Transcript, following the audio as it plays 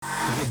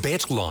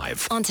Robett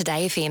Live on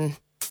Today FM.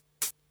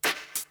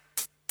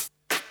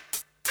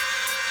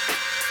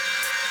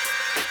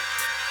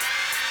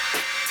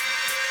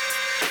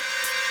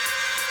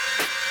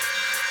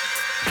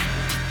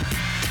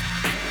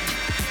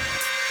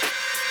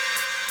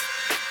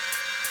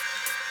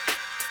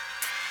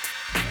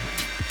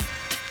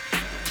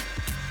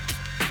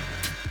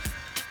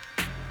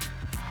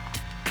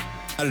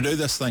 How to do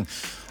this thing.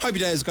 Hope your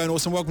day is going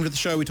awesome. Welcome to the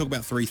show. We talk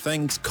about three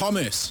things: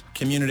 commerce,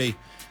 community,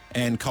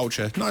 and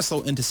culture. Nice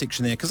little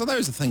intersection there, because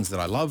those are things that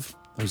I love,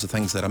 those are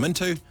things that I'm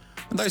into,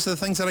 and those are the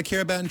things that I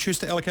care about and choose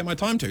to allocate my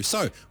time to.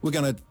 So we're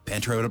going to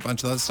banter about a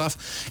bunch of other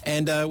stuff,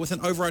 and with an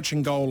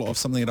overarching goal of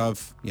something that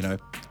I've,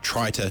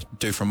 tried to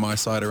do from my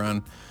side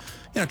around,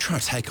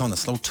 trying to take on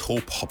this little tall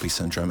poppy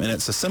syndrome. And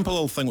it's a simple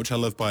little thing which I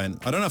live by, and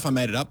I don't know if I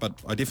made it up, but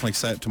I definitely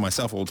say it to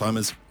myself all the time,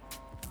 is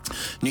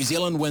New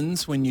Zealand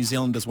wins when New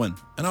Zealanders win.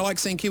 And I like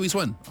seeing Kiwis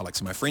win. I like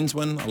seeing my friends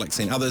win. I like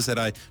seeing others that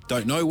I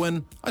don't know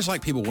win. I just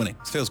like people winning.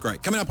 It feels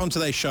great. Coming up on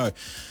today's show,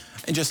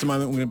 in just a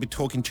moment, we're going to be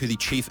talking to the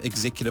Chief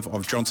Executive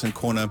of Johnson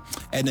Corner,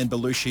 Adnan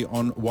Belushi,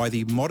 on why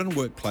the modern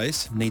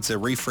workplace needs a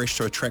refresh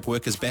to attract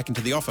workers back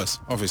into the office,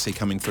 obviously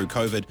coming through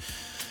COVID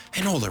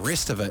and all the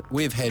rest of it.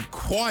 We've had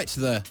quite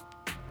the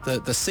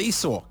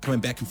seesaw coming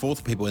back and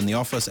forth, people in the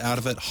office, out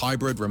of it,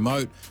 hybrid,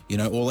 remote,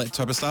 all that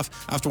type of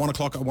stuff. After 1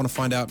 o'clock, I want to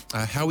find out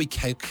how we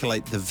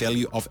calculate the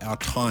value of our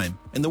time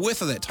and the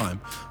worth of that time.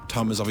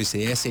 Time is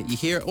obviously an asset. You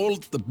hear all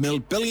the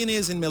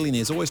billionaires and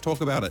millionaires always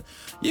talk about it.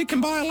 You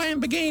can buy a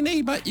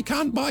Lamborghini, but you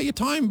can't buy your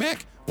time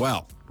back.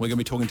 Well, we're going to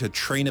be talking to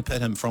Trina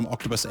Pitham from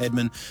Octopus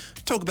Admin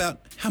to talk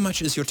about how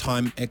much is your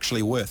time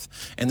actually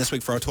worth. And this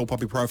week for our Tall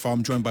Poppy profile,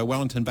 I'm joined by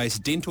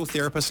Wellington-based dental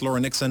therapist Laura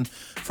Nixon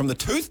from the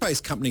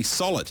toothpaste company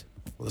Solid.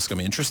 Well, this is going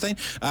to be interesting.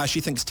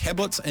 She thinks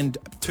tablets and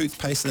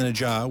toothpaste in a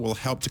jar will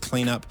help to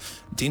clean up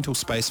dental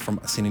space from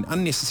sending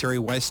unnecessary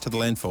waste to the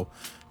landfill.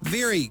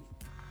 Very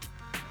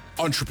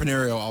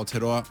entrepreneurial,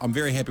 Aotearoa. I'm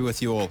very happy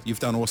with you all. You've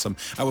done awesome.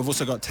 We've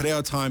also got Te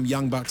Reo Time,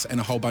 Young Bucks, and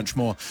a whole bunch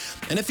more.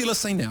 And if you're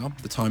listening now,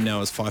 the time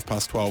now is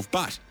 12:05.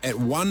 But at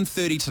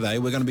 1:30 today,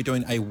 we're going to be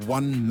doing a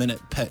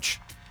 1-minute pitch.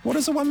 What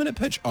is a 1-minute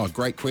pitch? Oh,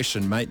 great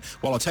question, mate.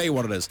 Well, I'll tell you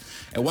what it is.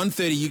 At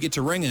 1:30, you get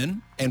to ring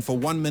in, and for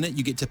 1 minute,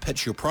 you get to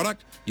pitch your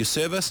product, your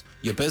service,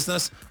 your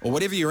business, or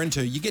whatever you're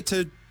into. You get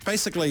to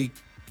basically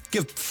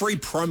give free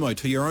promo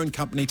to your own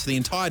company, to the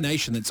entire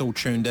nation that's all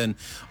tuned in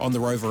on the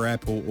Rover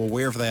app or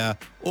wherever they are,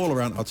 all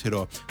around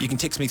Aotearoa. You can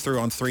text me through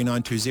on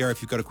 3920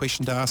 if you've got a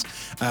question to ask.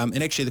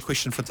 And actually, the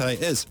question for today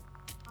is,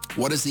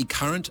 what is the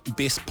current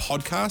best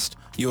podcast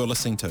you are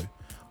listening to?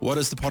 What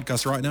is the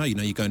podcast right now?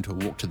 You're going to a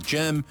walk to the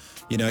gym,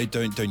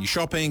 doing your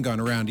shopping, going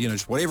around,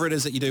 just whatever it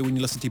is that you do when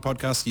you listen to your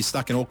podcast. You're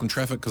stuck in Auckland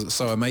traffic because it's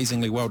so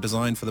amazingly well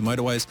designed for the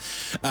motorways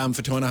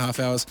for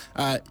 2.5 hours.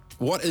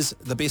 What is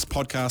the best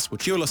podcast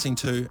which you're listening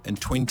to in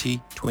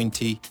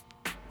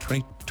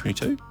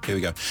 2022? Here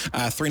we go.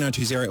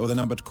 3920, or the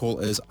number to call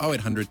is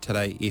 0800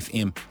 Today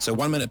FM. So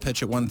 1 minute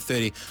pitch at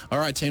 1:30. All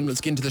right, team,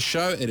 let's get into the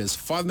show. It is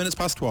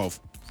 12:05.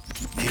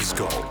 His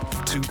goal,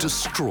 to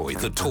destroy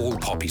the tall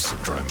poppy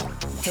syndrome.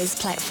 His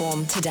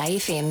platform, Today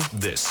FM.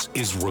 This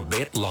is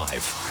Robett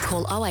Live.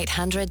 Call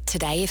 0800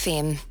 Today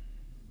FM.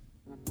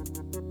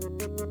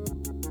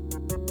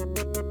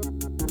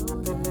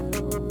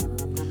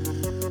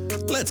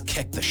 Let's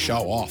kick the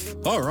show off.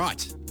 All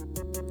right.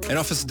 An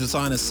office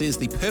designer says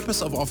the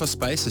purpose of office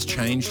space has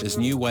changed as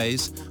new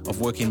ways of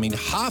working mean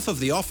half of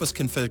the office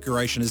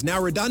configuration is now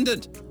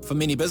redundant for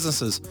many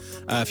businesses.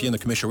 If you're in the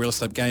commercial real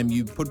estate game,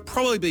 you would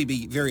probably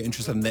be very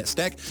interested in that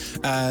stack.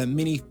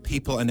 Many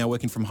people are now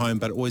working from home,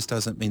 but it always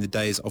doesn't mean the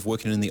days of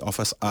working in the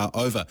office are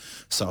over.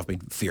 So I've been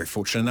very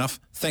fortunate enough,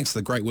 thanks to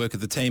the great work of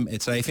the team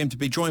at Today FM, to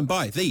be joined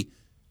by the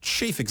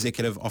Chief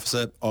Executive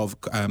Officer of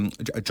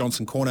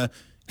Johnson Corner,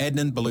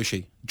 Adnan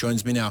Belushi.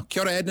 Joins me now.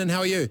 Kia ora, Adnan, how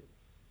are you?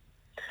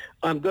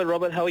 I'm good,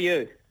 Robert. How are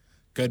you?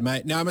 Good,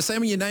 mate. Now, am I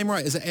saying your name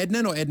right? Is it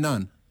Adnan or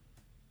Adnan?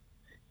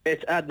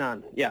 It's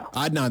Adnan, yeah.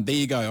 Adnan, there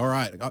you go. All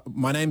right.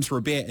 My name's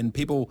Robett, and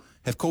people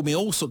have called me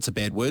all sorts of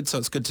bad words, so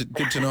it's good to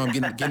know I'm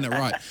getting it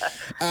right.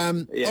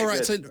 Yeah, all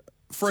right, good. so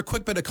for a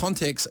quick bit of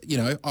context,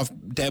 I've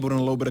dabbled in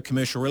a little bit of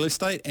commercial real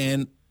estate,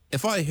 and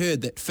if I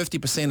heard that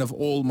 50% of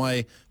all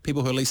my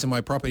people who are leasing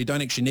my property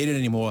don't actually need it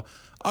anymore,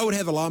 I would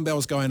have alarm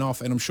bells going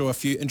off, and I'm sure a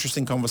few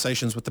interesting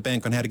conversations with the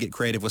bank on how to get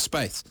creative with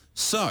space.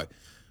 So,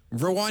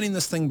 rewinding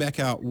this thing back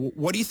out,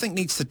 what do you think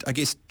needs to,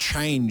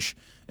 change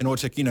in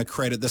order to,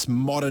 create this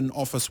modern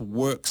office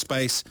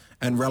workspace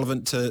and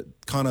relevant to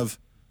kind of,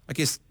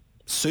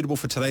 suitable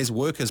for today's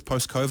workers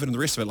post-COVID and the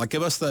rest of it? Like,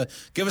 give us the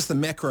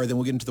macro, then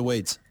we'll get into the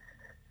weeds.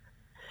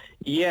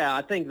 Yeah,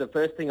 I think the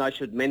first thing I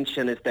should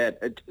mention is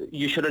that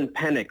you shouldn't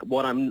panic.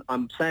 What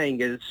I'm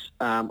saying is,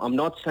 I'm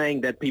not saying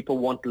that people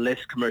want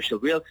less commercial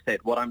real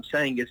estate. What I'm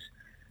saying is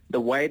the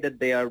way that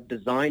they are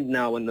designed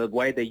now and the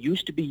way they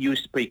used to be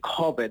used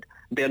pre-COVID,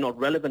 they're not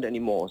relevant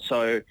anymore.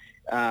 So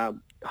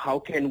how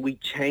can we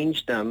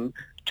change them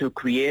to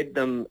create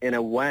them in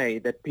a way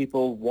that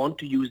people want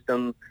to use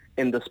them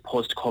in this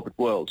post-COVID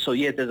world. So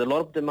yeah, there's a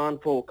lot of demand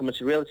for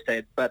commercial real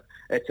estate, but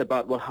it's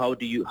about, well, how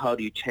do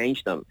you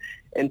change them?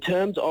 In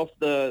terms of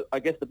the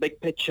big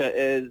picture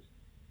is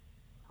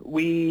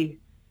we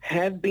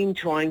have been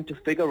trying to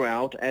figure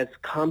out as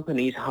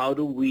companies, how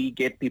do we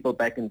get people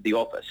back into the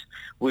office?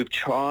 We've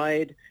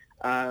tried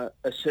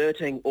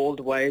asserting old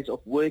ways of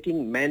working,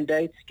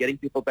 mandates, getting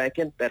people back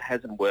in. That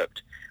hasn't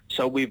worked.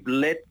 So we've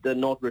let the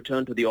not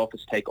return to the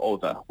office take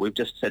over. We've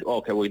just said,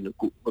 okay, we're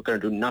going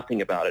to do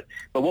nothing about it.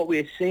 But what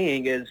we're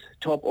seeing is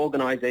top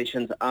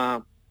organizations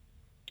are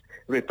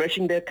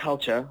refreshing their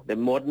culture, they're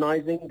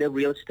modernizing their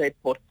real estate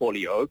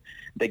portfolio,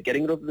 they're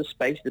getting rid of the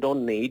space they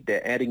don't need,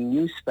 they're adding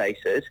new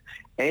spaces,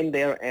 and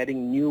they're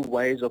adding new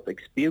ways of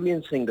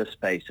experiencing the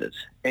spaces.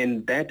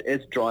 And that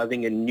is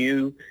driving a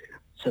new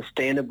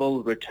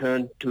sustainable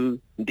return to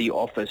the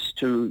office,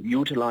 to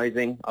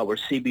utilizing our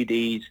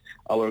CBDs,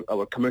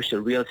 our commercial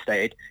real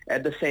estate,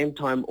 at the same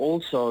time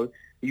also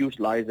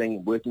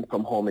utilizing working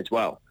from home as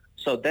well.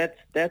 So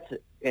that's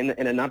in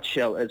a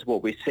nutshell is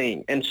what we're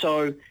seeing. And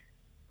so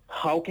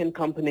how can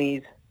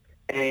companies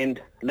and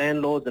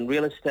landlords and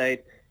real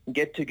estate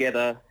get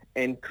together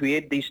and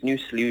create these new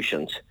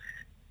solutions?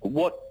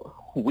 What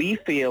we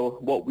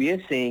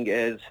are seeing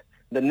is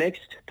the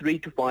next 3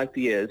 to 5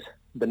 years,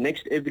 the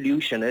next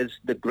evolution is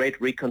the great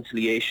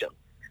reconciliation.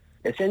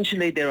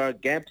 Essentially, there are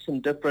gaps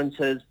and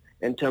differences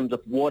in terms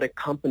of what a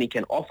company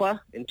can offer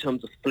in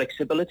terms of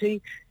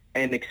flexibility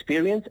and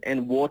experience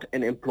and what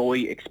an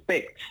employee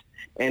expects.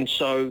 And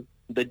so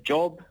the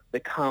job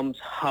becomes,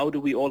 how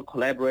do we all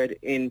collaborate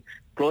in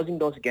closing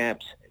those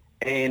gaps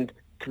and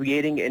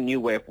creating a new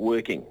way of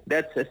working?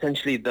 That's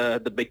essentially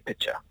the big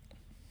picture.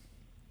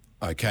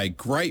 Okay,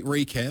 great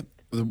recap.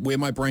 Where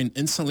my brain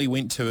instantly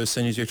went to as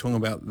soon as you're talking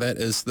about that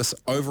is this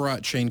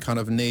overarching kind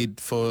of need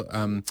for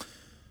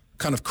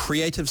kind of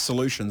creative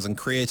solutions and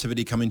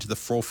creativity coming to the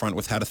forefront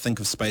with how to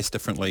think of space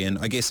differently. And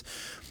I guess,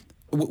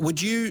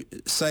 would you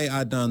say,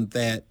 Adnan,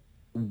 that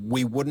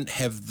we wouldn't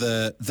have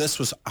this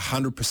was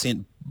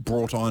 100%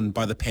 brought on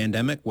by the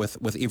pandemic with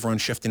everyone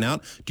shifting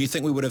out? Do you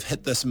think we would have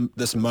hit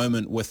this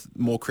moment with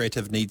more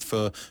creative need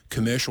for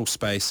commercial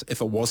space if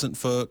it wasn't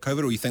for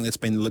COVID? Or you think that's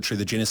been literally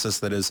the genesis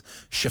that has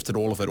shifted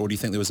all of it? Or do you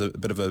think there was a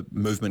bit of a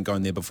movement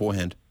going there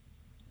beforehand?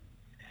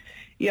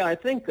 Yeah, I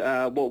think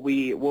what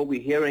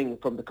we're hearing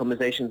from the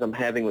conversations I'm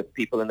having with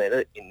people in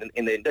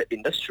the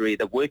industry,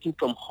 that working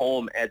from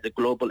home as a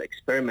global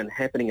experiment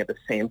happening at the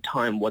same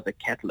time was a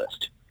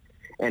catalyst.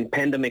 And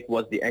pandemic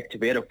was the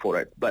activator for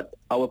it. But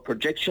our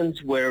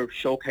projections were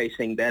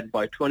showcasing that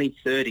by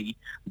 2030,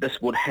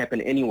 this would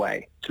happen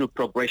anyway, through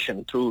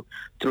progression, through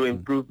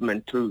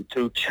improvement, through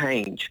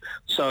change.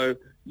 So,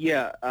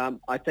 yeah,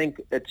 I think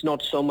it's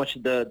not so much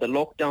the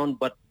lockdown,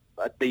 but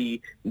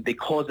the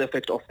cause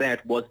effect of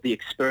that was the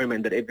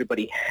experiment that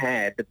everybody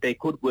had, that they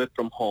could work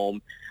from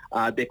home,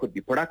 they could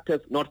be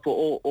productive, not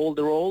for all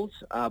the roles,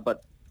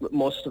 but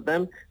most of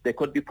them. They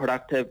could be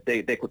productive,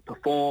 they could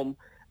perform,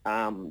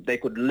 they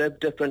could live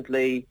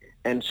differently,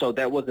 and so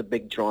that was a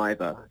big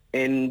driver.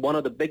 And one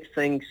of the big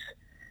things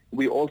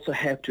we also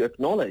have to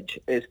acknowledge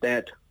is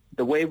that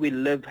the way we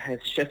live has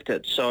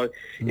shifted. So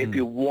if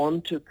you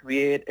want to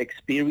create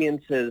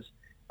experiences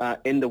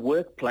in the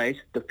workplace,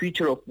 the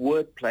future of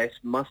workplace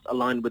must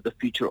align with the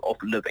future of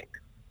living.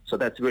 So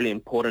that's really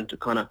important to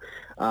kind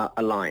of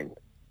align.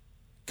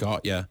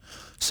 Got ya.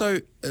 So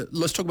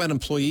let's talk about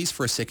employees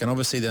for a second.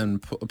 Obviously, the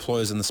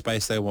employers in the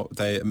space, they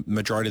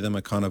majority of them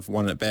are kind of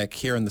wanting it back.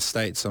 Here in the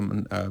States,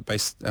 I'm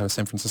based out of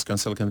San Francisco and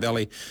Silicon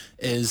Valley,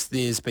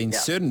 there's been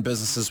certain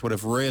businesses would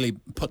have really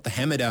put the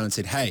hammer down and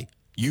said, hey,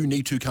 you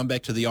need to come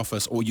back to the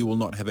office or you will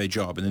not have a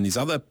job. And then these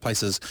other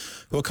places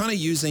who are kind of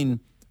using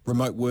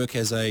remote work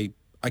as an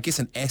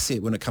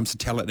asset when it comes to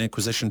talent and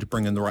acquisition to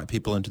bring in the right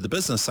people into the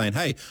business, saying,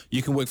 hey,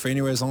 you can work for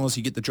anywhere as long as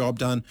you get the job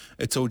done.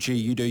 It's all G,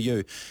 you do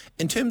you.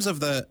 In terms of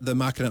the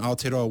market in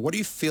Aotearoa, what do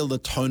you feel the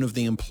tone of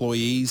the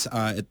employees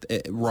are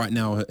right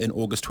now in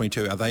August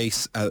 22?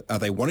 Are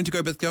they wanting to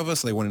go back to the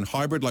office? Are they wanting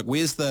hybrid? Like,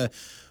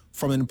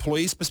 from an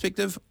employee's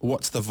perspective,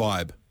 what's the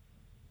vibe?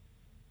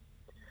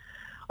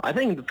 I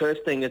think the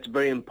first thing that's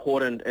very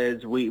important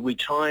is we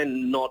try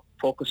and not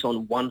focus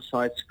on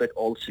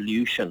one-size-fits-all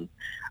solution.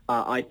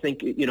 I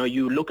think,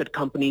 you look at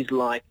companies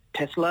like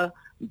Tesla,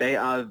 they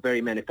are a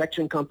very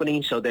manufacturing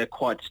company, so they're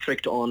quite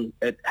strict on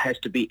it has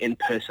to be in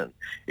person.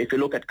 If you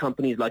look at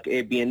companies like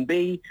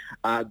Airbnb,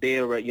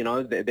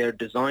 they're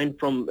designed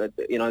from,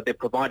 they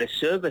provide a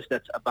service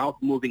that's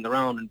about moving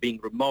around and being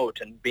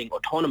remote and being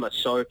autonomous.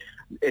 So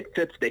it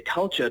fits their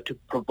culture to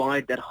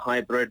provide that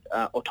hybrid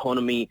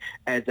autonomy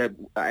as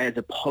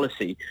a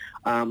policy.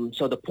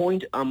 So the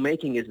point I'm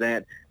making is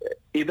that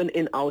even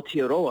in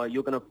Aotearoa,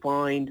 you're going to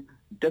find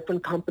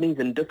different companies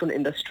in different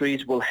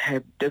industries will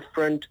have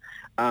different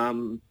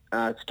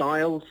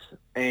styles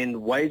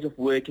and ways of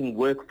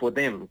work for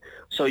them.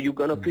 So you're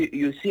gonna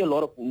you see a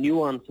lot of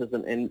nuances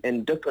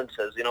and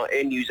differences.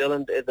 In New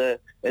Zealand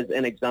is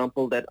an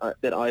example that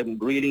I'm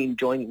really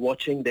enjoying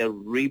watching. They're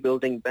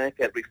rebuilding back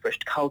a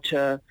refreshed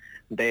culture.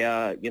 They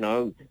are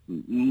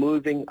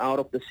moving out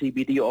of the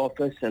CBD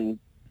office and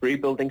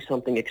rebuilding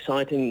something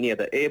exciting near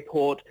the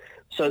airport.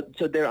 So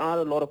there are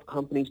a lot of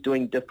companies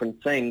doing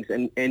different things,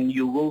 and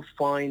you will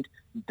find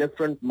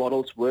different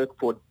models work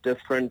for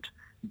different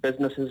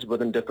businesses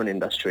within different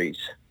industries.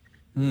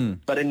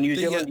 But in New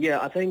Zealand,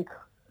 I think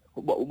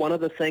one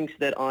of the things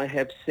that I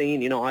have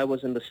seen, I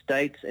was in the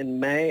States in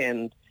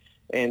May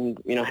and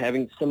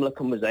having similar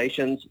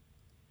conversations.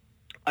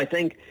 I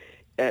think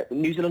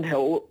New Zealand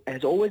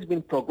has always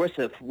been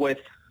progressive with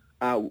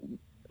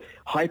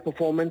high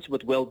performance,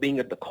 with well-being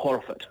at the core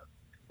of it.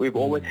 We've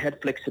always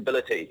had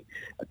flexibility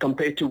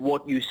compared to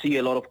what you see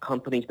a lot of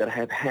companies that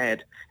have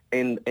had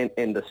in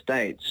the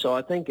States. So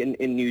I think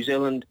in New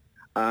Zealand,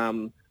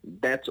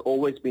 that's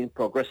always been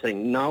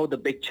progressing. Now the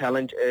big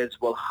challenge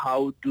is, well,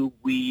 how do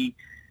we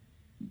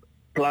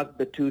plug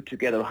the two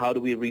together? How do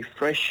we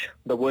refresh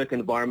the work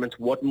environments?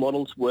 What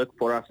models work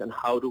for us? And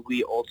how do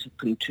we also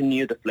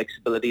continue the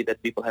flexibility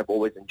that people have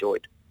always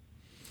enjoyed?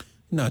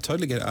 No, I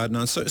totally get it,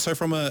 Adnan. So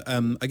from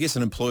an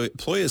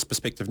employer's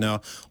perspective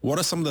now, what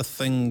are some of the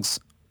things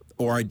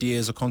or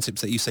ideas or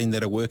concepts that you've seen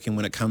that are working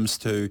when it comes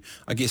to,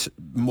 I guess,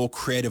 more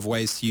creative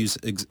ways to use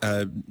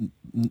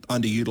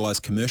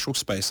underutilized commercial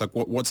space? Like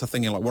what's the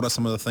thinking? Like what are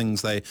some of the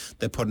things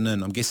they're putting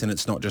in? I'm guessing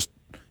it's not just,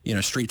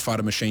 Street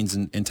Fighter machines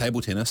and table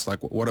tennis. Like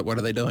what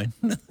are they doing?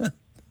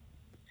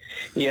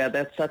 Yeah,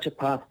 that's such a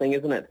past thing,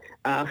 isn't it?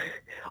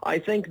 I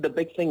think the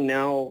big thing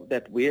now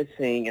that we're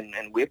seeing and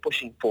we're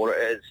pushing for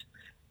is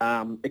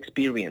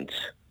experience.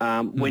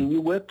 When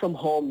you work from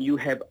home, you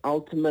have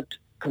ultimate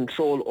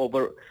control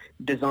over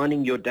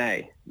designing your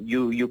day.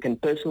 You can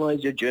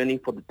personalize your journey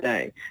for the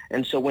day.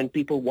 And so when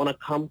people want to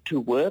come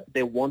to work,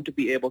 they want to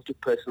be able to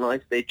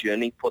personalize their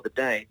journey for the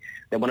day.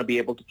 They want to be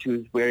able to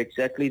choose where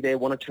exactly they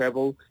want to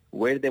travel,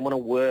 where they want to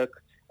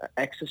work,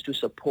 access to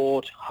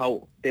support,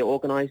 how they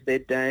organize their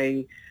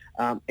day,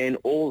 and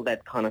all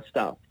that kind of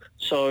stuff.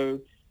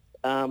 So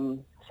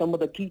some of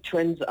the key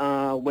trends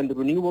are when the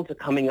renewals are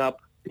coming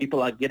up,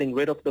 people are getting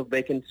rid of the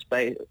vacant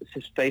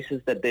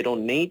spaces that they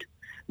don't need.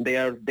 They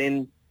are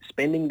then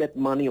spending that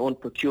money on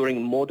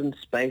procuring modern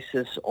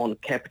spaces, on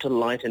capital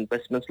light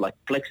investments like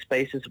flex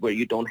spaces where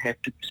you don't have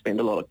to spend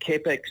a lot of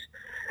capex,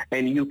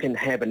 and you can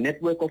have a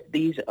network of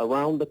these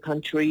around the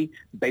country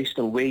based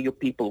on where your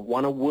people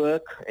want to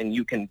work, and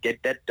you can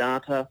get that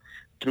data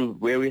through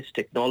various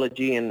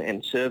technology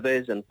and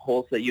surveys and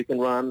polls that you can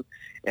run.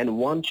 And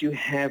once you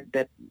have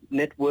that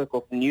network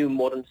of new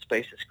modern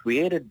spaces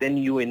created, then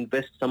you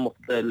invest some of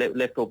the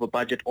leftover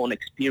budget on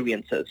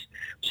experiences.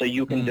 So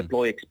you can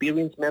deploy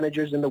experience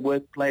managers in the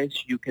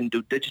workplace. You can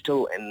do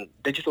digital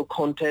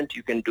content.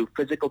 You can do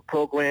physical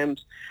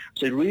programs.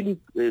 So really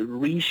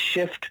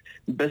reshift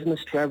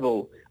business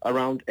travel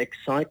around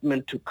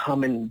excitement to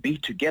come and be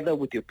together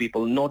with your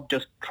people, not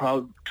just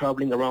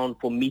traveling around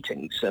for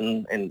meetings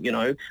and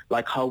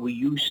like how we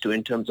used to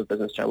in terms of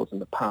business travels in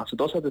the past. So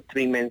those are the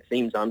three main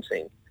themes I'm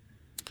seeing.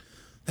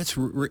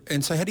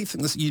 And so how do you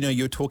think this,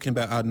 you're talking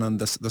about, Adnan,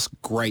 this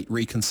great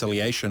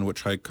reconciliation,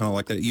 which I kind of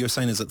like that. You're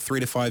saying, is it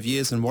 3 to 5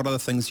 years? And what other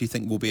things do you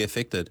think will be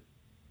affected?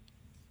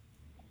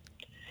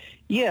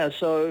 Yeah,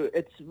 so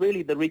it's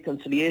really the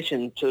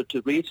reconciliation, to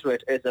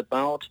reiterate, is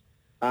about,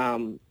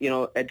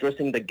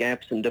 addressing the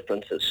gaps and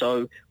differences.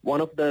 So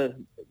one of the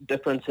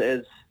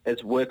differences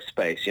is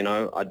workspace.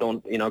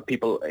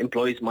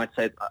 Employees might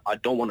say, I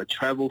don't want to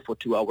travel for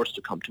 2 hours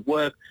to come to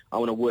work. I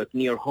want to work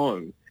near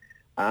home.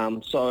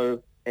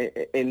 So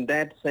in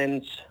that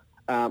sense,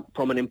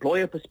 from an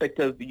employer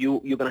perspective, you're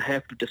going to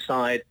have to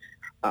decide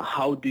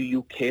how do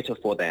you cater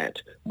for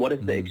that? What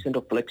is the extent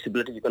of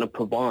flexibility you're going to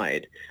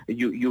provide?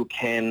 You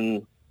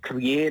can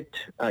create,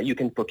 you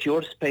can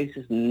procure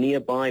spaces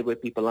nearby where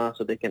people are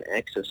so they can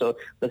access. So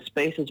the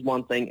space is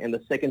one thing, and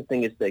the second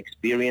thing is the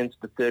experience.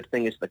 The third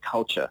thing is the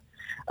culture.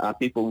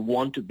 People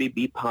want to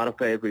be part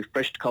of a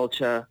refreshed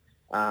culture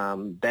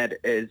that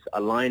is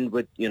aligned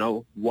with,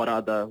 what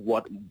are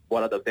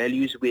the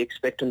values we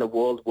expect in the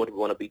world, what we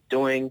want to be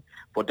doing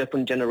for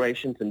different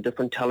generations and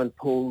different talent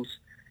pools.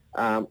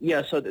 So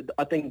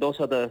I think those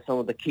are some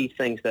of the key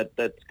things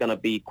that's going to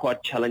be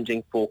quite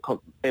challenging for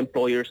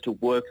employers to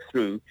work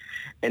through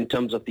in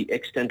terms of the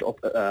extent of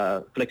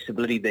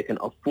flexibility they can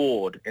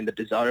afford and the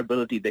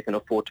desirability they can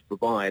afford to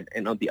provide.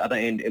 And on the other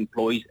end,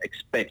 employees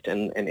expect,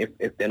 and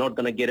if they're not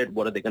going to get it,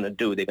 what are they going to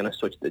do? They're going to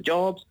switch their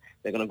jobs.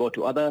 They're going to go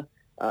to other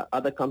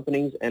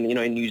companies. And,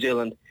 in New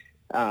Zealand,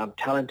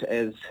 talent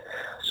is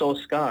so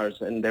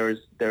scarce, and there's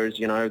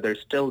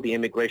still the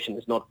immigration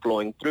is not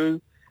flowing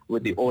through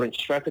with the orange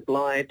traffic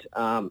light,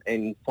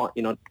 and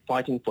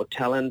fighting for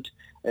talent,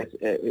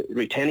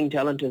 retaining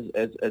talent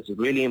is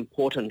really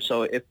important.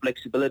 So if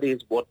flexibility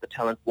is what the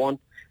talent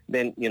want,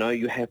 then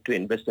you have to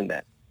invest in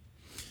that.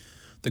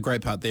 The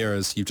great part there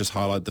is you've just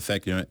highlighted the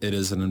fact it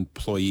is an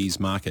employee's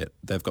market.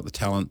 They've got the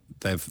talent.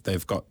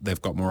 They've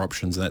got more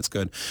options, and that's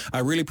good. I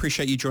really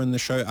appreciate you joining the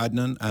show,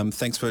 Adnan.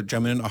 Thanks for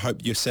jumping in. I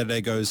hope your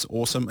Saturday goes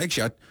awesome.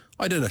 Actually,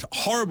 I did a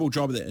horrible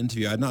job of that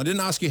interview. I didn't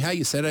ask you how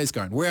your Saturday's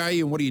going. Where are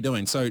you and what are you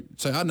doing? So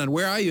Adnan,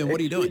 where are you and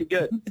what are you doing? Really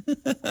good.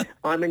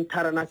 I'm in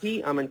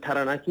Taranaki.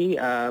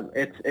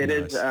 It's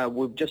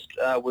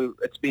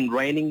been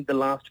raining the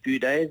last few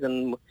days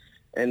and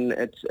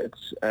it's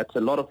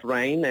a lot of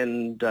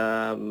rain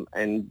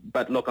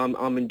but look,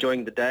 I'm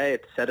enjoying the day.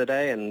 It's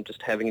Saturday and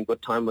just having a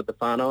good time with the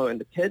whānau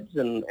and the kids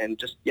and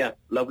just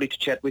lovely to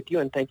chat with you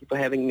and thank you for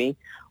having me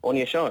on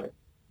your show.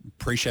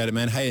 Appreciate it,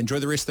 man. Hey, enjoy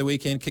the rest of the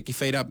weekend. Kick your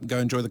feet up, go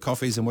enjoy the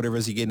coffees and whatever it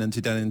is you're getting into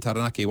down in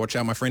Taranaki. Watch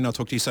out, my friend. I'll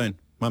talk to you soon.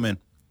 My man.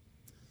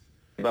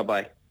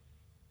 Bye-bye.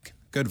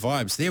 Good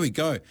vibes. There we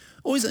go.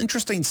 Always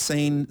interesting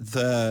seeing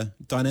the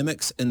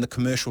dynamics in the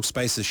commercial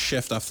spaces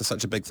shift after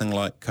such a big thing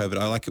like COVID.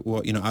 I like it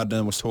what,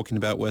 Adnan was talking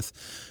about with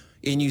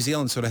in New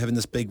Zealand sort of having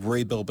this big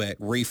rebuild back,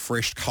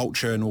 refreshed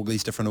culture and all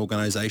these different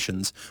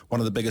organisations. One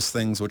of the biggest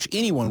things which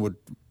anyone would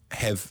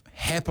have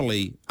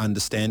happily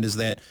understand is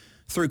that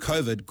through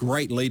COVID,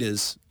 great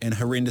leaders and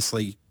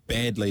horrendously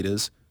bad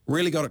leaders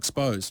really got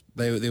exposed.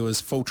 There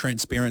was full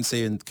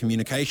transparency in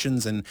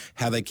communications and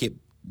how they kept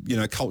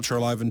culture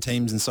alive in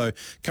teams. And so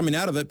coming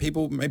out of it,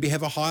 people maybe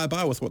have a higher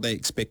bar with what they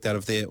expect out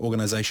of their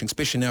organisation,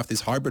 especially now if there's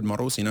hybrid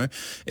models.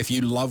 If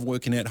you love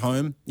working at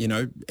home,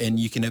 and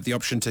you can have the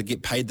option to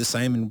get paid the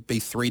same and be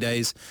 3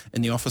 days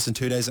in the office and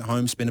 2 days at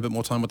home, spend a bit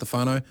more time with the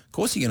whānau, of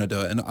course you're going to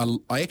do it. And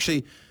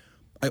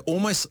I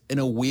almost, in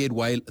a weird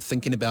way,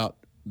 thinking about,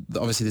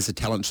 obviously there's a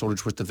talent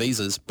shortage with the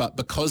visas, but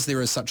because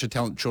there is such a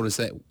talent shortage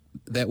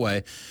that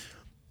way,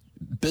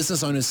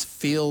 business owners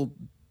feel,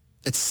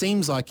 it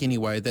seems like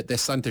anyway, that they're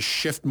starting to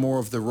shift more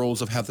of the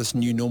rules of how this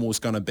new normal is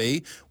going to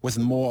be with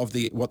more of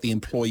what the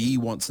employee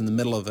wants in the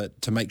middle of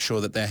it to make sure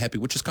that they're happy,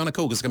 which is kind of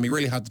cool because it's going to be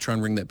really hard to try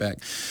and bring that back.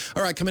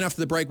 All right, coming after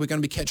the break, we're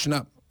going to be catching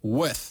up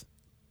with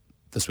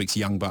this week's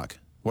Young Buck.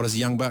 What is a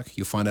Young Buck?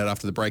 You'll find out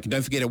after the break. And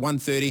don't forget, at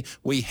 1:30,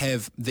 we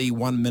have the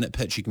 1 minute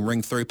pitch you can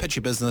ring through, pitch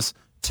your business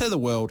to the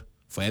world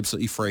for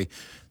absolutely free.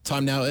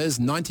 Time now is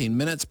 19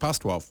 minutes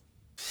past 12.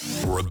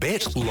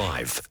 Rebet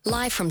Live.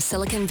 Live from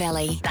Silicon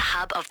Valley, the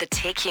hub of the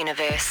tech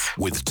universe.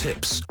 With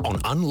tips on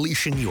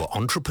unleashing your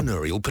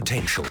entrepreneurial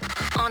potential.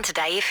 On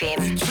Today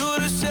FM.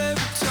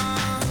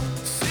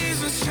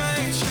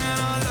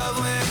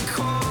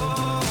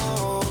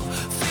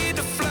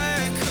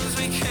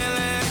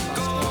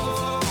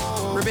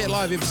 Rebet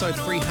Live, episode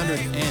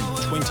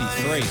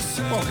 323.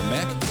 Welcome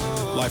back.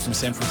 Live from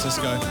San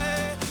Francisco.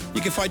 You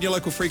can find your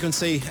local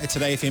frequency at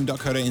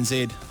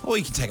todayfm.co.nz, or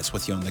you can take us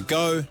with you on the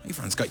go.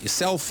 Everyone's got your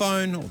cell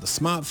phone or the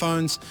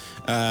smartphones.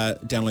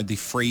 Download the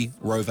free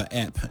Rover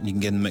app and you can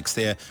get in the mix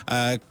there.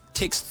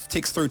 Text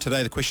through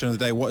today the question of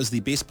the day: what is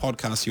the best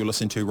podcast you're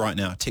listening to right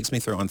now? Text me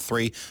through on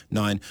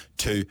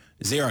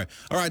 3920.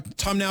 All right,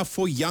 time now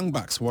for Young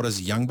Bucks. What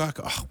is Young Buck?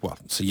 Oh, well,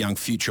 it's a young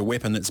future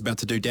weapon that's about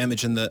to do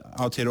damage in the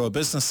Aotearoa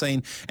business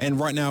scene. And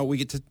right now we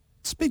get to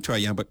speak to our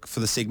Young Buck for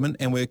the segment,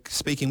 and we're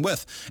speaking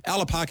with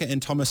Ella Parker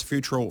and Thomas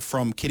Futrell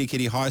from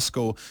Kirikiri High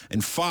School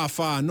in far,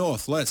 far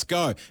north. Let's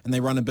go. And they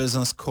run a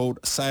business called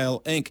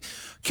Sail Inc.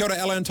 Kia ora,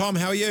 Ella and Tom.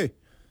 How are you?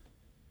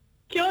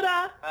 Kia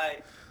ora.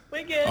 Hi.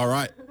 We're good. All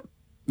right.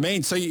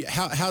 So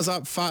how's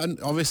up far?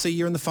 Obviously,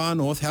 you're in the far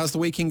north. How's the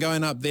weekend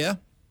going up there?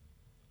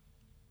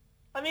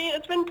 I mean,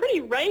 it's been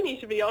pretty rainy,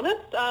 to be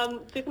honest.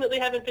 Definitely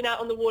haven't been out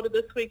on the water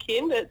this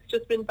weekend. It's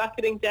just been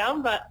bucketing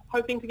down, but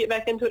hoping to get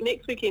back into it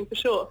next weekend for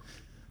sure.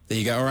 There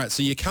you go. All right.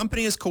 So your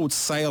company is called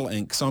Sail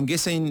Inc. So I'm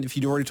guessing if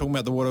you're already talking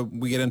about the water,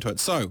 we get into it.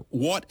 So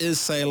what is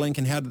Sail Inc.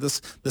 and how did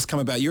this come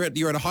about? You're at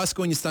a high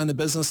school and you're starting a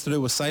business to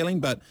do with sailing,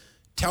 but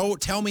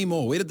tell me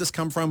more. Where did this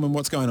come from and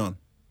what's going on?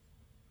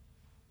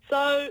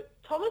 So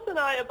Thomas and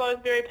I are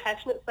both very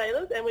passionate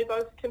sailors, and we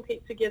both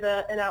compete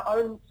together in our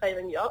own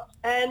sailing yachts.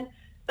 And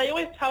they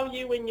always tell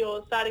you when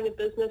you're starting a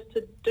business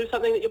to do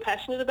something that you're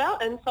passionate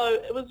about. And so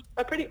it was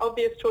a pretty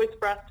obvious choice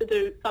for us to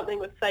do something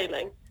with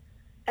sailing.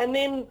 And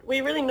then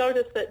we really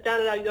noticed that down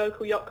at our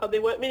local yacht club,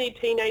 there weren't many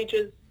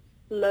teenagers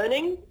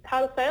learning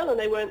how to sail, and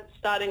they weren't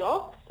starting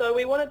off. So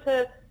we wanted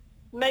to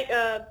make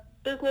a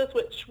business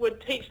which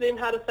would teach them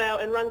how to sail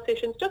and run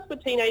sessions just for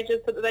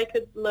teenagers so that they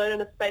could learn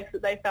in a space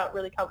that they felt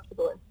really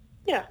comfortable in.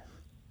 Yeah.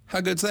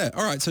 How good's that?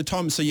 All right, so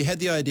Tom, so you had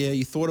the idea,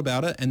 you thought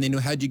about it, and then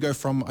how'd you go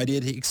from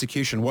idea to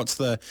execution? How's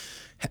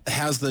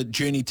the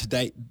journey to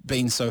date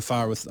been so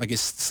far with, I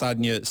guess,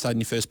 starting your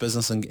first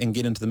business and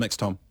get into the mix,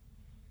 Tom?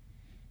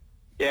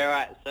 Yeah,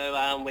 right.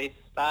 So we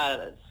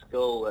started at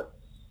school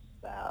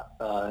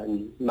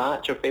in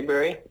March or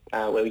February,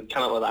 where we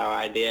come up with our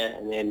idea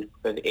and then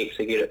we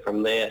execute it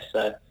from there.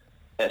 So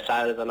it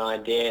started as an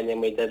idea, and then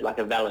we did like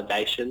a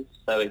validation.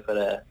 So we put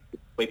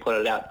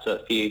it out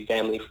to a few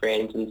family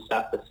friends and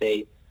stuff to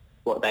see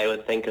what they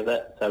would think of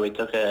it. So we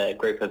took a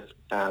group of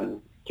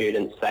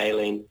students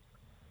sailing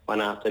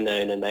one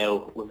afternoon, and they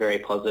all were very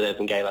positive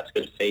and gave us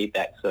good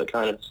feedback. So it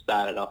kind of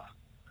started off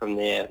from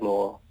there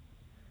more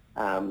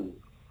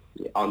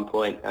on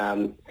point.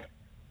 Then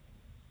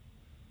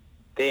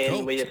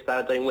cool. We just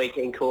started doing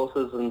weekend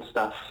courses and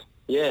stuff.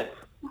 Yeah.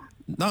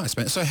 Nice,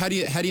 man. So how do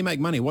you make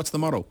money? What's the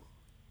model?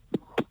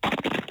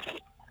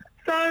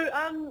 So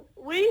So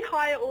we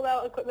hire all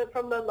our equipment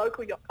from the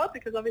local yacht club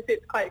because obviously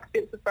it's quite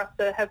expensive for us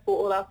to have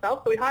bought all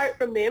ourselves. So we hire it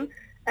from them,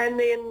 and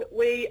then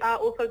we are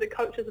also the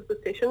coaches of the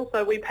session.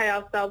 So we pay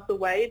ourselves the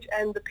wage,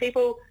 and the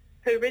people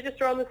who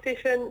register on the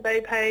session,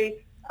 they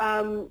pay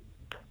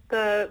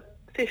the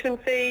session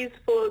fees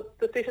for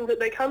the sessions that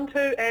they come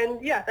to, and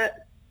yeah,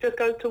 that just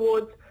goes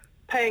towards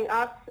paying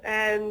us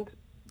and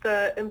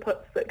the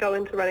inputs that go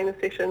into running the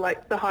session,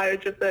 like the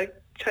hireage of the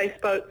chase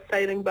boats,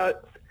 sailing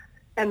boats,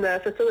 and the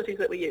facilities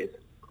that we use.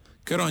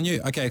 Good on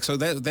you. Okay, so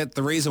that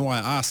the reason why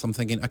I asked, I'm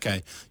thinking,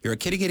 okay, you're at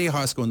Kirikiri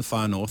High School in the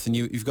far north, and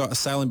you've got a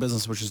sailing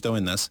business which is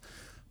doing this.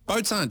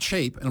 Boats aren't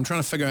cheap, and I'm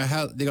trying to figure out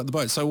how they got the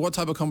boats. So what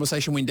type of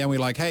conversation went down? We're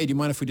like, hey, do you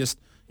mind if we just,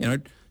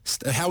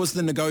 how was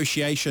the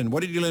negotiation?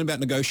 What did you learn about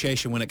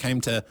negotiation when it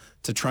came to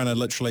trying to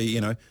literally,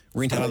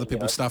 rent out other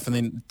people's stuff and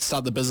then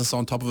start the business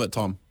on top of it,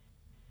 Tom?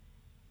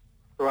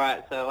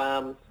 Right,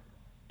 so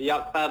the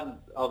yacht club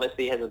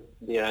obviously has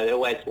they're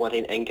always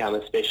wanting income,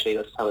 especially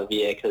this time of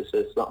year, because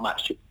there's not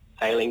much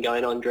sailing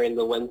going on during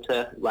the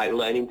winter, like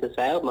learning to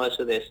sail.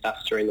 Most of their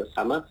stuff's during the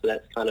summer, so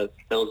that kind of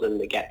fills in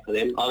the gap for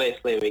them.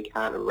 Obviously, we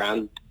can't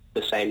run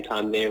the same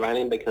time they're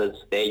running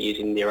because they're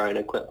using their own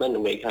equipment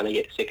and we kind of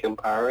get second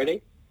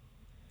priority.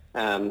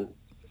 So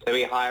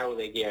we hire all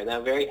their gear, and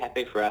they're very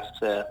happy for us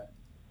to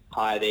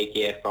hire their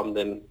gear from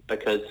them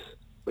because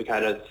we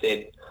kind of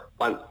said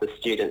once the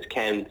students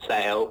can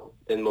sail,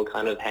 then we'll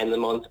kind of hand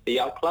them on to the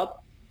yacht club.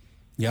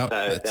 Yeah.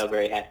 So they're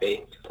very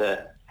happy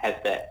to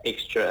have that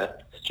extra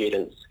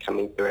students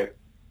coming through.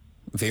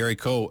 Very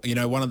cool.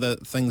 One of the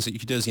things that you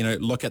could do is,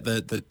 look at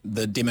the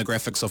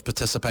demographics of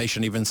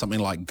participation, even something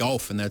like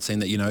golf, and they'd seen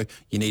that, you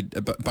need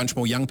a bunch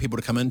more young people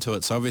to come into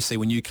it. So obviously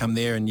when you come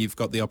there and you've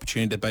got the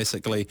opportunity to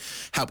basically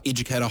help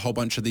educate a whole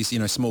bunch of these,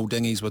 small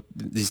dinghies with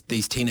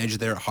these teenagers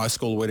there at high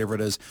school or whatever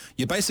it is,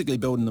 you're basically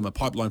building them a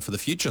pipeline for the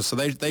future. So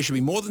they should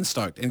be more than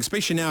stoked. And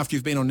especially now if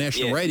you've been on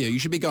national radio, you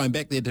should be going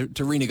back there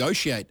to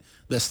renegotiate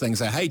this thing.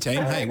 Say, hey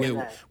team, hey,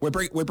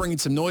 we're bringing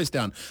some noise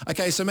down.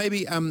 Okay, so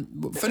maybe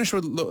finish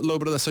with a little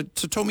bit of this.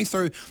 So talk me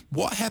through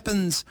what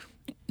happens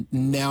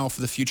now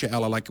for the future,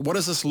 Ella. Like, what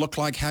does this look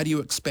like? How do you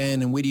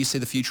expand, and where do you see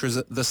the future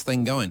of this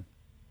thing going?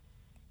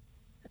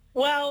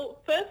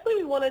 Well, firstly,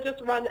 we want to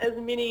just run as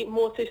many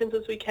more sessions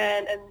as we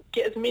can and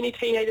get as many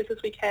teenagers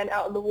as we can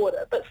out in the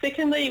water. But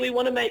secondly, we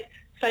want to make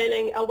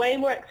sailing a way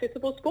more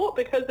accessible sport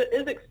because it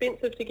is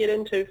expensive to get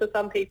into for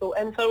some people.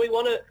 And so we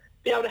want to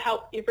be able to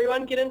help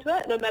everyone get into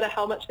it, no matter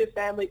how much their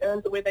family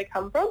earns or where they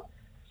come from.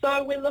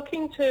 So we're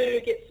looking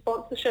to get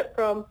sponsorship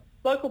from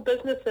local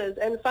businesses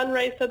and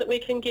fundraise so that we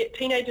can get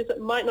teenagers that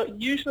might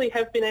not usually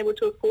have been able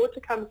to afford to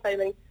come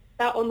sailing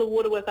out on the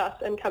water with us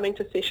and coming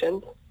to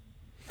sessions.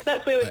 So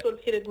that's where we're sort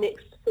of headed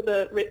next for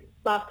the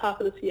last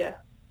half of this year.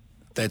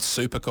 That's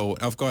super cool.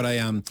 I've got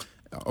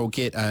I'll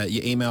get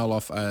your email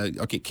off, I'll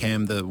get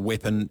Cam, the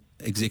Weapon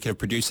executive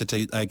producer,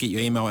 to get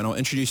your email, and I'll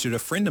introduce you to a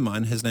friend of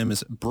mine. His name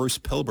is Bruce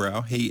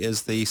Pilbrow. He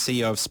is the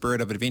CEO of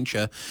Spirit of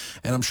Adventure,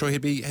 and I'm sure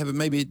he'd be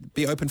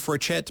open for a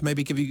chat to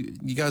maybe give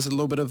you guys a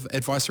little bit of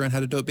advice around how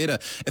to do it better.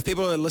 If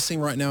people are listening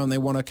right now and they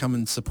want to come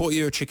and support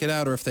you or check it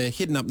out, or if they're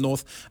heading up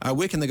north,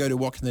 where can they go to?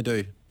 What can they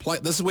do?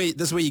 This is where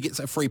you get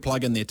a free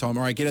plug in there, Tom.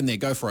 All right, get in there,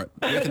 go for it.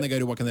 Where can they go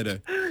to? What can they do?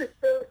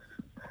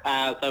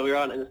 So we're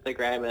on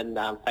Instagram and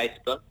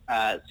Facebook.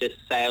 It's just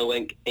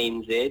SailLink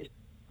NZ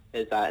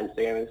is our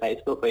Instagram and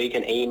Facebook, or you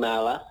can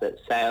email us at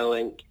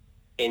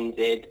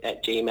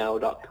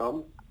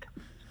saillinknz@gmail.com.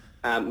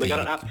 We've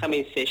got an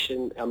upcoming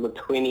session on the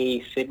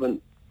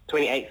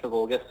 28th of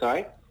August,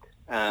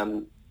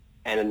 and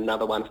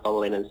another one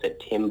following in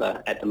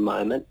September at the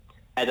moment.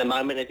 At the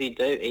moment, if you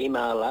do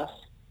email us,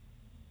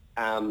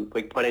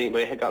 we've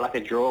got like a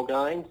draw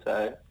going,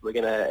 so we're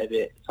gonna,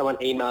 if someone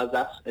emails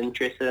us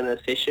interested in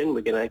a session,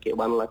 we're gonna get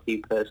one lucky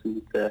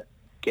person to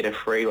get a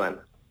free one.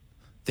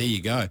 There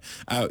you go.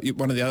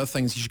 One of the other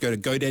things, you should go to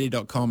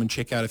godaddy.com and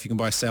check out if you can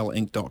buy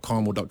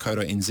sailink.com or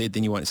 .co.nz.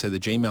 Then you won't see the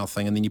Gmail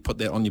thing, and then you put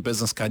that on your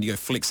business card. You go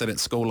flex it at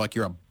school like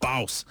you're a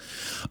boss.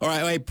 All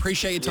right, I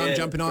appreciate your time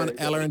jumping on,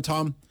 Ella and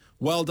Tom.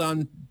 Well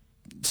done.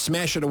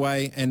 Smash it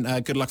away, and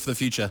good luck for the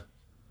future.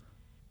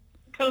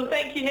 Cool.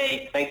 Thank you,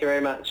 Heath. Thank you very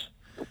much.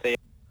 See you.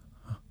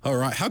 All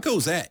right, how cool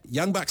is that?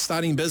 Young bucks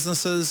starting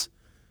businesses,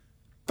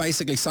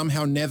 basically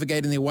somehow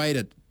navigating their way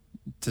to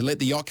let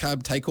the yacht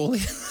club take all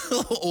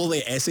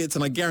their assets,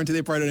 and I guarantee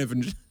they probably don't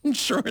have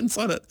insurance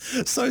on it.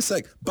 So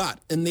sick. But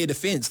in their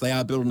defence, they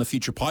are building a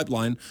future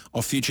pipeline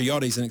of future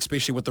yachties, and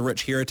especially with the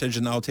rich heritage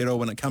in Aotearoa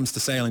when it comes to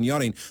sailing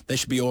yachting, they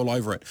should be all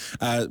over it.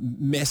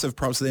 Massive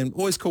props to them.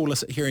 Always cool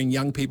hearing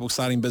young people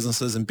starting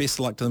businesses, and best of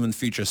luck to them in the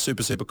future.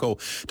 Super, super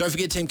cool. Don't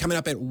forget, team, coming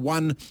up at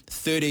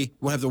 1:30,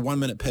 we'll have the 1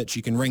 minute pitch.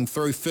 You can ring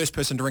through. First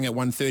person to ring at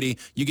 1:30,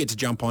 you get to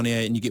jump on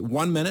air, and you get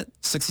 1 minute,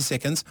 60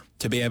 seconds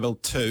to be able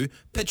to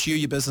pitch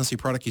your business, your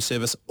product, your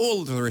service,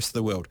 all to the rest of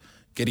the world.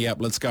 Giddy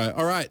up, let's go.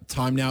 All right,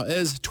 time now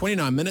is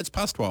 29 minutes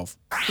past 12.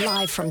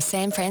 Live from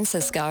San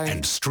Francisco.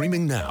 And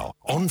streaming now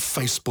on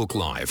Facebook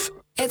Live.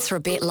 It's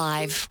Rebet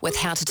Live with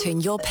how to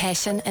turn your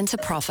passion into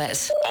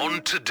profit.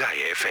 On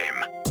Today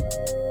FM.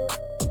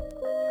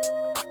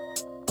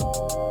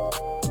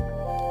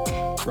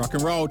 rock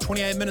and roll.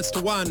 28 minutes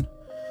to 1.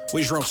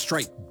 We just roll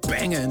straight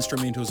banger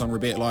instrumentals on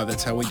Rebet Live.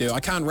 That's how we do. I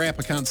can't rap,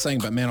 I can't sing,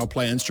 but man, I'll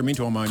play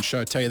instrumental on my own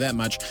show, tell you that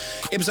much.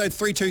 Episode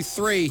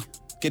 323,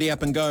 Giddy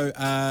Up and Go.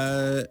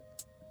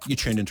 You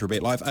tuned into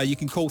Rebet Live. You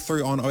can call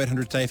through on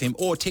 0800 FM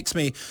or text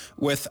me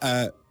with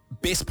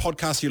best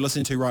podcast you're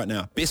listening to right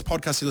now. Best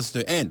podcast you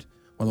listen to. And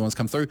one of the ones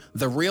come through,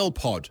 The Real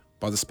Pod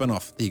by The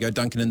Spinoff. There you go,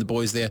 Duncan and the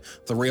boys there,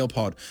 The Real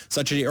Pod.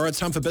 All right, it's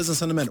time for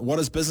Business in a Minute. What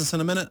is Business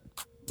in a Minute?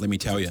 Let me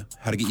tell you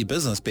how to get your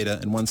business better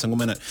in one single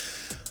minute.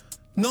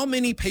 Not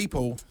many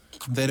people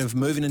that have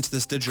moving into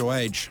this digital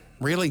age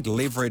really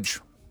leverage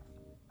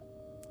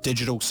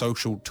digital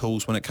social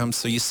tools when it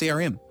comes to your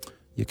CRM,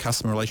 your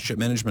customer relationship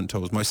management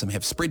tools. Most of them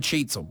have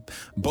spreadsheets or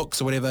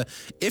books or whatever.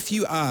 If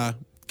you are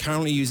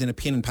currently using a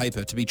pen and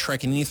paper to be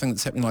tracking anything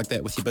that's happening like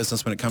that with your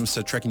business when it comes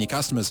to tracking your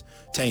customers,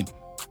 team,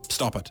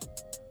 stop it.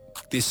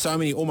 There's so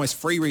many almost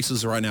free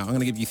resources right now. I'm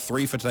going to give you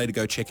 3 for today to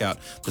go check out.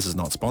 This is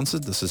not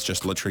sponsored. This is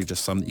just literally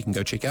just some that you can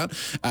go check out.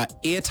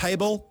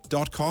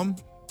 Airtable.com,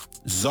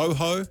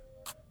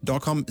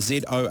 Zoho.com,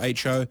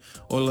 Z-O-H-O,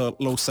 or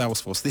little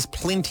Salesforce. There's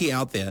plenty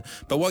out there,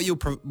 but what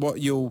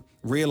you'll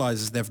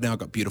realize is they've now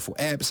got beautiful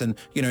apps, and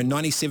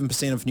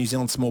 97% of New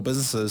Zealand small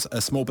businesses are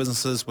small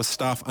businesses with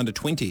staff under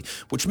 20,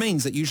 which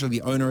means that usually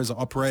the owner is an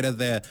operator,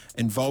 they're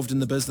involved in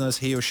the business,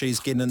 he or she's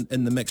getting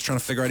in the mix, trying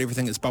to figure out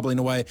everything that's bubbling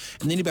away,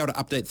 and then you'll be able to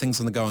update things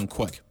on the go and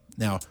quick.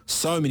 Now,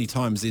 so many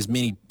times there's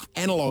many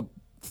analog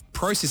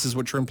processes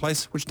which are in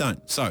place which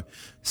don't. So,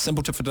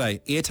 simple tip for today,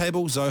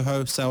 Airtable,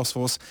 Zoho,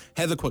 Salesforce,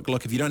 have a quick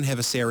look. If you don't have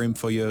a CRM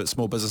for your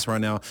small business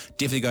right now,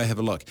 definitely go have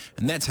a look.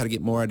 And that's how to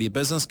get more out of your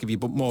business, give you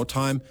more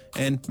time,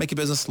 and make your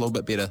business a little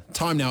bit better.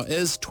 Time now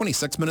is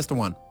 26 minutes to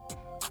 1.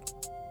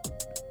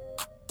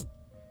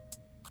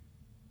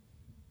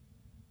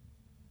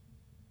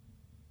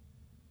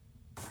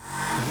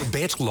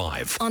 Bet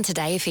Live. On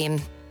Today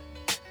FM.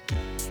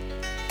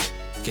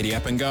 Giddy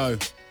up and go.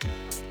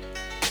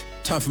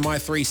 Time for my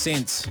 3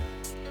 cents.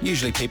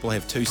 Usually people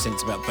have 2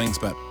 cents about things,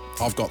 but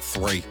I've got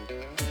 3.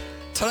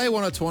 Today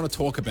what I want to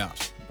talk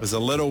about is a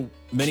little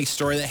mini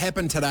story that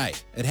happened today.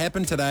 It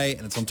happened today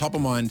and it's on top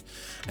of mind,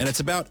 and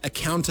it's about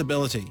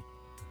accountability.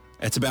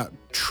 It's about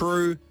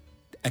true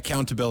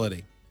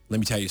accountability. Let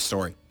me tell you a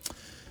story.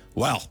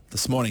 Well,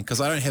 this morning, because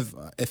I don't have,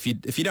 if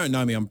you don't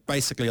know me, I'm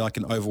basically like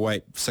an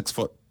overweight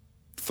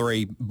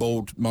 6'3"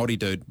 bald Māori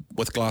dude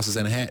with glasses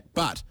and a hat,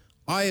 but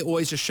I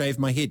always just shave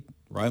my head,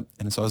 right?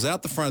 And so I was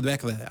out the front of the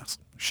back of the house,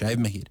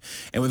 shaving my head.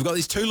 And we've got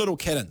these 2 little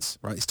kittens,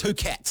 right? These 2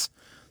 cats.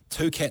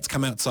 2 cats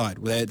come outside.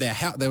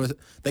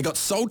 They got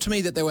sold to me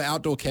that they were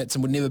outdoor cats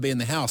and would never be in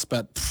the house,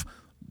 but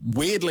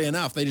weirdly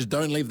enough, they just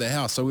don't leave the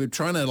house. So we're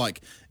trying to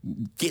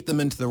get them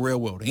into the real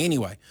world.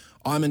 Anyway,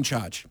 I'm in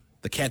charge.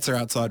 The cats are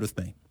outside with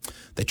me.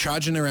 They're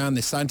charging around.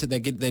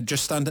 They're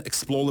just starting to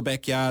explore the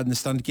backyard, and they're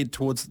starting to get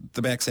towards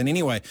the backs. And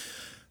anyway,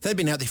 they'd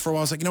been out there for a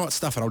while. I was like, you know what,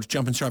 stuff it. I'll just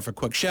jump inside for a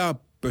quick shower,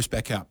 boost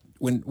back out.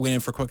 Went in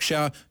for a quick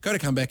shower, go to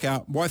come back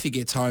out. Wifey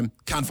gets home,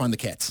 can't find the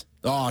cats.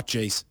 Oh,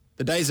 geez.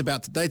 The date's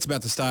about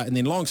to start, and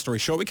then long story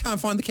short, we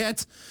can't find the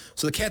cats.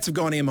 So the cats have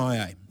gone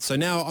MIA. So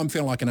now I'm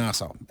feeling like an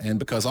arsehole. And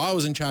because I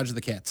was in charge of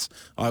the cats,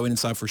 I went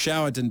inside for a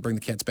shower, didn't bring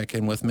the cats back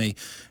in with me,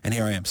 and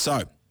here I am.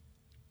 So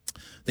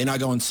then I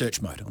go in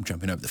search mode. I'm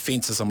jumping over the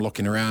fences, I'm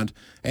looking around,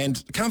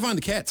 and can't find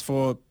the cats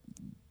for,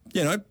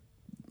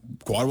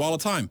 quite a while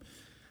of time.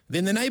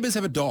 Then the neighbours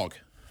have a dog.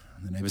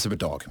 And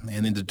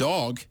then the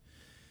dog,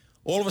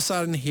 all of a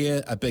sudden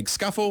hear a big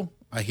scuffle.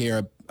 I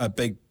hear a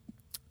big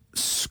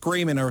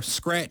scream and a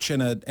scratch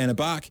and a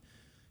bark.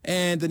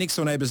 And the next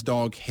door neighbour's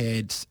dog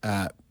had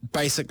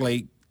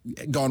basically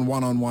gone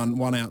one-on-one,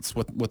 one-outs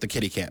with the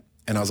kitty cat.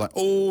 And I was like,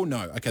 oh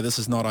no, okay, this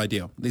is not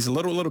ideal. These are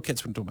little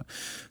kids we're talking about.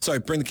 So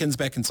bring the kids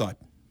back inside.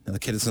 Now the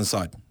kid is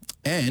inside.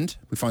 And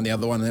we find the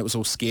other one, and that was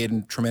all scared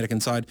and traumatic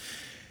inside.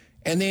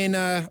 And then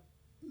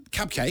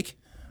Cupcake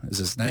is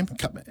his name.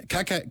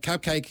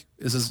 Cupcake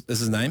is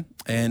his name.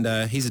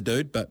 And he's a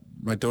dude, but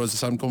my daughter's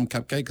son called him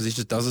Cupcake because he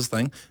just does his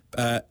thing.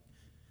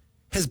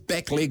 His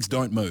back legs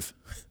don't move.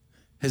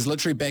 His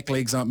literally back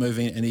legs aren't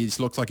moving, and he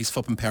just looks like he's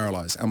flipping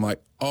paralyzed. I'm like,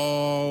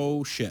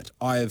 oh shit,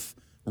 I've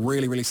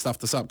really, really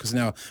stuffed this up, because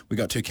now we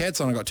got 2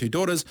 cats and I got 2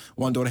 daughters.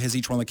 One daughter has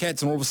each one of the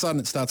cats, and all of a sudden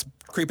it starts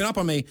creeping up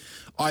on me.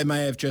 I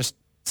may have just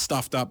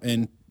stuffed up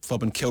and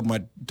flipping killed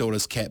my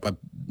daughter's cat by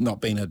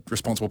not being a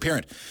responsible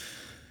parent.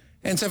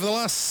 And so for the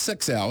last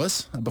 6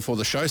 hours before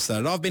the show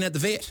started, I've been at the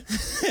vet.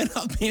 And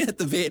I've been at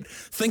the vet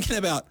thinking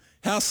about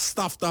how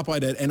stuffed up I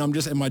did. And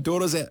my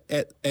daughter's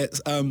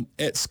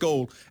at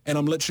school, and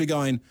I'm literally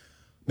going,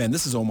 man,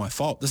 this is all my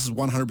fault. This is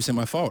 100%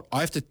 my fault. I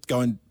have to go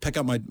and pick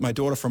up my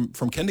daughter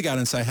from kindergarten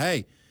and say,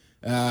 hey,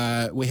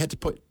 we had to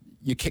put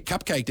your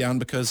Cupcake down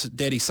because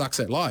daddy sucks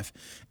at life.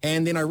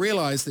 And then I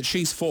realized that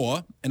she's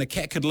 4 and a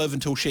cat could live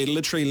until she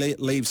literally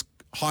leaves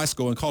high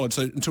school and college,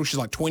 so until she's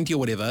like 20 or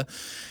whatever.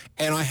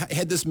 And I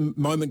had this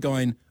moment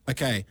going,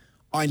 okay,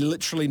 I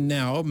literally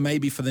now,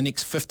 maybe for the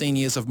next 15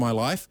 years of my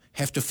life,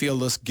 have to feel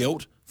this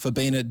guilt for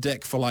being a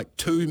dick for like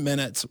 2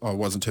 minutes. Oh, it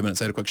wasn't 2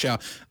 minutes, I had a quick shower,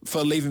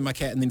 for leaving my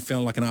cat and then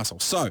feeling like an asshole.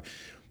 So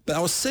But I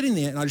was sitting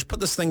there and I just put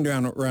this thing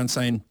down around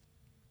saying,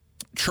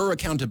 true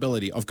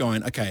accountability of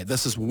going, okay,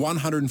 this is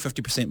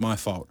 150% my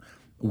fault.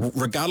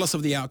 Regardless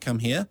of the outcome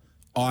here,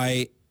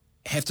 I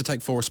have to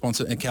take full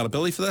responsibility and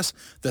accountability for this.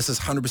 This is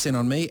 100%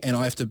 on me, and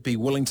I have to be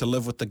willing to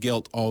live with the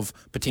guilt of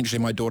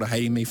potentially my daughter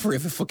hating me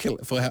forever for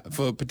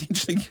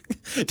potentially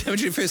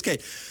damaging her first key.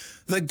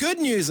 The good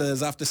news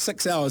is, after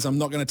 6 hours, I'm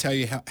not going to tell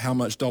you how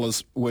much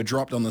dollars were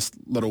dropped on this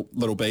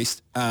little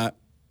beast.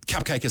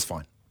 Cupcake is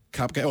fine.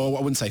 Cupcake, or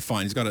I wouldn't say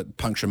fine. He's got a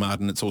puncture mark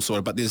and it's all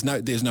sorted, but there's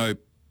no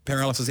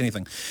paralysis,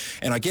 anything.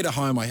 And I get it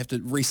home, I have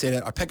to reset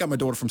it. I pick up my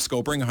daughter from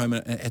school, bring her home,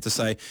 and I had to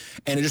say,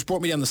 and it just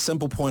brought me down the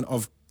simple point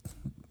of,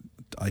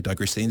 I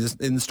digress in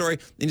the story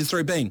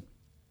being,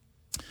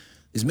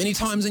 there's many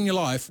times in your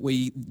life where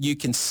you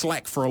can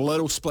slack for a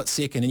little split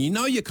second, and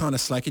you're kind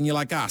of slack, and you're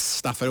like,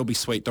 stuff, it'll be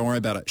sweet, don't worry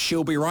about it.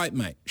 She'll be right,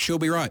 mate. She'll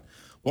be right.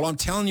 Well, I'm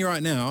telling you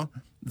right now,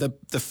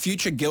 the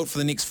future guilt for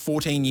the next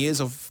 14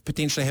 years of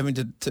potentially having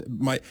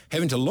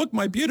to look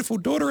my beautiful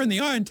daughter in the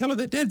eye and tell her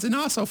that Dad's an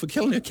arsehole for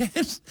killing her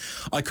cat,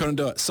 I couldn't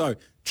do it. So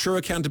true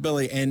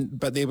accountability,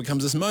 but there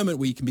becomes this moment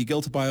where you can be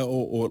guilted by it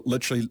or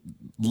literally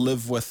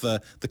live with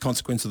the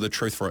consequence of the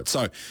truth for it.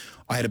 So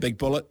I had a big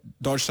bullet,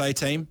 dodged a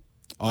team.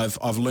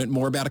 I've learnt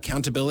more about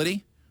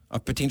accountability.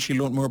 I've potentially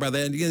learnt more about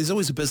that. There's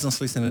always a business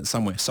lesson in it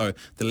somewhere. So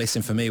the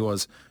lesson for me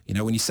was,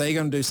 when you say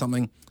you're going to do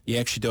something, you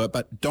actually do it.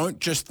 But don't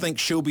just think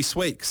she'll be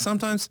sweet, 'cause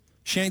sometimes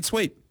she ain't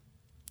sweet.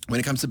 When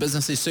it comes to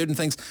business, there's certain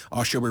things,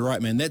 she'll be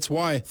right, man. That's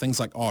why things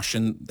like OSH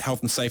and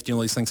health and safety and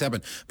all these things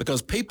happen.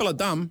 Because people are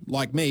dumb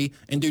like me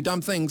and do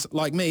dumb things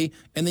like me,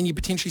 and then you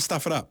potentially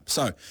stuff it up.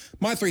 So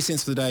my 3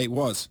 cents for the day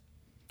was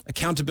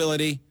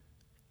accountability,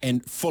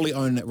 and fully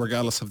own it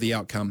regardless of the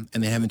outcome,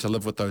 and then having to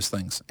live with those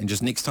things. And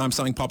just next time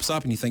something pops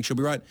up and you think she'll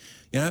be right,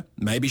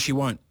 maybe she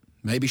won't.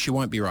 Maybe she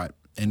won't be right.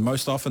 And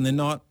most often than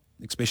not,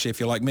 especially if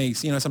you're like me,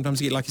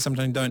 sometimes you get lucky,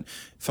 sometimes you don't.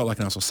 Felt like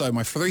an asshole. So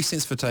my 3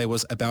 cents for today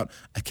was about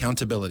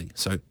accountability.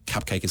 So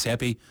Cupcake is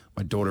happy.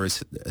 My daughter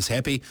is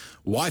happy.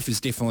 Wife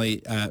is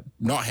definitely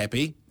not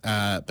happy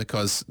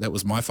because that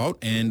was my fault.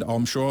 And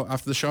I'm sure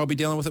after the show I'll be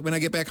dealing with it when I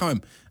get back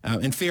home.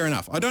 And fair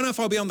enough. I don't know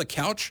if I'll be on the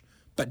couch,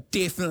 but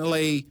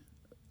definitely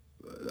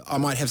I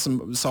might have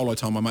some solo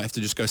time. I might have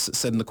to just go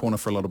sit in the corner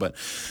for a little bit.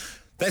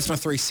 That's my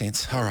 3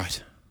 cents. All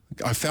right.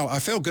 I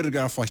felt good to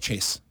get off my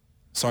chest.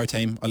 Sorry,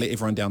 team. I let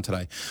everyone down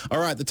today. All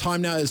right. The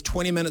time now is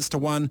 20 minutes to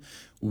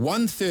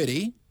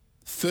 1:30.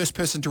 First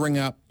person to ring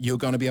up, you're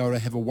going to be able to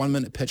have a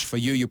 1-minute pitch for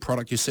you, your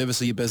product, your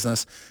service, or your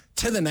business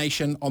to the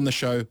nation on the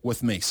show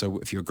with me. So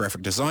if you're a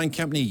graphic design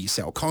company, you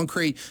sell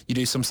concrete, you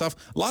do some stuff.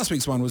 Last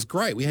week's one was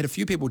great. We had a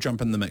few people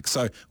jump in the mix.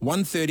 So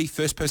 1:30,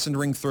 first person to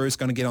ring through is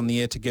going to get on the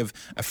air to give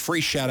a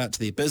free shout out to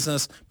their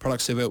business,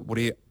 product, service,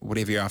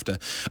 whatever you're after.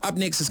 Up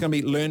next is going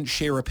to be Learn,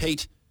 Share,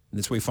 Repeat. And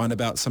that's where we find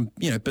about some,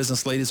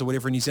 business leaders or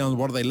whatever in New Zealand.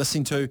 What are they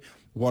listening to?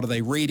 What are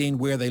they reading?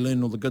 Where are they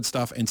learning all the good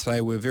stuff? And today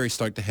we're very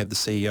stoked to have the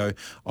CEO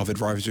of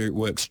Advisory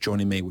Works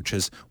joining me, which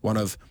is one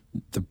of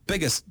the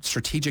biggest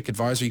strategic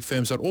advisory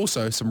firms, but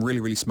also some really,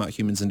 really smart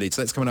humans indeed.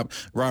 So that's coming up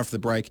right after the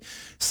break.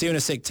 See you in a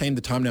sec, team.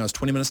 The time now is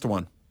 20 minutes to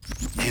 1.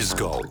 His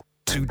goal,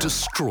 to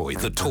destroy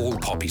the tall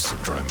poppy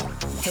syndrome.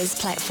 His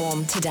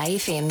platform, Today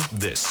FM.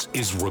 This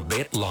is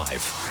Rebet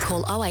Live.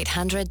 Call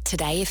 0800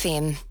 Today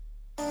FM.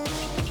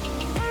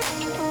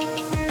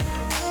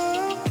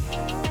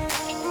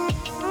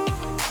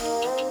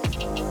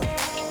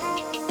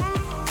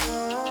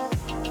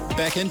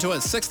 Back into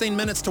it, 16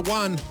 minutes to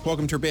 1.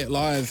 Welcome to Rebet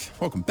Live.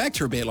 Welcome back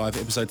to Rebet Live,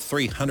 episode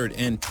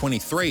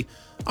 323.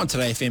 On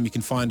Today FM, you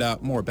can find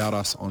out more about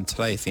us on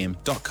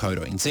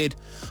todayfm.co.nz.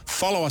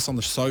 Follow us on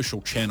the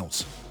social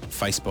channels,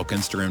 Facebook,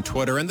 Instagram,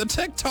 Twitter, and the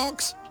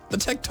TikToks. The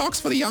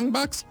TikToks for the young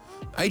bucks.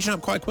 Aging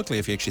up quite quickly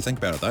if you actually think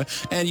about it, though.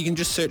 And you can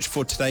just search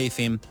for Today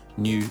FM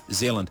New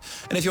Zealand.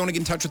 And if you want to get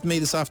in touch with me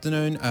this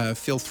afternoon,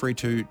 feel free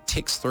to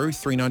text through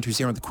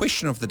 3920. The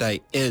question of the day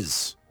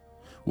is,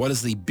 what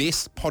is the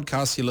best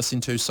podcast you listen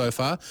to so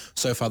far?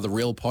 So far, The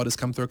Real Pod has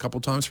come through a couple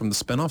of times from the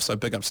spin-off, so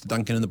big ups to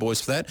Duncan and the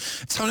boys for that.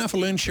 It's time now for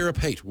Learn, Share,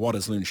 Repeat. What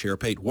is Learn, Share,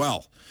 Repeat?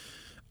 Well,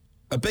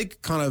 a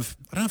big kind of,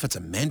 I don't know if it's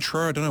a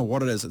mantra, I don't know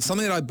what it is. It's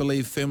something that I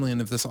believe firmly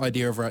in, of this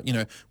idea of,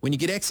 when you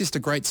get access to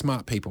great,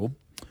 smart people,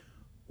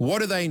 what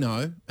do they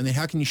know? And then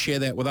how can you share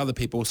that with other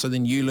people so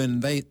then you learn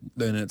and they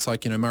learn? It's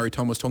like, Murray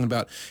Tom was talking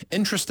about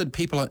interested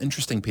people are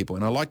interesting people.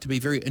 And I like to be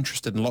very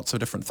interested in lots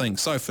of different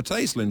things. So for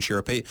today's Learn, Share,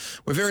 Repeat,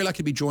 we're very lucky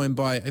to be joined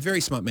by a very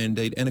smart man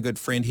indeed and a good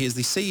friend. He is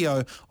the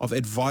CEO of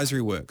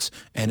Advisory Works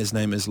and his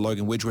name is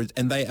Logan Wedgwood.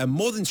 And they are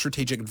more than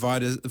strategic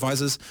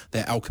advisors,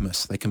 they're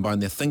alchemists. They combine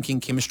their thinking,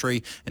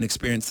 chemistry and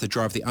experience to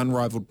drive the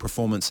unrivaled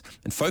performance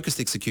and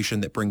focused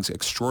execution that brings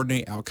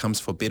extraordinary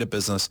outcomes for better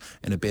business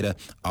and a better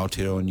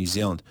Aotearoa New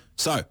Zealand.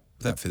 So,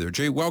 without further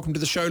ado, welcome to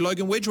the show,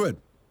 Logan Wedgwood.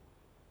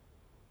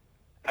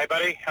 Hey,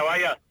 buddy. How are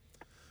you?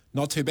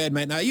 Not too bad,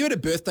 mate. Now, you at a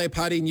birthday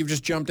party and you've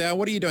just jumped out.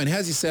 What are you doing?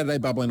 How's your Saturday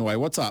bubbling away?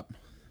 What's up?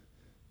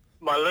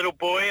 my little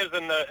boy is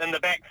in the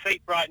back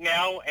seat right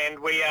now, and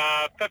we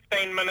are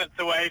 15 minutes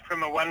away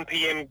from a 1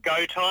 p.m.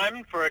 go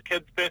time for a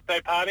kid's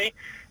birthday party.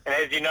 And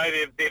as you know,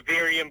 they're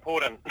very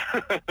important.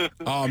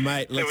 Oh,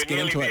 mate, So let's we're get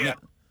into nearly it. there.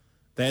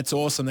 That's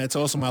awesome. That's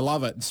awesome. I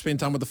love it. Spend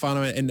time with the fun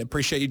and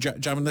appreciate you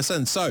jumping this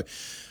in. So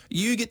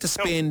you get to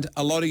spend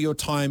a lot of your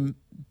time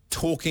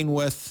talking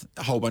with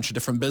a whole bunch of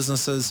different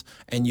businesses,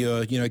 and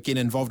you're, getting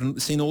involved in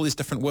seeing all these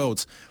different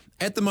worlds.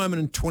 At the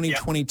moment in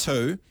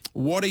 2022,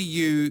 what are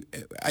you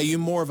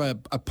more of a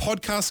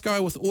podcast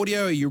guy with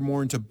audio? Are you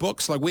more into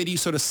books? Like, where do you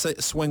sort of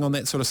swing on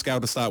that sort of scale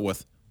to start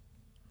with?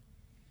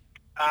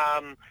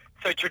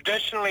 So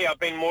traditionally, I've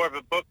been more of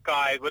a book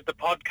guy. With the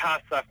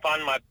podcasts, I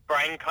find my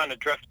brain kind of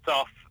drifts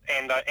off,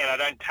 and I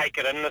don't take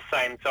it in the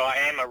same. So I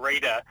am a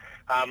reader.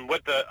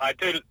 I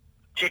do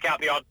check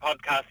out the odd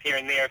podcast here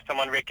and there if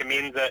someone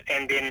recommends it,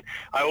 and then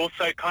I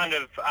also kind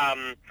of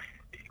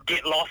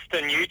get lost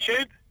in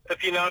YouTube,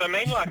 if you know what I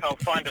mean. Like, I'll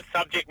find a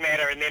subject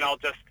matter, and then I'll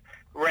just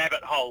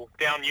rabbit hole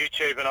down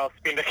YouTube, and I'll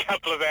spend a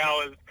couple of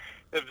hours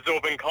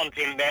absorbing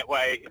content that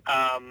way.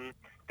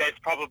 That's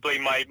probably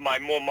my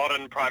more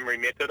modern primary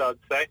method, I'd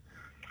say.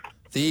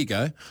 There you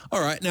go. All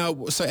right.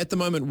 Now, so at the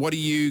moment, what are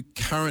you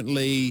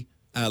currently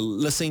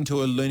listening to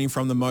or learning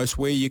from the most?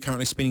 Where are you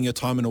currently spending your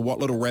time, and what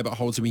little rabbit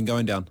holes have you been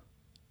going down?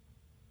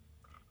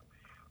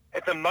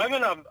 At the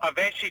moment, I've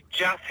actually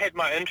just had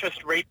my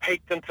interest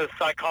re-peaked into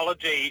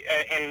psychology,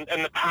 and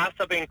in the past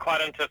I've been quite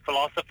into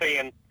philosophy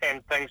and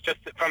things just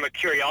from a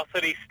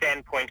curiosity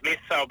standpoint, less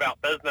so about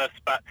business,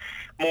 but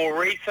more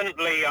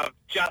recently I've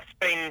just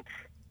been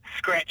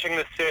scratching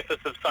the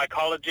surface of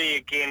psychology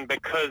again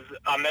because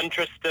I'm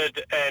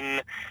interested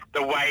in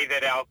the way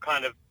that our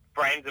kind of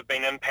brains have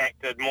been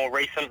impacted more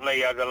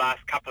recently over the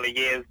last couple of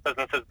years.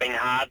 Business has been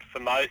hard for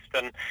most,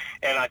 and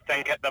I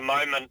think at the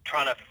moment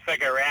trying to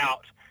figure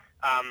out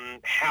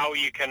how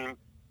you can,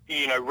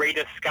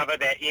 rediscover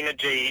that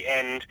energy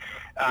and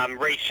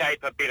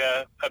reshape a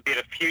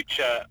better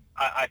future.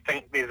 I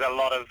think there's a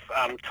lot of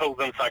tools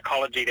in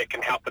psychology that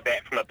can help with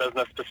that from a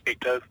business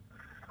perspective.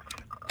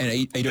 And are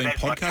you doing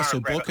podcasts or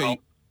book?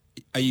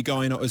 Are you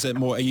going? Is it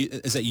more?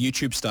 Is that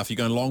YouTube stuff? Are you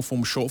going long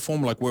form, short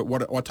form? Like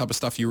what type of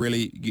stuff are you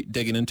really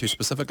digging into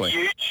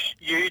specifically?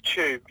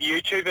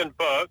 YouTube and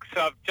books.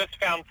 So I've just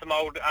found some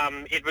old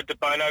Edward de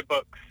Bono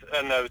books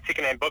in the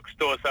secondhand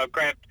bookstore. So I've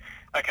grabbed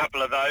a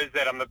couple of those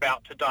that I'm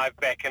about to dive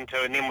back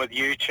into, and then with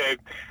YouTube,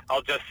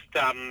 I'll just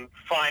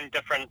find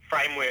different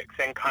frameworks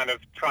and kind of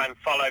try and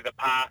follow the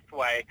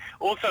pathway.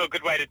 Also, a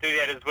good way to do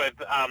that is with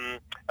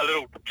a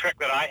little trick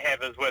that I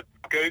have is with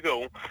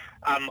Google.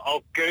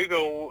 I'll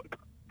Google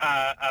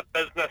a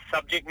business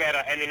subject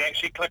matter and then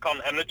actually click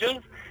on images,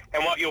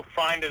 and what you'll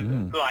find is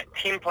like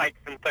templates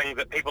and things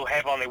that people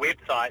have on their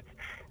websites,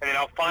 and then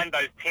I'll find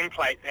those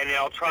templates and then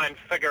I'll try and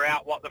figure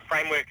out what the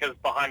framework is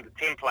behind the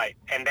template,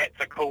 and that's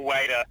a cool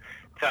way to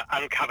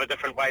uncover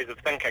different ways of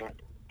thinking.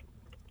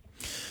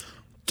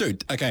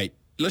 Dude, okay,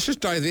 let's just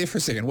dive there for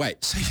a second.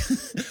 Wait,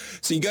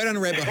 so you go down a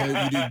rabbit hole,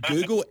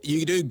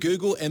 you do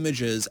Google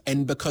images,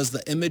 and because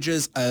the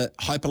images are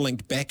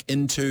hyperlinked back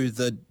into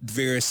the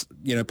various,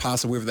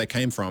 parts of wherever they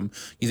came from,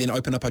 you then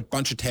open up a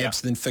bunch of tabs,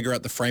 then figure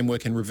out the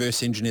framework and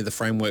reverse engineer the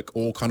framework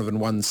all kind of in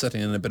one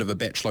sitting in a bit of a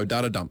batch load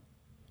data dump.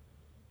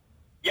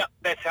 Yep,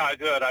 that's how I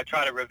do it. I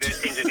try to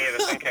reverse engineer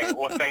the thinking,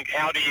 or think,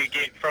 how do you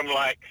get from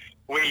like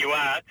where you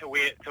are to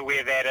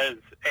where that is,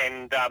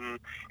 and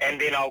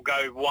then I'll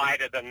go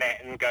wider than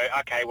that and go,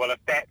 okay, well, if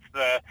that's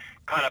the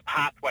kind of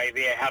pathway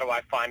there, how do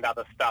I find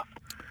other stuff?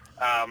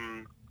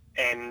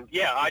 And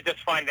yeah, I just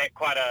find that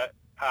quite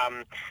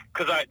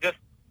because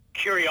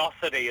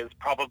curiosity is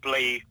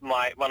probably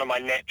one of my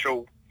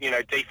natural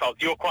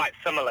defaults. You're quite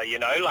similar,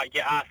 like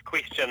you ask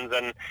questions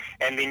and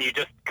then you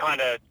just kind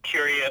of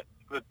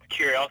with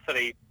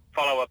curiosity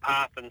follow a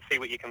path and see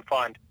what you can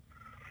find.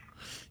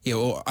 Yeah,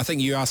 well, I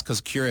think you ask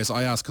because curious.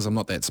 I ask because I'm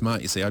not that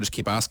smart, you see. I just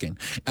keep asking.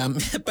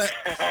 But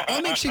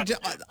I'm actually,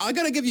 I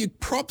got to give you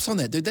props on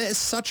that, dude. That is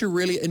such a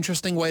really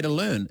interesting way to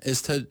learn,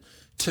 is to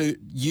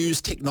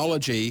use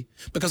technology,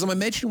 because I'm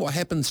imagining what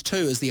happens too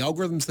is the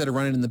algorithms that are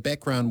running in the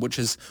background, which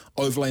is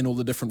overlaying all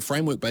the different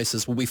framework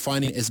bases, will be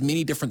finding as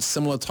many different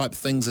similar type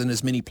things in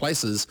as many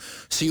places.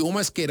 So you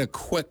almost get a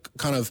quick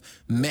kind of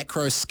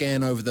macro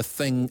scan over the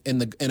thing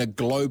in a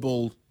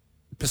global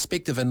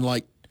perspective in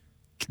like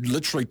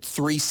literally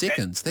 3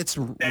 seconds. That's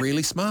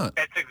really smart.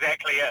 That's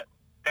exactly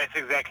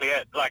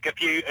it. Like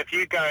if you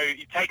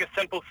take a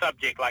simple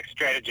subject like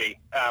strategy,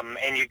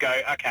 and you go,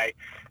 okay,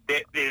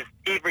 there's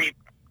every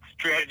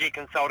strategy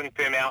consulting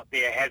firm out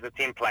there has a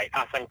template,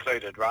 us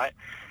included, right?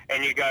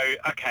 And you go,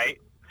 okay,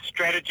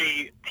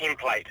 strategy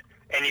template,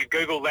 and you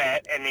Google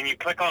that, and then you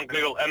click on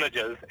Google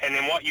Images, and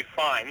then what you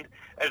find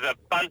is a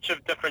bunch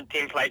of different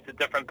templates that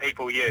different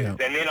people use. Yeah.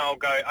 And then I'll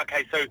go,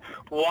 okay, so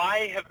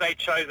why have they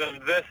chosen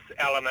this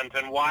element,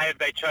 and why have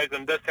they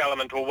chosen this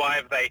element, or why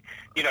have they,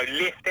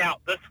 left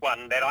out this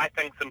one that I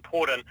think is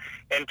important,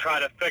 and try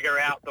to figure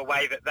out the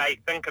way that they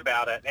think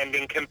about it, and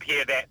then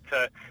compare that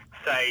to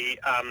say,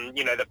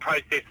 the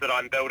process that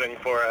I'm building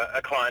for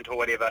a client or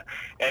whatever,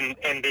 and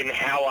then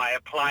how I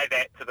apply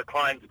that to the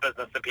client's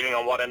business depending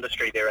on what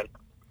industry they're in.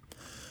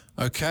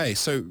 Okay,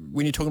 so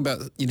when you're talking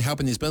about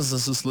helping these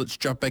businesses, let's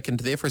jump back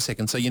into there for a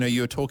second. So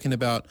you were talking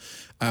about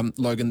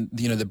Logan,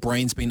 the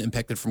brain's been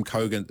impacted from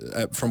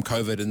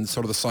COVID, and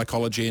sort of the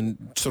psychology and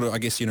sort of, I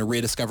guess,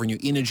 rediscovering your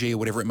energy or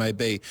whatever it may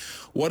be.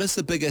 What is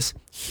the biggest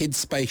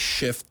headspace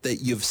shift that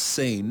you've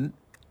seen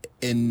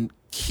in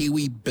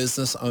Kiwi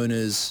business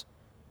owners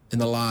in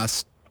the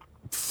last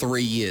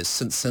 3 years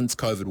since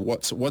COVID?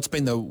 What's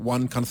been the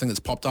one kind of thing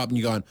that's popped up and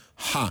you're going,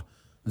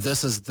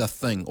 this is the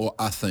thing or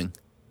a thing?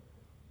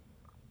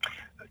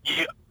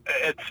 Yeah,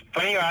 it's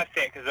funny you ask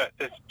that because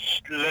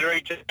it's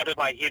literally just out of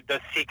my head this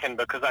second,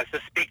 because I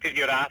suspected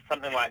you'd ask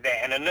something like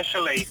that. And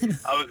initially,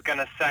 I was going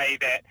to say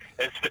that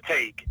it's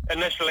fatigue.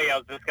 Initially, I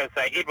was just going to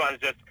say everyone's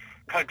just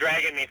kind of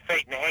dragging their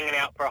feet and hanging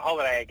out for a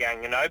holiday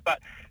again, But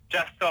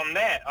just on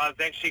that, I was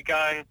actually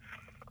going,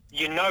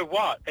 you know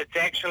what? It's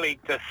actually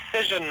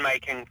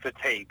decision-making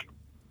fatigue.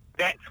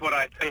 That's what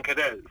I think it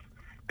is,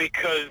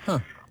 because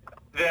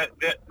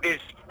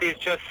there's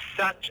just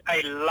such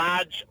a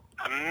large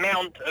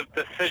amount of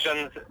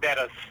decisions that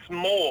are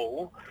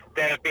small,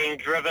 that are being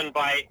driven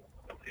by,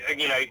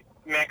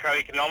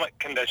 macroeconomic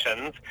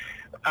conditions,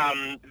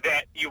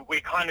 that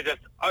we're kind of just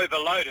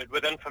overloaded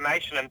with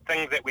information and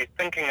things that we're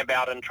thinking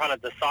about and trying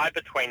to decide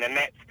between, and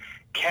that's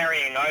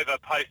carrying over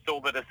post all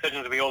the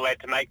decisions we all had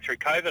to make through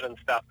COVID and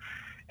stuff.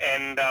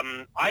 And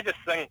I just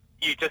think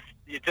you're just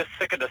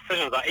sick of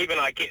decisions. Like even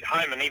I get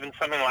home and even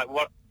something like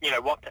what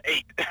to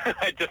eat,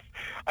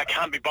 I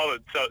can't be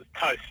bothered, so it's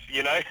toast,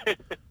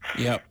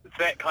 Yep. It's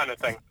that kind of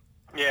thing.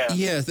 Yeah.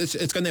 Yeah,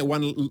 it's gone that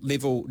one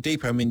level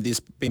deeper. I mean, there's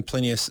been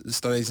plenty of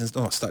studies and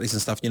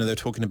stuff. They're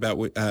talking about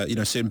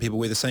certain people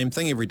wear the same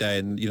thing every day,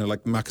 and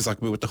like Marcus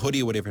Zuckerberg with the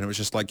hoodie or whatever. And it was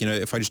just like,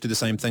 if I just do the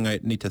same thing, I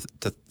need to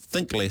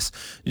think less.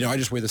 I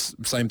just wear the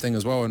same thing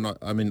as well.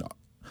 And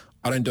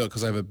I don't do it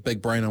because I have a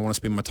big brain. I want to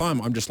spend my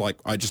time. I just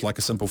like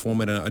a simple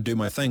format, and I do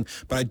my thing.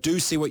 But I do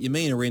see what you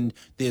mean, Aren.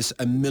 There's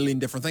a million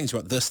different things.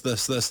 You've got this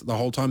the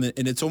whole time,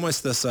 and it's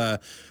almost this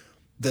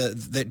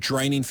that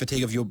draining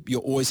fatigue of you're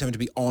always having to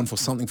be on for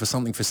something.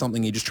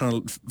 You're just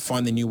trying to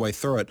find the new way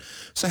through it.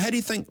 So how do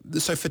you think?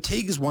 So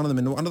fatigue is one of them,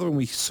 and another one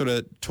we sort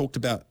of talked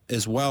about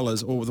as well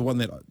as, or the one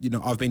that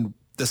I've been,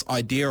 this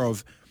idea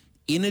of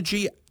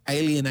energy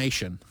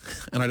alienation,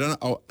 and I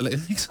don't know.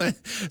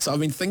 So I've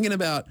been thinking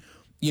about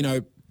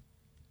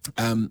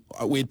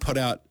we'd put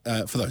out,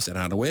 for those that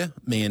aren't aware,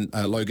 me and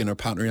Logan are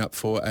partnering up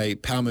for a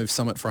Power Move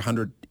Summit for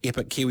 100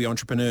 epic Kiwi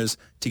entrepreneurs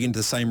to get into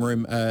the same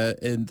room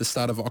in the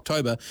start of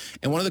October.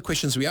 And one of the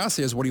questions we asked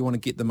there is, what do you want to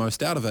get the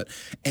most out of it?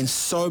 And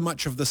so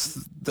much of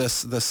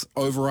this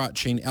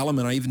overarching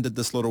element, I even did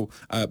this little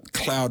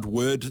cloud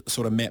word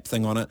sort of map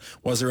thing on it,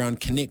 was around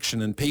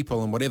connection and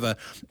people and whatever.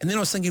 And then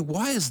I was thinking,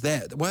 why is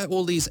that? Why are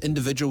all these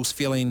individuals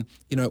feeling,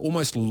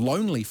 almost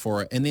lonely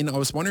for it? And then I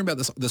was wondering about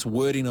this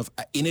wording of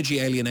energy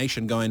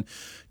alienation, going,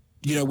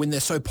 when they're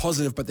so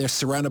positive, but they're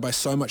surrounded by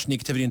so much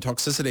negativity and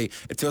toxicity,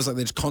 it feels like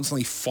they're just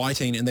constantly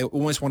fighting, and they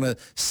almost want to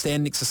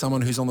stand next to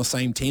someone who's on the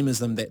same team as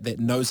them, that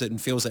knows it and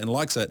feels it and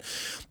likes it.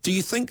 Do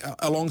you think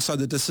alongside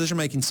the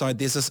decision-making side,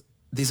 there's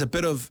a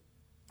bit of,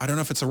 I don't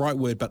know if it's the right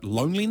word, but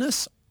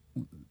loneliness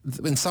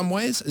in some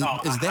ways? Is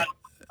that...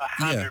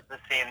 100%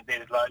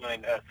 there's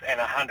loneliness, and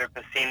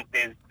 100%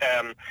 there's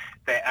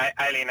the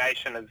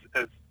alienation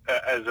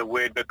is a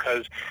word,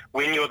 because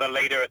when you're the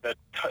leader at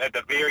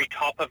the very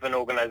top of an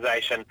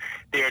organisation,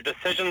 there are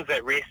decisions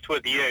that rest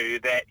with you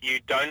that you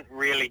don't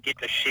really get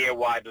to share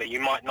widely. You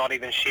might not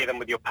even share them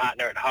with your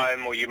partner at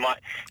home, or you might,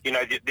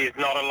 there's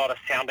not a lot of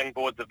sounding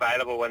boards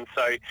available, and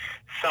so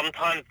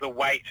sometimes the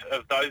weight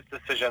of those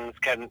decisions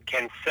can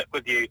sit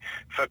with you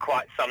for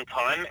quite some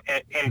time.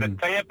 And the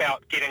thing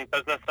about getting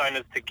business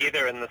owners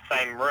together in the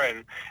same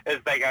room is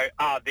they go,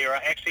 there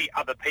are actually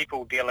other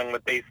people dealing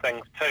with these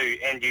things too,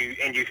 and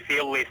you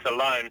feel less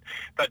alone.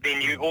 But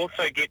then you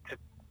also get to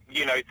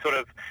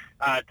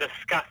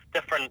discuss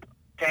different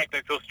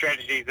tactics or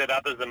strategies that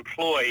others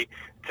employ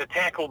to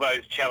tackle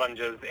those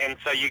challenges, and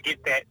so you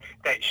get that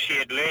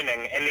shared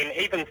learning. And then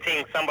even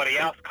seeing somebody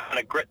else kind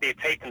of grit their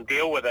teeth and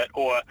deal with it,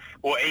 or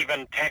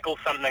even tackle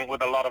something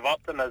with a lot of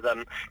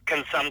optimism,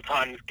 can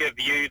sometimes give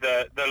you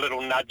the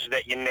little nudge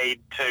that you need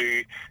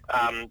to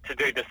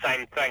do the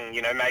same thing.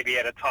 Maybe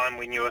at a time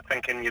when you were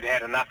thinking you'd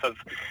had enough of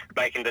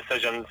making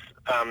decisions,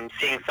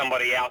 seeing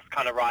somebody else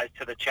kind of rise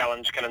to the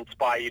challenge can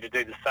inspire you to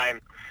do the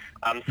same.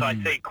 So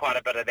I see quite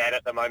a bit of that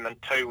at the moment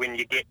too. When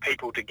you get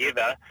people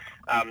together,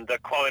 the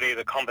quality of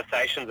the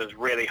conversations is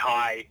really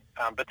high,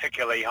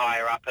 particularly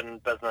higher up in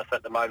business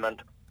at the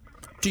moment.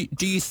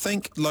 Do you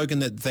think, Logan,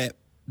 that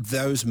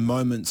those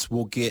moments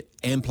will get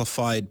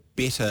amplified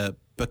better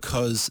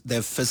because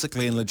they've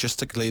physically and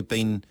logistically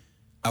been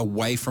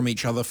away from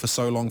each other for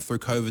so long through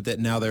COVID, that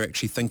now they're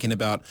actually thinking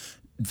about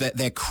that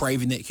they're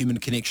craving that human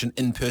connection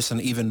in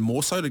person even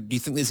more so? Do you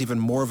think there's even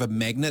more of a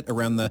magnet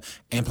around the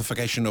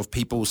amplification of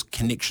people's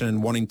connection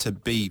and wanting to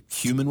be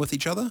human with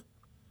each other?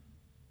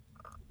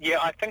 Yeah,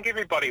 I think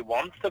everybody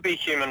wants to be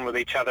human with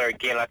each other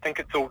again. I think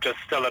it's all just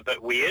still a bit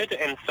weird,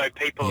 and so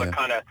people are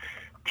kind of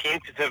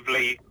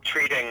tentatively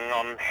treading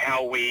on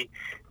how we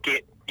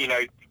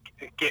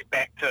get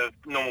back to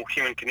normal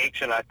human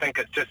connection. I think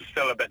it's just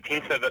still a bit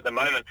tentative at the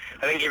moment.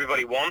 I think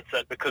everybody wants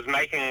it because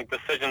making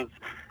decisions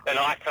in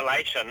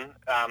isolation,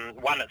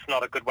 one, it's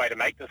not a good way to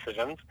make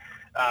decisions,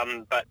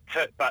 but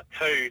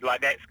two, like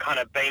that's kind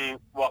of been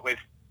what we've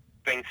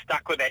been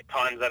stuck with at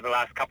times over the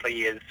last couple of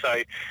years.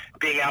 So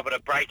being able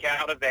to break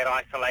out of that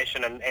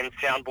isolation and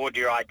soundboard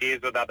your ideas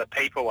with other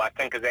people, I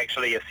think is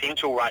actually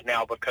essential right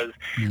now, because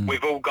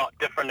we've all got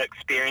different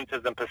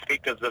experiences and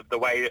perspectives of the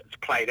way it's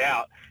played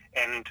out,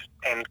 and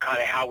kind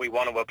of how we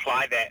want to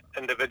apply that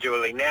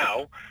individually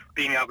now.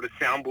 Being able to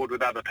soundboard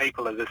with other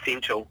people is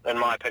essential, in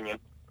my opinion.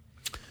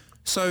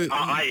 So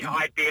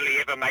I barely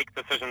ever make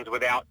decisions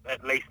without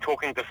at least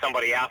talking to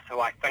somebody else who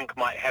I think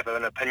might have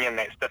an opinion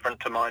that's different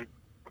to mine.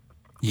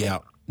 Yeah,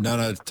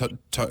 no,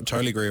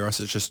 totally agree,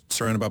 Russ. It's just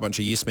surrounded by a bunch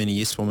of yes men and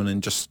yes women,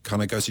 and just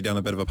kind of goes you down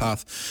a bit of a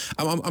path.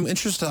 I'm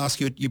interested to ask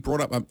you, you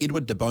brought up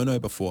Edward de Bono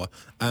before.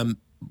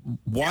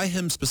 Why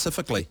him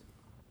specifically?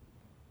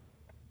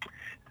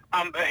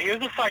 He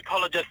was a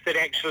psychologist that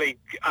actually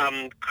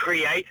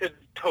created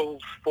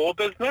tools for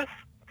business,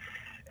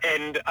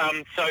 and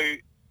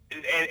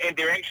and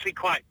they're actually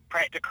quite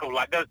practical.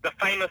 Like the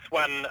famous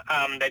one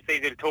that's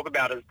easy to talk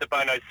about is de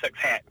Bono's 6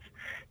 hats.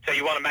 So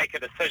you want to make a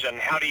decision.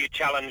 How do you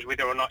challenge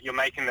whether or not you're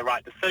making the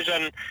right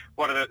decision?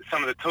 What are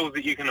some of the tools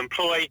that you can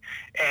employ?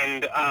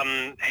 And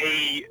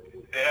he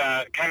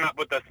came up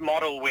with this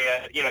model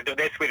where,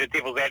 that's where the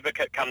devil's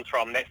advocate comes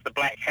from. That's the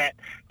black hat.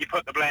 You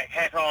put the black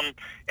hat on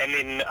and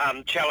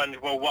then challenge,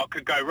 well, what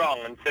could go wrong?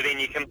 And so then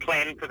you can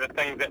plan for the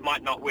things that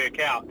might not work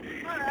out.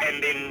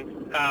 And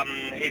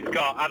then he's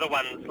got other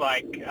ones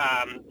like,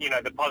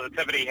 the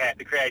positivity hat,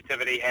 the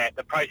creativity hat,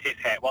 the process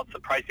hat. What's the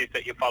process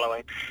that you're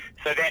following?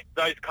 So that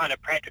those kind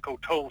of practical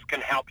tools can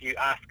help you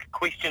ask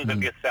questions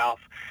of yourself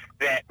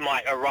that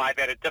might arrive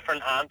at a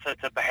different answer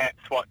to perhaps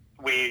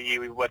where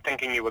you were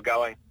thinking you were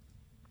going.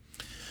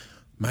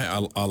 Mate,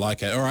 I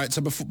like it. All right,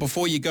 so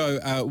before you go,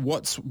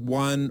 what's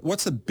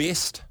the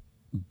best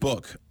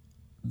book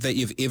that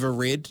you've ever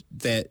read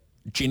that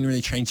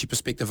genuinely changed your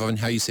perspective on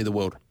how you see the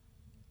world?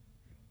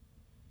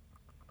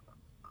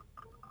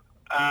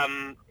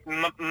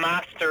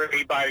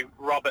 Mastery by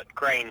Robert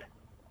Greene.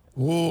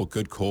 Oh,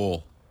 good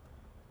call.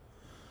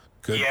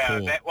 Good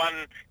call. That one,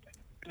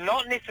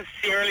 not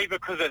necessarily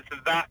because it's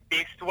the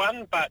best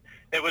one, but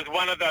it was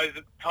one of those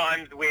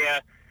times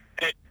where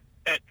it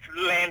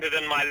landed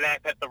in my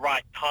lap at the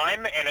right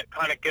time, and it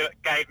kind of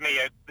gave me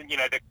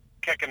the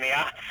kick in the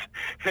ass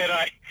that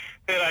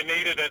I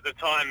needed at the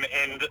time,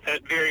 and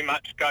it very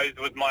much goes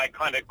with my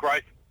kind of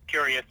growth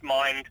curious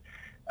mind.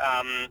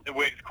 It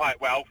works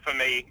quite well for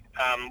me,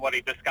 what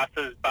he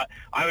discusses, but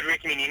I would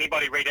recommend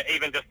anybody read it.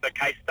 Even just the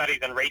case studies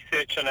and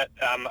research in it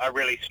are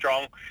really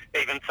strong.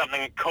 Even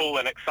something cool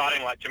and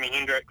exciting like Jimi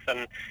Hendrix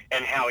and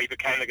how he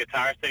became the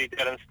guitarist that he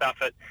did and stuff.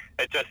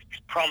 It just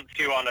prompts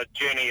you on a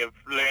journey of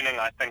learning,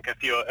 I think,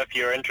 if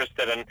you're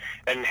interested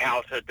in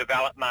how to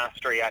develop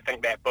mastery. I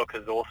think that book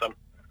is awesome.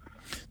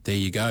 There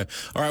you go.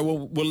 All right,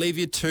 well, we'll leave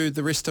you to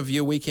the rest of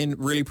your weekend.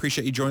 Really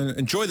appreciate you joining.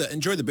 Enjoy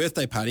the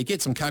birthday party.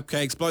 Get some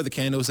cupcakes, blow the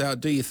candles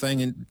out, do your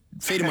thing, and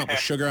feed them up with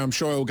sugar. I'm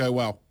sure it'll go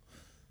well.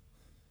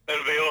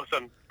 It'll be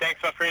awesome. Thanks,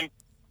 my friend.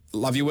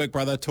 Love your work,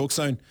 brother. Talk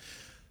soon.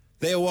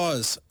 There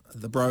was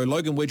the bro,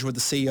 Logan Wedgwood,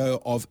 the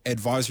CEO of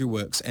Advisory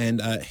Works,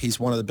 and he's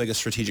one of the biggest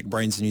strategic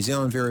brains in New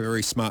Zealand. Very,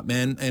 very smart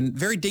man and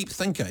very deep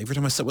thinker. Every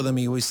time I sit with him,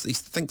 he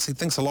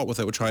thinks a lot with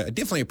it, which I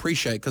definitely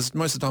appreciate, because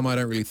most of the time I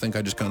don't really think.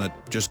 I just kind of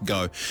just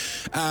go.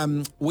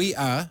 We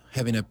are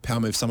having a Power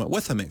Move Summit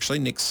with him actually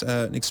next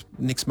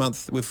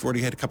month. We've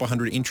already had a couple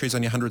hundred entries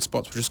on your 100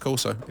 spots, which is cool.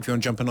 So if you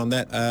want to jump in on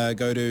that,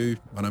 go to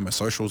my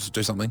socials,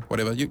 do something,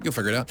 whatever. You'll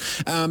figure it out.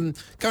 Coming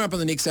up in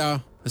the next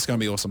hour, it's going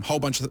to be awesome. Whole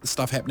bunch of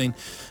stuff happening.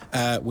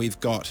 We've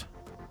got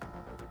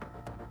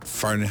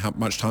throwing how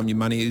much time your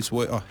money is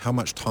worth, or how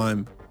much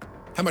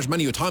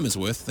money your time is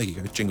worth. There you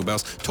go, jingle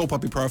bells. Tall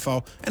Poppy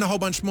profile, and a whole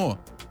bunch more.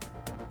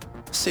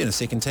 See you in a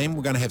second, team.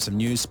 We're going to have some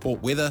news,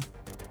 sport, weather.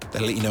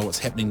 That'll let you know what's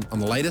happening on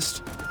the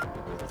latest.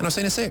 And I'll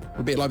see you in a sec.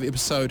 Rebet Live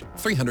episode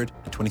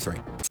 323.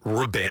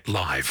 Rebet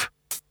Live.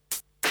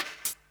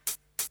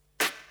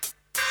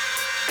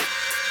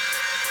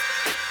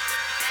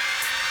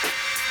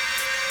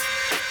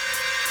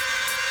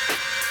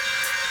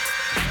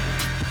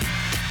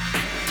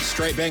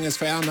 Straight bangers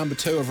for hour number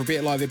 2 of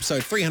Rebet Live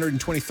episode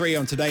 323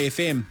 on Today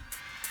FM.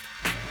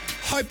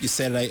 Hope your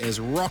Saturday is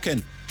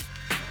rocking.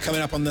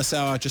 Coming up on this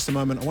hour, just a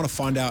moment, I want to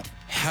find out,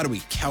 how do we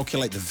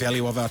calculate the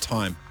value of our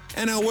time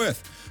and our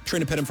worth?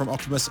 Trina Pitton from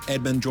Optimus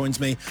Admin joins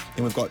me.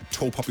 Then we've got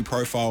Tall Poppy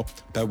profile,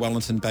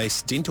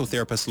 Wellington-based dental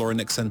therapist Laura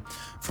Nixon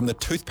from the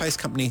toothpaste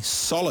company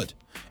Solid.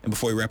 And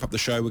before we wrap up the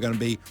show, we're going to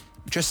be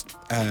just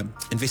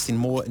investing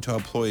more into our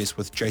employees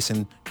with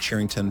Jason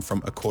Cherrington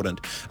from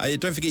Accordant.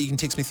 Don't forget, you can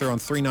text me through on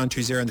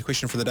 3920, and the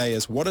question for the day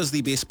is, what is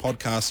the best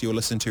podcast you're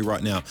listening to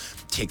right now?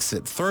 Text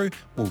it through.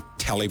 We'll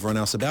tell everyone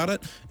else about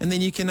it, and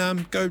then you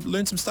can go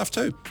learn some stuff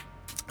too.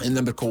 And the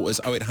number to call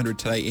is 0800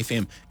 Today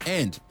FM.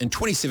 And in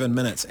 27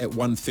 minutes at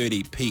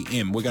 1:30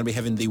 p.m, we're going to be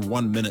having the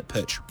 1 minute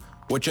pitch,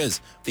 which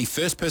is the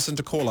first person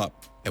to call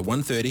up at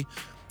 1:30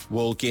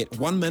 will get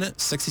 1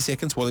 minute, 60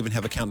 seconds. We'll even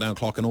have a countdown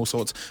clock and all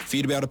sorts for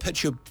you to be able to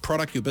pitch your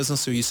product, your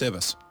business, or your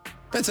service.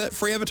 That's it,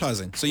 free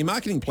advertising. So your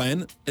marketing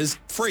plan is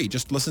free.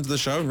 Just listen to the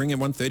show and ring at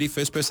 1:30,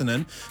 first person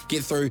in,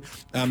 get through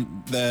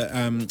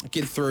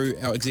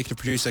our executive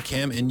producer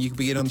Cam, and you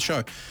can get on the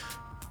show.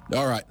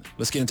 All right,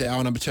 let's get into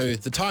hour number 2.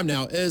 The time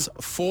now is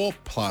 4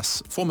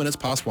 minutes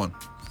past 1.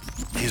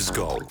 His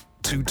goal,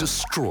 to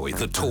destroy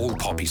the tall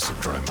poppy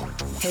syndrome.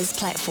 His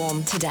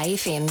platform, Today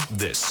FM.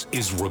 This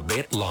is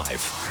Rebet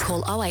Live.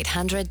 Call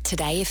 0800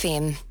 Today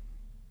FM.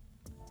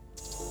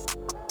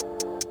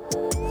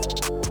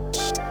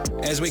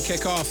 As we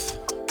kick off,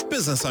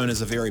 business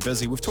owners are very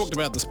busy. We've talked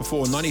about this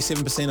before.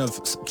 97%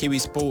 of Kiwi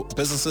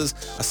businesses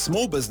are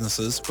small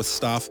businesses with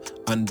staff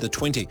under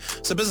 20.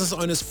 So business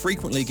owners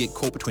frequently get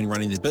caught between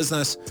running their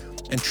business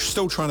and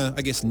still trying to,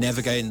 I guess,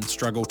 navigate and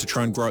struggle to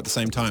try and grow at the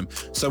same time.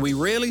 So we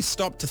really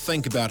stop to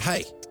think about,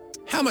 hey,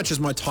 how much is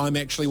my time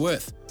actually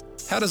worth?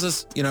 How does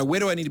this, where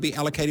do I need to be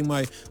allocating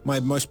my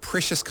most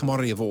precious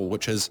commodity of all,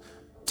 which is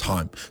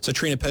time. So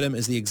Trina Pidham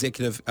is an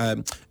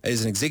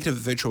executive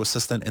virtual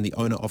assistant and the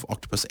owner of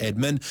Octopus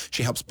Admin.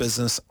 She helps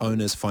business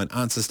owners find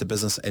answers to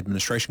business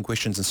administration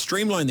questions and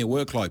streamline their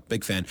workload.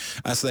 Big fan.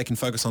 So they can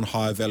focus on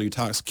higher value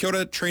tasks. Kia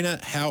ora, Trina.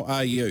 How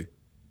are you?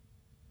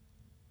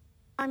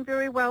 I'm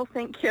very well,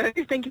 thank you.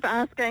 Thank you for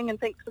asking, and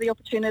thanks for the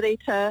opportunity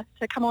to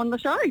come on the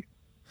show.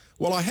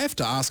 Well, I have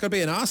to ask. I'd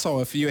be an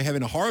arsehole if you're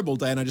having a horrible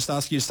day and I just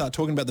ask you to start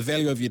talking about the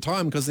value of your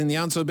time, because then the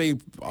answer would be,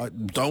 I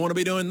don't want to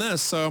be doing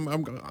this, so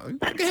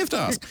I have to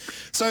ask.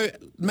 So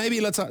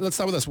maybe let's start with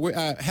this.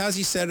 How's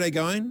your Saturday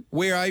going?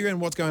 Where are you and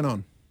what's going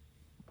on?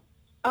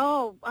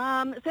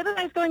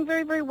 Saturday's going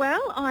very, very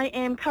well. I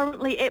am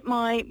currently at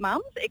my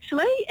mum's,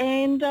 actually,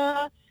 and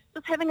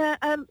just having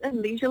a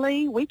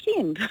leisurely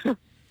weekend.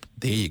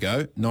 There you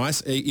go.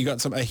 Nice. You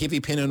got a heavy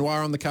pen and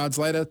wire on the cards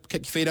later,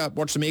 kick your feet up,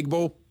 watch some egg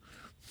ball?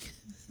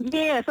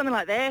 Yeah, something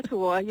like that,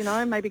 or,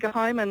 maybe go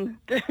home and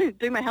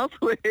do my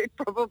housework,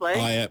 probably.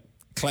 Oh, yeah.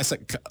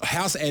 Classic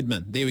house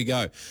admin. There we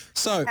go.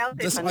 So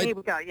there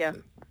we go, yeah.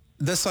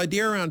 This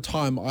idea around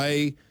time,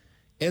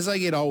 as I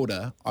get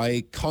older,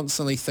 I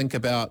constantly think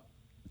about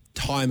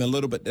time a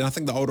little bit. And I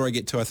think the older I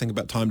get too, I think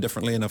about time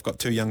differently. And I've got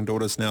 2 young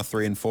daughters now,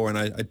 3 and 4. And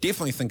I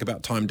definitely think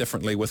about time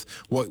differently with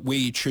what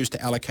we choose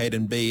to allocate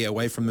and be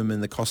away from them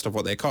and the cost of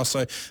what they cost.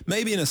 So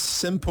maybe in a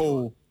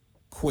simple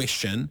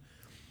question,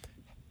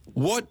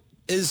 what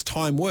is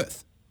time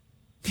worth?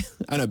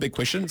 I know, big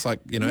question. It's like,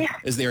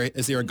 is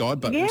there a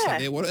God? But yeah.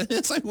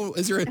 It's like, well,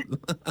 is there a...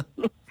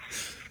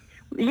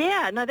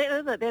 Yeah, no,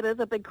 that is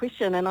a big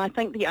question, and I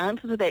think the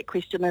answer to that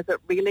question is it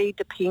really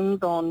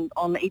depends on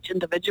each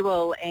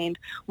individual and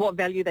what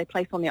value they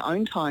place on their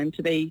own time,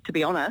 to be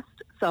honest.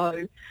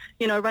 So,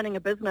 running a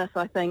business,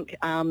 I think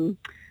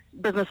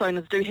business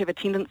owners do have a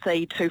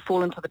tendency to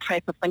fall into the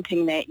trap of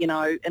thinking that,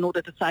 in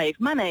order to save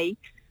money,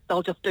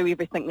 they'll just do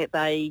everything that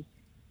they,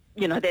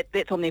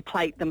 that's on their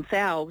plate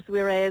themselves,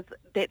 whereas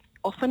that's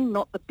often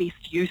not the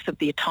best use of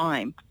their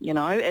time.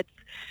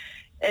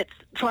 It's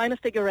trying to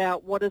figure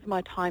out what is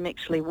my time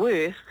actually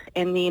worth,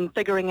 and then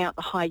figuring out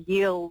the high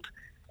yield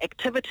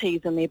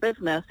activities in their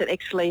business that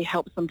actually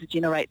helps them to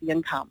generate the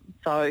income.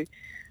 So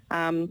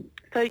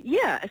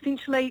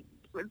essentially,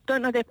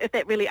 don't know if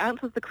that really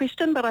answers the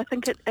question, but I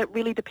think it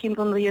really depends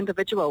on the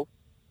individual.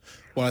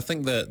 Well, I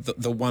think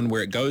the one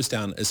where it goes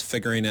down is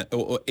figuring it,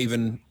 or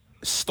even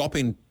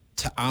stopping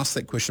to ask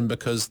that question,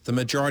 because the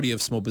majority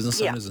of small business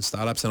owners and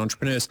startups and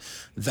entrepreneurs,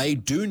 they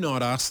do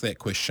not ask that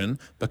question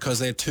because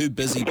they're too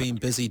busy being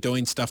busy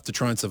doing stuff to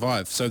try and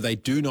survive. So they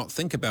do not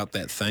think about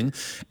that thing.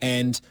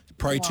 And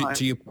probably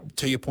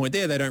to your point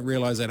there, they don't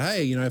realize that,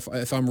 hey,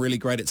 if I'm really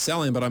great at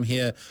selling, but I'm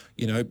here,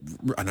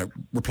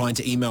 replying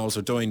to emails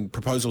or doing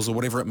proposals or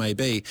whatever it may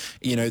be,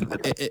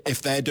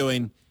 if they're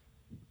doing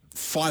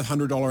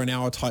 $500 an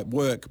hour type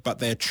work, but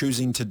they're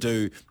choosing to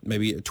do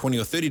maybe a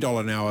 $20 or $30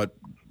 an hour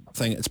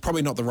thing, it's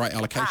probably not the right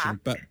allocation,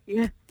 but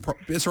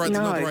it's right.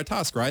 Not the right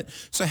task, right?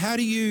 So how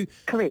do you,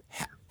 correct?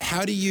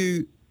 How do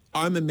you,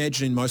 I'm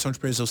imagining most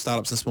entrepreneurs or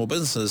startups and small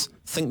businesses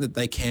think that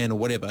they can or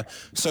whatever.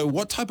 So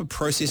what type of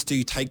process do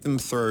you take them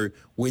through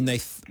when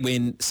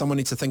someone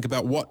needs to think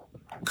about what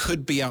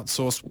could be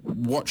outsourced,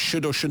 what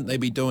should or shouldn't they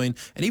be doing,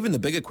 and even the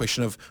bigger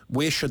question of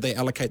where should they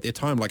allocate their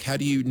time? Like, how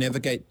do you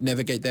navigate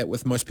that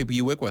with most people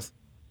you work with?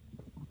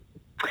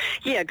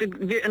 Yeah,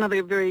 good.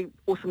 Another very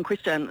awesome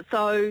question.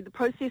 So the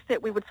process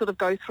that we would sort of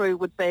go through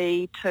would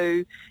be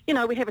to,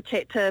 we have a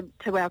chat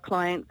to our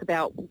clients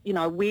about,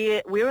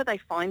 where are they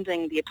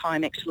finding their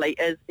time actually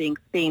is being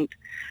spent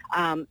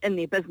in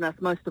their business.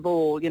 Most of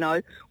all,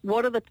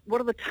 what are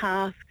the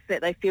tasks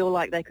that they feel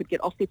like they could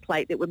get off their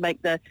plate that would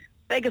make the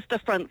biggest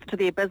difference to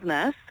their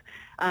business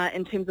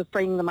in terms of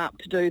freeing them up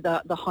to do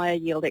the higher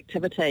yield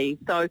activity.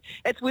 So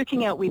it's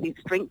working out where their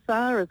strengths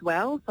are as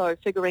well. So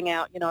figuring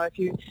out, if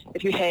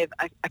you have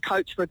a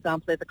coach, for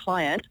example, as a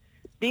client,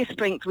 their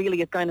strength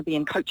really is going to be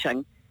in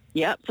coaching.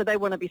 Yeah. So they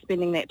want to be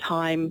spending that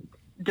time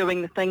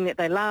doing the thing that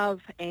they love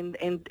and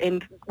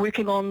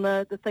working on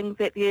the things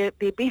that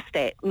they're best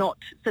at, not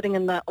sitting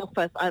in the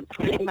office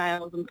answering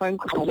emails and phone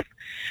calls.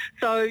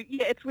 So,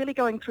 yeah, it's really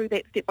going through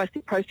that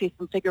step-by-step process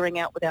and figuring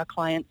out with our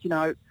clients,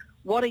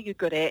 what are you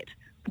good at,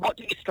 what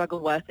do you struggle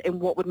with, and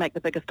what would make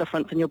the biggest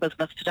difference in your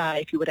business today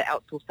if you were to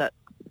outsource it.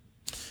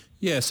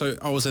 Yeah, so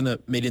I was in a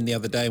meeting the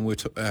other day and we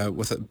were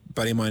with a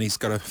buddy of mine. He's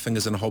got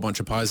fingers in a whole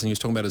bunch of pies and he was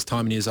talking about his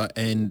time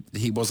and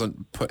he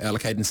wasn't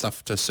allocating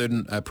stuff to a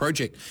certain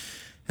project.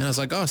 And I was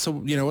like, oh, so,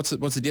 what's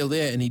the deal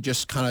there? And he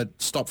just kind of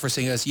stopped for a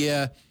second and goes,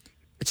 yeah,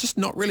 it's just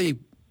not really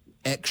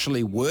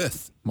actually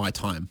worth my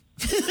time.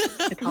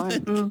 It's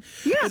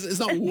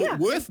not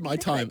worth my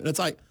time. And it's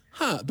like,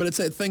 but it's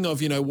that thing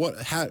of,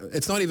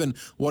 it's not even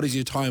what is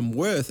your time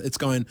worth? It's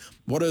going,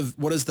 what is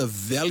the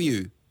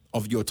value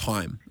of your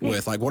time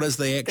worth? Like, what is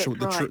the actual,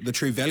 the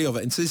true value of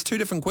it? And so there's two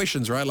different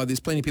questions, right? Like, there's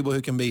plenty of people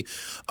who can be,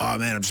 oh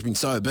man, I've just been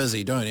so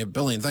busy doing a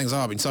billion things.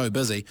 I've been so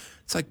busy.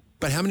 It's like,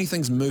 but how many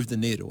things moved the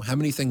needle? How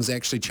many things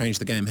actually changed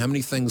the game? How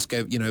many things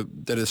gave,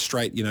 that are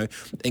straight,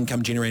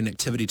 income generating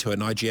activity to an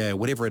IGA or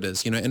whatever it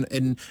is,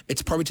 and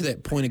it's probably to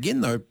that point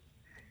again though,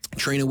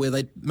 Trina, where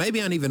they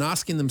maybe aren't even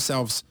asking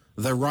themselves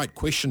the right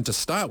question to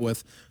start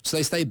with. So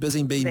they stay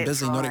busy being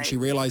busy, not actually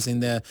realizing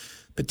they're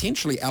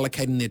potentially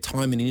allocating their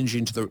time and energy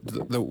into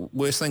the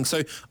worst thing.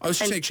 So I was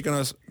just actually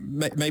going to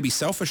maybe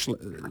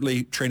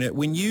selfishly, Trina,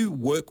 when you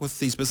work with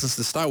these businesses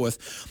to start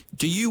with,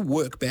 do you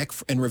work back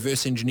and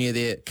reverse engineer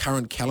their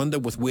current calendar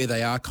with where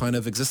they are kind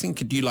of existing?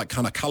 Do you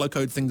kind of color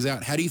code things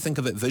out? How do you think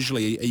of it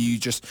visually? Are you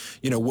just,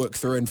 work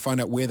through and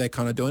find out where they're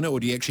kind of doing it? Or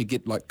do you actually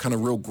get kind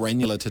of real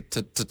granular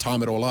to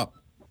time it all up?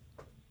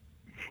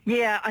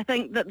 Yeah, I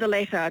think that the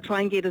latter. I try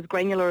and get as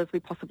granular as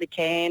we possibly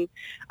can.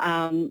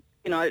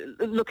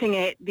 Looking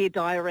at their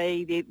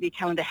diary, their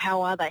calendar,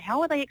 how are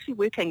they actually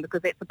working?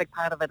 Because that's a big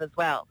part of it as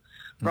well,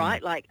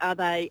 right? Like, are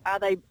they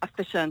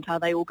efficient? Are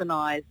they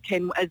organised?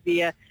 Is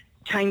there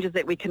changes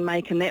that we can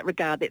make in that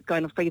regard that's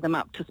going to free them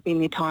up to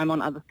spend their time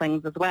on other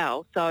things as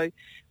well? So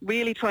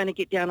really trying to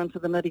get down into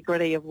the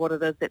nitty-gritty of what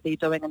it is that they're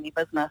doing in their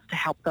business to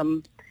help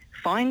them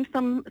find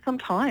some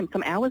time,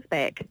 some hours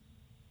back.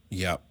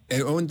 Yeah.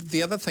 And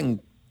the other thing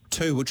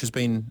too, which has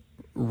been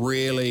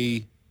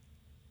really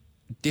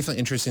definitely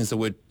interesting is the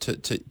word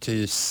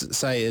to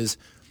say, is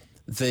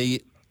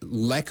the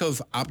lack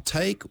of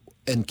uptake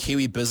in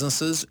Kiwi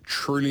businesses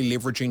truly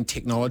leveraging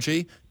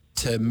technology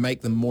to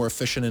make them more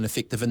efficient and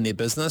effective in their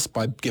business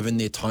by giving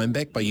their time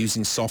back, by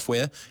using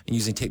software and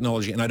using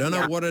technology. And I don't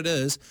know what it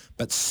is,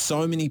 but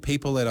so many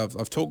people that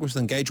I've talked with,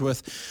 engaged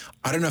with,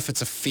 I don't know if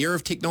it's a fear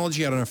of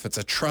technology. I don't know if it's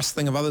a trust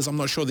thing of others. I'm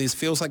not sure.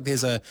 Feels like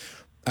there's a,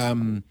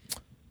 and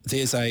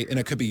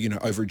it could be,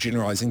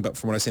 overgeneralizing, but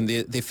from what I've seen,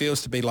 there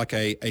feels to be like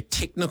a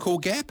technical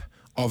gap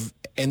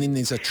and then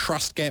there's a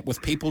trust gap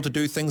with people to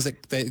do things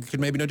that they could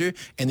maybe not do,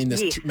 and then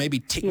there's maybe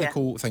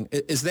technical thing.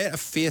 Is that a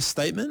fair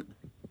statement?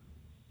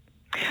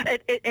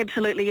 It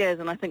absolutely is,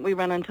 and I think we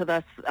run into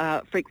this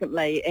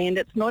frequently, and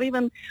it's not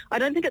even, I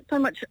don't think it's so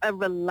much a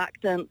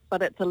reluctance,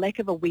 but it's a lack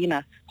of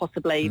awareness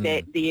possibly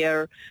that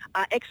there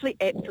are actually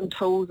apps and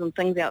tools and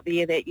things out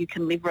there that you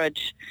can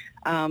leverage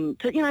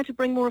to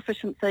bring more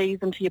efficiencies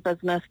into your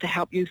business, to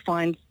help you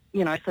find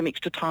some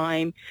extra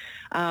time.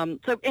 And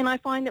I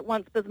find that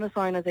once business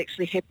owners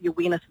actually have the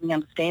awareness and the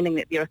understanding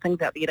that there are things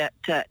out there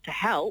to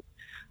help,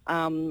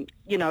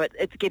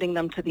 it's getting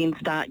them to then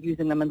start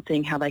using them and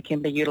seeing how they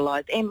can be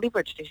utilised and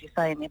leveraged, as you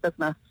say, in their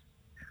business.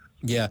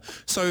 Yeah.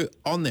 So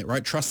on that,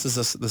 right, trust is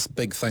this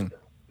big thing.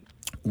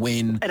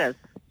 When it is.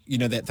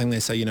 That thing they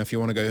say, if you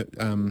want to go,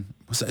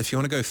 if you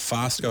want to go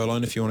fast, go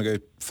alone. If you want to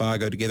go far,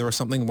 go together, or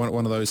something.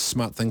 One of those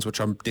smart things, which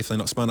I'm definitely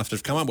not smart enough to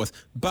come up with.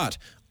 But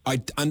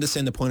I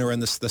understand the point around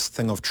this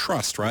thing of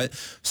trust, right?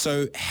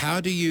 So how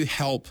do you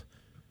help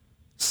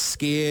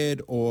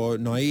scared or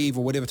naive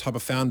or whatever type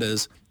of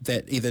founders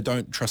that either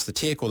don't trust the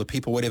tech or the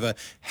people, whatever?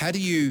 How do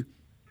you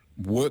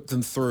work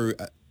them through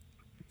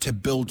to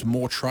build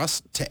more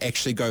trust to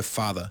actually go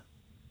farther?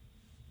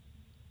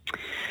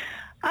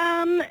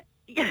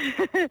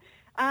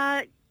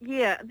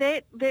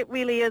 That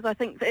really is. I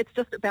think it's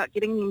just about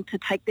getting them to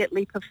take that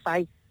leap of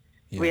faith,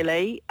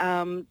 really,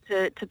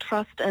 to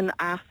trust in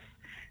us,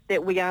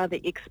 that we are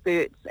the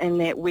experts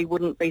and that we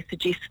wouldn't be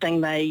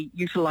suggesting they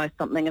utilise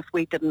something if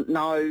we didn't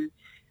know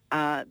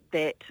that,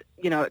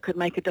 it could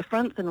make a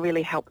difference and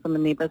really help them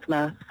in their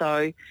business.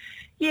 So,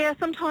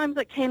 sometimes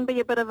it can be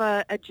a bit of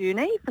a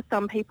journey for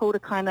some people to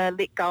kind of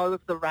let go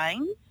of the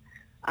reins.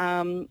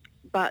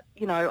 But,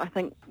 I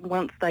think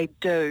once they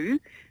do,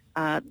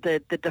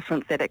 the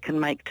difference that it can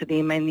make to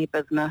them and their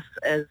business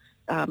is,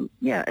 it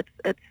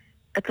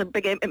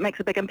makes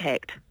a big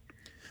impact.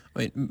 I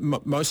mean,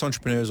 most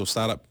entrepreneurs or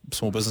startup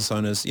small business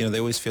owners, they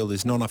always feel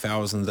there's not enough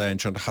hours in the day and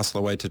trying to hustle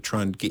away to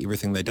try and get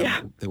everything they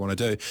want to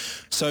do.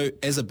 So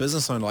as a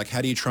business owner, like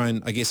how do you try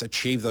and, I guess,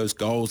 achieve those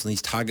goals and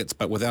these targets,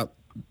 but without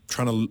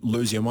trying to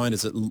lose your mind?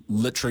 Is it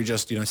literally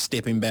just,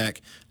 stepping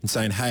back and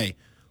saying, hey,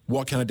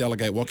 what can I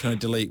delegate? What can I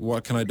delete?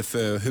 What can I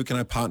defer? Who can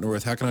I partner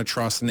with? How can I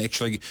trust and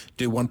actually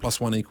do 1 +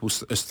 1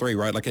 = 3,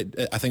 right? Like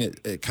I think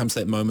it comes to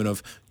that moment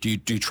of do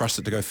you trust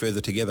it to go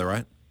further together,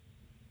 right?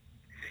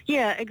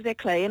 Yeah,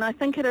 exactly. And I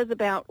think it is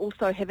about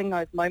also having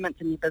those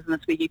moments in your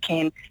business where you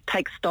can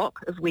take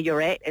stock of where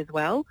you're at as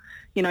well.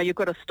 You've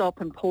got to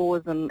stop and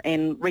pause and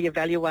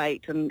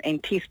reevaluate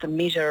and test and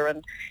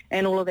measure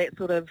and all of that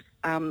sort of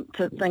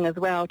thing as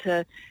well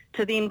to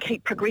then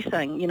keep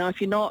progressing.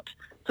 If you're not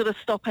sort of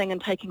stopping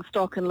and taking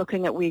stock and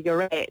looking at where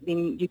you're at,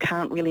 then you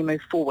can't really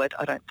move forward,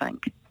 I don't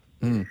think.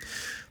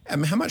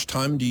 How much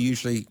time do you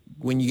usually,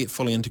 when you get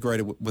fully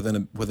integrated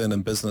within a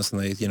business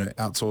and they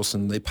outsource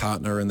and they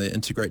partner and they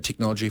integrate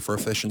technology for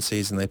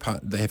efficiencies and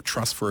they have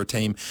trust for a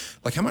team,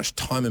 like how much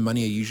time and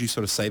money are you usually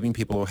sort of saving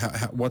people, or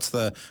what's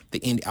the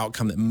end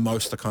outcome that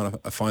most are kind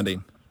of are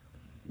finding?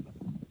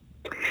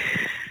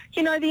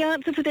 The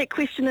answer to that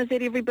question is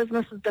that every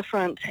business is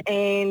different,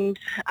 and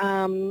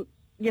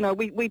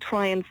we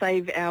try and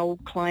save our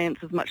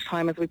clients as much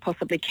time as we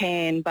possibly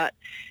can, but,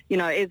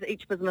 as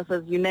each business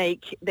is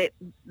unique, that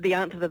the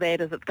answer to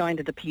that is it's going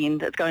to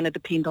depend. It's going to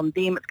depend on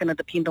them. It's going to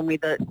depend on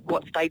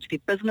what stage their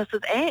business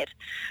is at,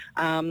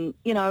 and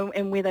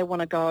where they want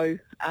to go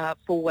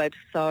forward.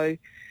 So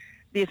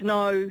there's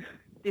no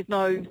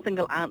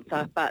single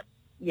answer, but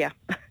yeah,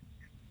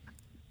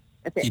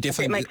 if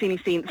that makes any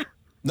sense.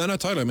 No,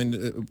 totally. I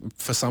mean,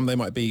 for some, they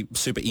might be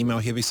super email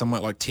heavy. Some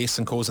might like tests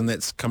and calls, and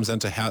that comes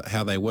into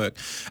how they work.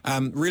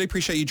 Really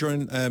appreciate you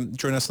joining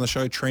us on the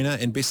show, Trina,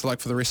 and best of luck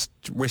for the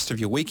rest of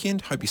your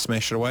weekend. Hope you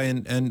smash it away,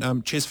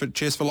 and cheers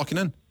for locking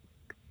in.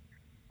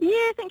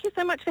 Yeah, thank you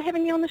so much for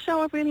having me on the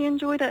show. I've really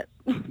enjoyed it.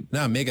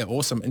 No, mega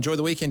awesome. Enjoy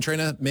the weekend,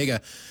 Trina.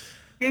 Mega.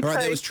 You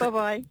too.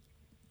 Bye-bye.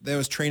 That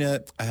was Trina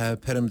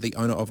Pittam, the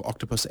owner of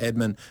Octopus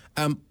Admin.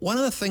 One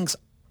of the things,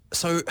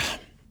 so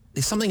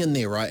there's something in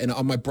there, right? And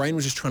my brain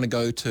was just trying to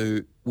go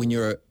to when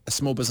you're a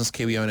small business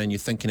Kiwi owner and you're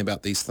thinking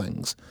about these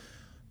things,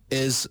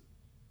 is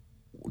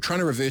trying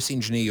to reverse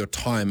engineer your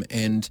time.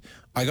 And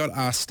I got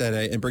asked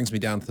it brings me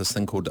down to this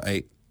thing called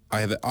I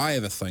have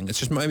a thing. It's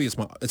just maybe it's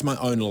my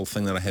own little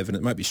thing that I have, and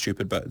it might be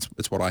stupid, but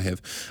it's what I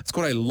have. It's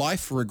called a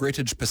life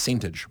regrettage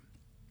percentage.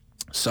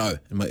 So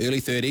in my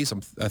early 30s, I'm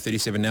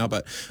 37 now,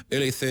 but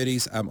early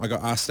 30s, I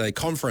got asked at a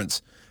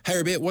conference, hey,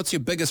 Robert, what's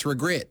your biggest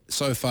regret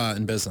so far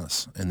in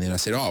business? And then I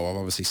said, I've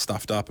obviously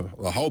stuffed up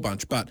a whole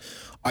bunch, but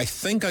I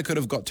think I could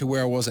have got to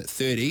where I was at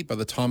 30 by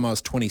the time I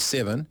was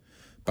 27,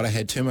 but I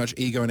had too much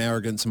ego and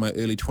arrogance in my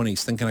early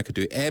 20s, thinking I could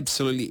do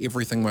absolutely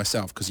everything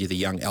myself, because you're the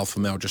young alpha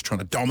male just trying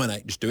to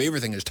dominate, just do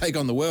everything, just take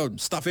on the world and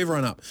stuff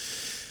everyone up.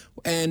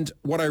 And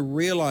what I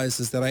realized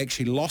is that I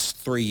actually lost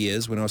 3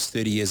 years when I was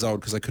 30 years old,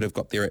 because I could have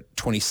got there at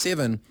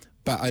 27,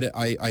 but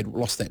I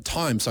lost that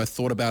time. So I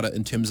thought about it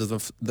in terms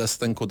of this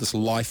thing called this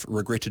life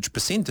regrettage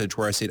percentage,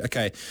 where I said,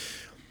 okay,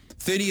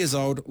 30 years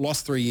old,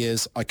 lost 3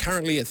 years. I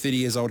currently at 30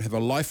 years old have a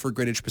life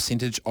regrettage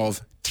percentage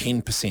of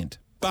 10%.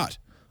 But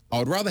I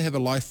would rather have a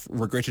life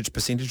regrettage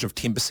percentage of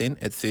 10%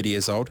 at 30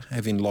 years old,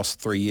 having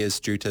lost 3 years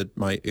due to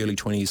my early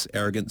 20s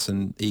arrogance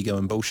and ego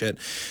and bullshit,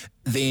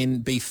 than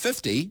be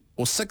 50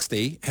 or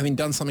 60, having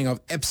done something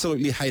I've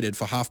absolutely hated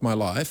for half my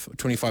life,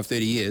 25,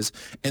 30 years,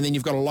 and then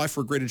you've got a life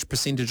regrettage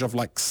percentage of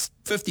like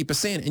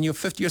 50% and you're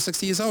 50 or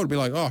 60 years old. Be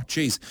like, oh,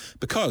 geez,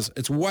 because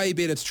it's way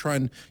better to try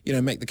and,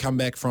 make the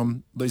comeback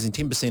from losing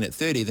 10% at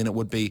 30 than it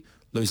would be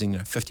losing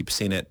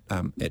 50%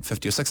 at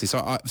 50 or 60.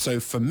 So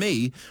for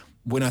me,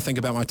 when I think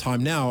about my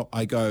time now,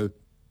 I go,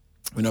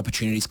 when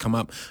opportunities come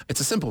up, it's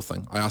a simple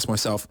thing. I ask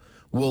myself,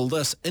 will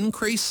this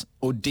increase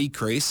or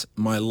decrease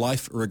my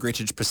life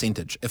regrettage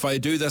percentage? If I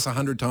do this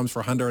 100 times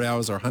for 100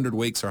 hours or 100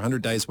 weeks or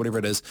 100 days, whatever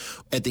it is,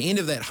 at the end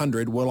of that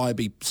 100, will I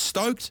be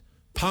stoked,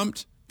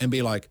 pumped, and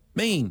be like,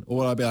 mean? Or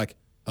will I be like,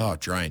 oh,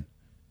 drain?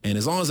 And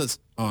as long as it's,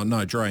 oh,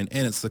 no, drain,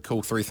 and it's the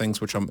cool 3 things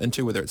which I'm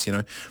into, whether it's,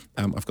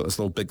 I've got this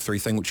little big 3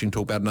 thing which you can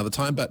talk about another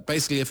time, but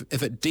basically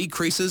if it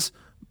decreases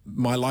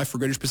my life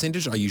regrettage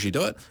percentage, I usually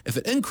do it. If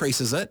it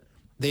increases it,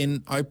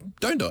 then I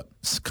don't do it.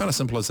 It's kind of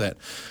simple as that.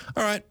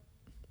 All right.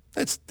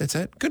 That's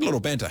it. Good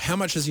little banter. How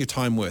much is your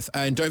time worth?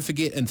 And don't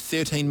forget, in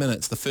 13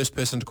 minutes, the first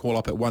person to call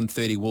up at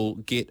 1:30 will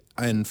get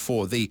in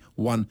for the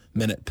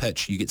 1-minute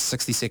pitch. You get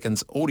 60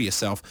 seconds all to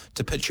yourself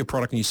to pitch your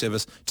product and your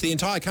service to the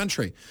entire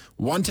country.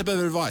 One tip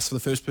of advice for the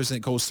first person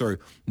that calls through.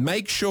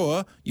 Make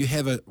sure you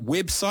have a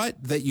website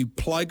that you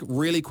plug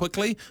really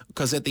quickly,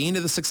 because at the end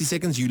of the 60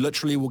 seconds, you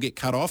literally will get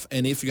cut off.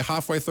 And if you're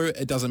halfway through,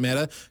 it doesn't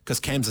matter, because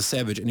Cam's a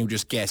savage and he'll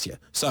just gas you.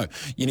 So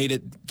you need to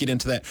get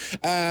into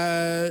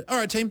that. All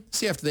right, team.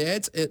 See you after the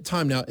ads.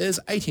 Time now is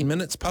 18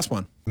 minutes plus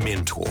 1.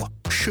 Mentor,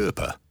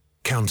 Sherpa,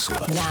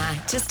 counsellor. Nah,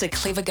 just a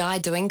clever guy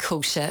doing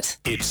cool shit.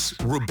 It's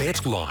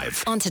Robert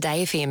Live. On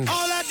Today FM.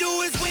 All I do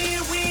is win,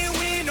 win,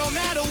 win, no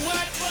matter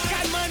what.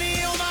 Got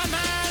money on my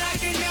mind, I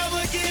can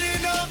never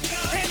get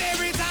enough. And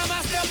every time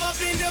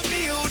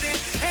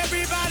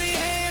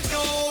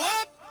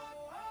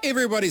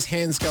Everybody's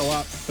hands go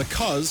up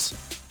because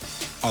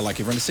I like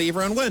everyone to see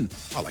everyone win.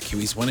 I like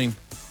Kiwis winning.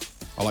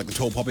 I like the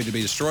tall poppy to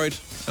be destroyed.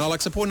 And I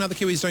like supporting other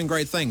Kiwis doing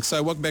great things.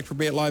 So welcome back to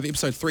Be It Live,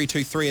 episode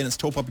 323, and it's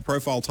Tall Poppy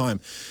Profile time.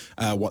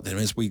 What that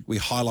is, we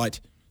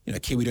highlight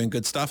Kiwi doing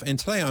good stuff. And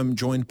today I'm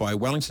joined by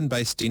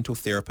Wellington-based dental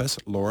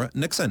therapist Laura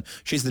Nixon.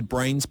 She's the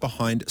brains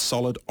behind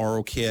Solid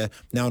Oral Care,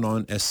 now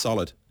known as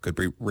Solid. Could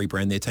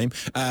rebrand their team.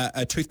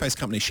 A toothpaste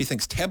company. She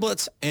thinks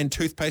tablets and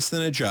toothpaste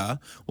in a jar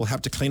will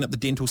help to clean up the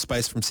dental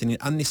space from sending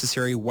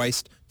unnecessary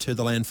waste to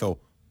the landfill.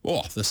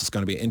 Oh, this is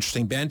going to be an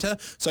interesting banter.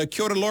 So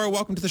kia ora, Laura.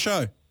 Welcome to the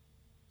show.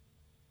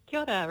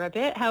 Kia ora,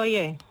 Robert. How are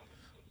you?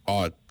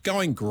 Oh,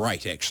 going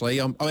great, actually.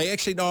 I'm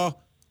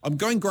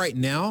going great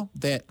now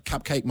that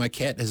Cupcake, my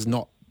cat, is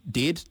not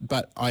dead,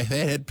 but I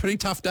had a pretty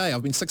tough day.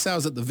 I've been 6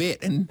 hours at the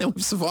vet and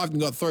we've survived and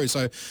got through.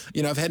 So,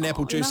 I've had an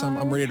apple juice. No.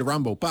 I'm ready to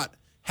rumble. But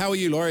how are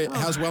you, Laura?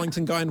 How's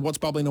Wellington going? What's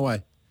bubbling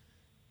away?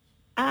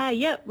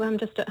 Yep. Well, I'm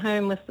just at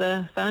home with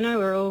the whānau.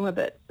 We're all a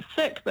bit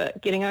sick,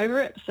 but getting over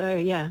it. So,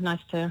 yeah, nice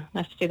to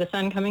see the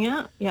sun coming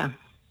out. Yeah.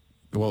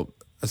 Well,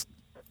 it's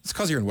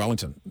because you're in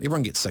Wellington.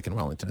 Everyone gets sick in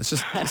Wellington. It's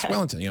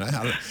Wellington,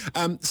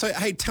 So,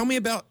 hey, tell me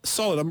about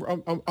Solid.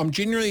 I'm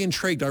genuinely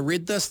intrigued. I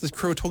read the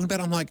crew were talking about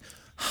it. I'm like,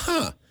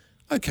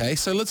 okay.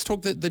 So let's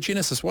talk the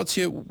genesis. What's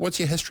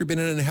your history been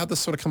in it and how this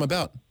sort of come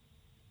about?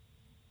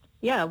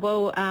 Yeah,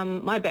 well,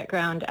 my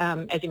background,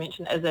 as you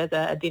mentioned, is as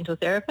a dental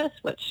therapist,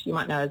 which you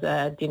might know as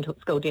a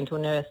school dental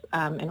nurse,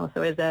 and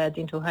also as a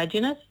dental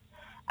hygienist.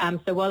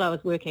 So while I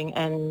was working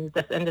in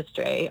this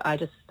industry, I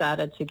just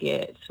started to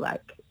get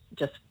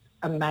just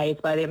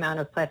amazed by the amount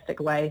of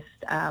plastic waste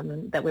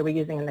that we were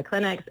using in the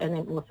clinics, and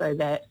then also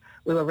that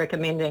we were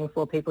recommending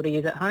for people to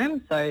use at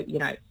home. So,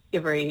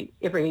 every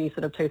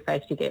sort of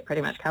toothpaste you get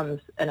pretty much comes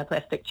in a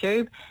plastic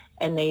tube,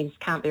 and these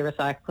can't be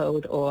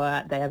recycled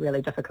or they are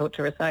really difficult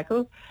to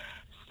recycle.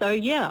 So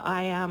yeah,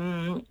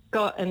 I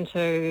got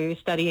into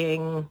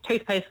studying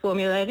toothpaste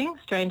formulating,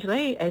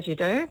 strangely, as you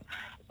do,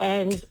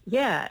 and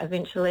yeah,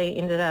 eventually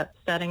ended up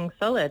starting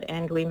Solid,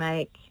 and we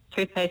make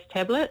toothpaste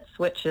tablets,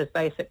 which is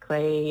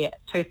basically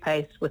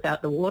toothpaste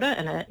without the water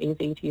in an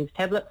easy-to-use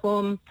tablet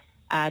form,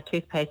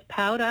 toothpaste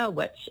powder,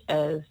 which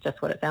is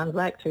just what it sounds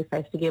like,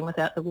 toothpaste again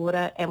without the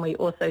water, and we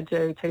also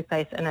do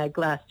toothpaste in a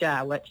glass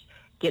jar, which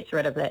gets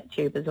rid of that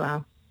tube as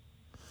well.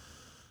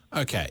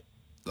 Okay,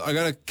 I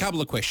got a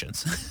couple of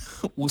questions.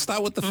 We'll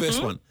start with the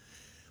first one.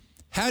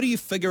 How do you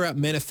figure out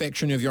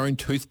manufacturing of your own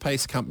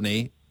toothpaste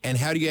company, and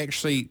how do you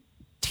actually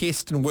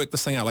test and work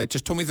this thing out? Like,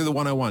 just talk me through the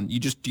 101. You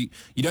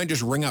don't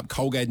just ring up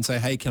Colgate and say,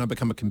 hey, can I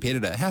become a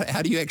competitor?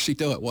 How do you actually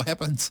do it? What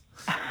happens?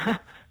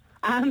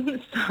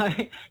 So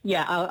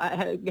yeah,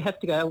 I have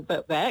to go a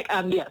bit back.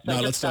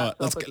 Let's do it.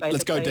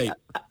 Let's go deep.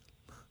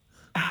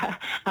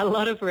 A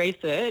lot of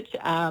research,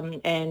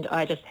 and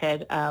I just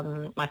had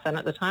my son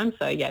at the time,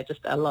 so yeah,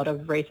 just a lot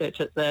of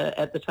research at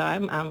the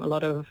time, a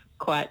lot of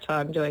quiet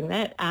time doing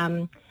that.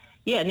 And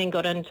then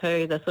got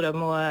into the sort of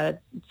more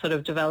sort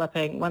of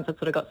developing, once I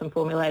sort of got some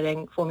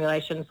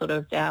formulation sort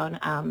of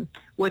down,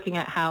 working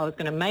out how I was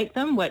going to make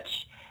them,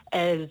 which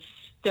is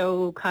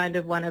still kind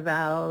of one of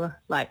our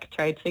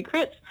trade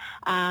secrets.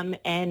 And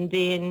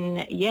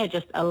then,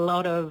 just a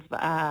lot of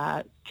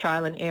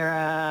trial and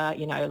error,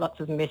 lots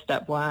of messed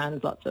up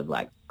ones, lots of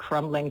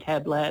crumbling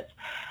tablets.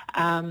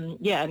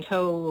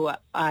 Until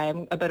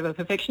I'm a bit of a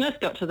perfectionist,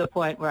 got to the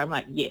point where I'm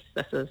like, yes,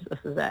 this is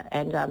it.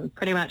 And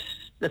pretty much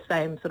the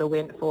same sort of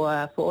went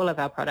for all of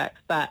our products.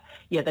 But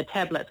yeah, the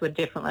tablets were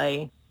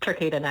definitely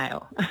tricky to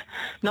nail.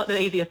 Not the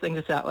easiest thing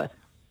to start with.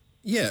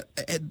 Yeah.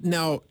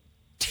 Now,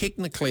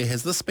 technically,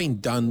 has this been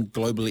done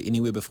globally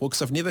anywhere before?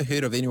 Because I've never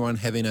heard of anyone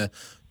having a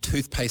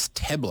toothpaste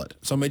tablet.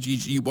 So imagine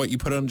you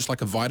put it on just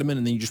like a vitamin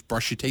and then you just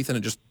brush your teeth and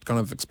it just kind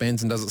of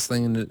expands and does its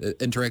thing and it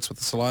interacts with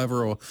the saliva,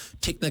 or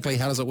technically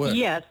how does it work?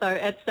 Yeah, so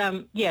it's,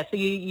 so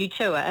you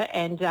chew it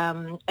and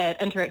it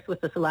interacts with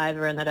the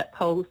saliva and that it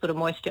pulls sort of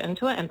moisture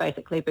into it and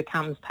basically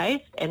becomes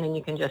paste, and then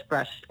you can just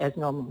brush as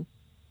normal.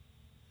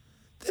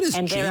 That is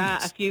genius. There are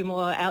a few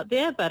more out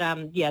there, but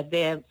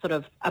they're sort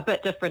of a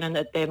bit different in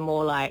that they're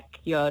more like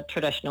your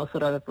traditional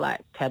sort of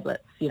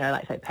tablets,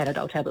 like say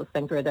Panadol tablets,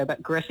 things where they're a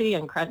bit gritty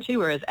and crunchy,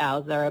 whereas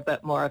ours are a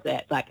bit more of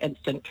that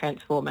instant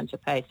transform into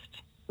paste.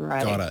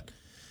 Right. Got it.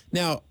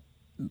 Now,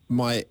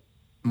 my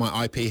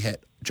IP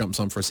hat jumps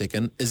on for a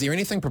second. Is there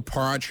anything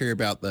proprietary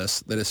about this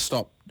that has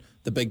stopped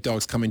the big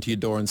dogs coming to your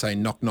door and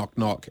saying, knock, knock,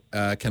 knock,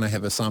 can I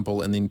have a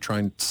sample, and then try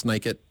and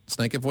snake it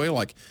for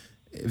you?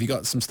 Have you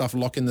got some stuff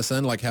locking this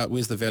in?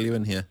 Where's the value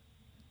in here?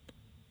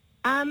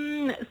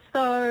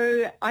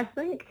 So I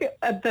think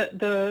I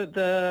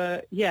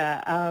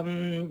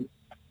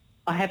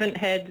haven't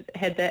had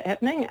that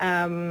happening.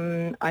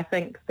 I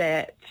think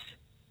that,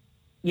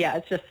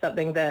 it's just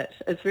something that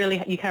it's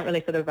really, you can't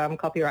really sort of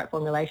copyright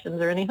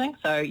formulations or anything.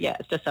 So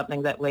it's just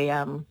something that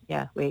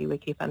we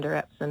keep under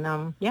wraps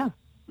and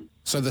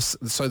So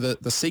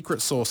the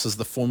secret sauce is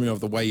the formula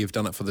of the way you've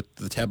done it for the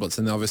tablets,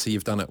 and obviously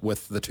you've done it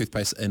with the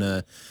toothpaste in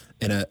a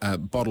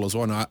bottle as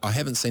well. And I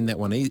haven't seen that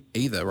one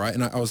either, right?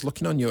 And I was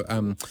looking on your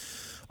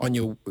on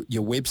your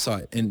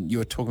website, and you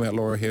were talking about,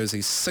 Laura, here is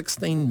these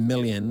 16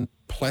 million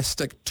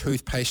plastic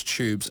toothpaste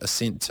tubes are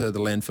sent to the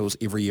landfills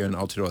every year in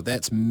Aotearoa.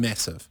 That's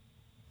massive.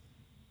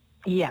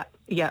 Yeah,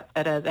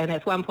 it is. And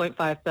it's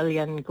 1.5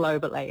 billion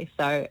globally.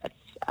 So it's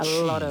a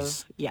lot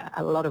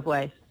of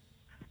waste.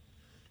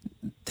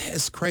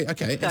 That's great.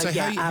 Okay. So,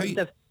 and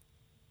so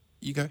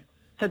you go.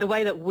 So the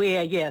way that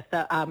we're,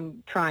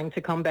 trying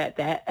to combat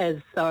that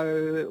is,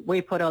 so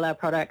we put all our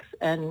products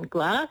in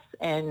glass,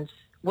 and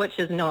which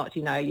is not,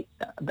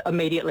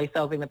 immediately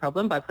solving the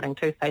problem by putting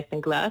toothpaste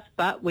in glass,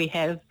 but we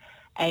have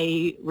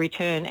a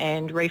return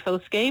and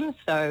refill scheme.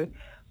 So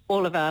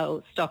all of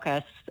our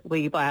stockists, where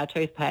you buy our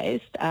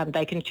toothpaste,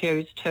 they can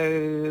choose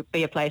to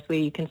be a place where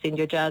you can send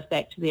your jars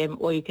back to them,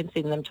 or you can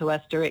send them to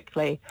us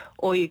directly,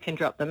 or you can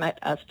drop them at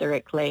us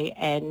directly,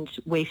 and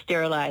we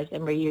sterilise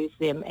and reuse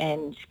them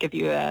and give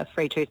you a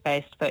free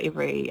toothpaste for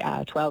every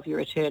 12 you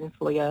return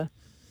for your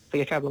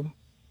trouble.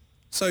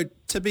 So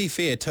to be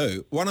fair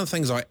too, one of the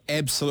things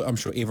I'm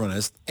sure everyone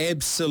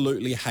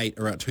absolutely hate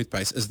around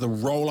toothpaste is the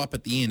roll up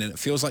at the end, and it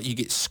feels like you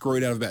get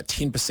screwed out of about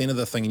 10% of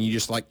the thing, and you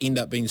just like end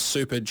up being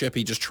super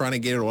jippy just trying to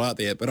get it all out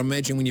there. But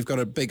imagine when you've got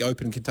a big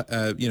open,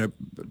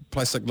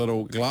 plastic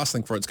little glass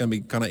thing for it, it's going to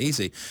be kind of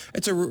easy.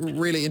 It's a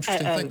really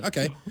interesting thing.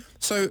 Okay,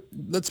 so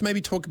let's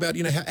maybe talk about,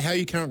 how are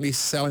you currently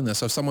selling this?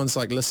 So if someone's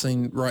like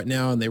listening right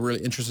now and they're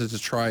really interested to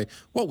try,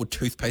 what would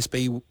toothpaste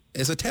be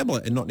as a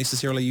tablet and not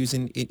necessarily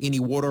using any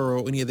water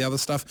or any of the other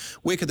stuff,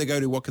 where could they go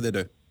to? What could they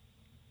do?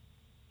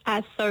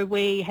 So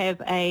we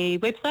have a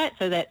website,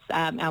 so that's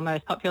our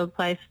most popular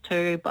place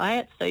to buy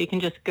it. So you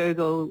can just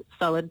Google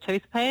solid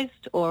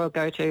toothpaste or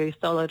go to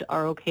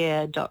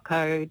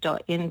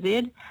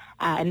solidoralcare.co.nz,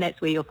 and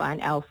that's where you'll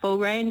find our full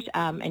range.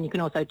 And you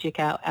can also check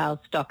out our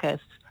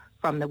stockists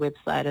from the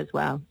website as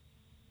well.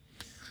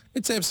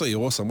 It's absolutely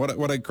awesome.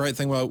 What a great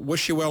thing. Well,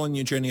 wish you well in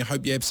your journey. I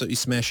hope you absolutely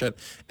smash it,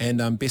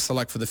 and best of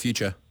luck for the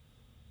future.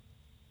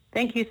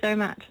 Thank you so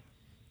much.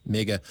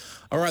 Mega.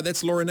 All right,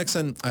 that's Laura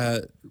Nixon,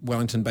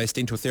 Wellington-based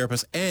dental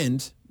therapist,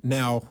 and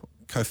now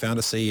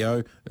co-founder,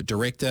 CEO,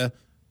 director,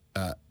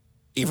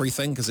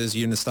 everything, because as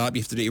you're in the startup,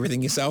 you have to do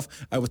everything yourself,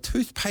 with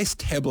toothpaste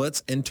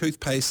tablets and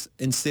toothpaste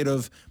instead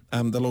of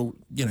the little,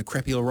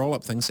 crappy little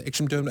roll-up things,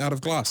 actually do them out of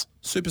glass.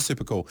 Super,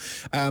 super cool.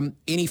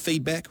 Any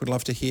feedback? Would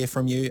love to hear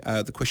from you.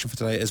 The question for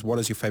today is, what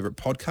is your favourite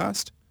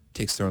podcast?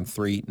 Text her on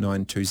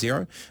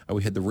 3920.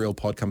 We had the Real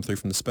Pod come through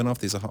from the spin-off.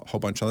 There's a whole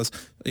bunch of others.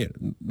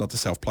 Not to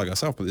self-plug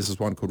ourselves, but this is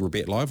one called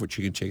Rebet Live, which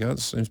you can check out.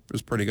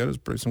 It's pretty good.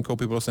 It's some cool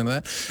people listening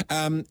to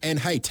that. And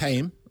hey,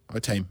 team, I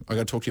got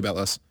to talk to you about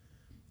this.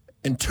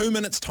 In 2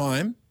 minutes'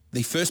 time,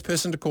 the first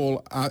person to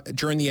call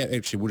during the ad,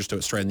 actually, we'll just do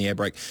it straight in the ad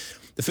break.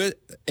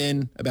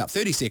 In about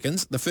 30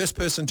 seconds, the first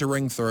person to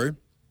ring through,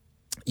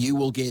 you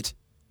will get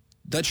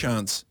the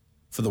chance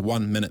for the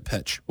 1 minute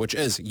pitch, which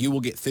is you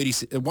will get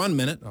 1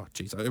 minute. Oh,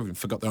 geez, I even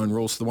forgot their own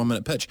rules for the 1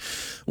 minute pitch.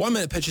 1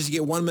 minute pitch is you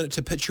get 1 minute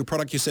to pitch your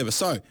product, your service.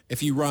 So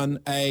if you run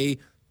a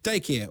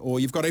daycare, or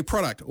you've got a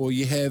product, or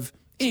you have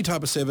any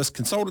type of service,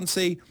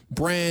 consultancy,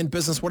 brand,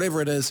 business,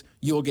 whatever it is,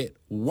 you'll get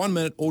 1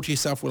 minute all to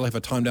yourself. We'll have a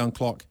time down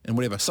clock and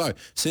whatever. So as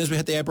soon as we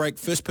hit the ad break,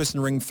 first person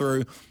to ring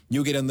through,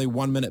 you'll get in the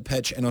 1 minute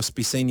pitch, and I'll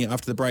be seeing you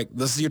after the break.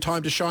 This is your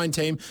time to shine,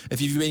 team. If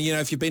you've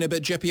been a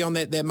bit jippy on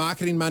that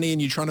marketing money and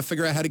you're trying to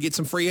figure out how to get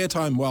some free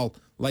airtime, well,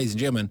 ladies and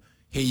gentlemen,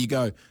 here you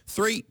go.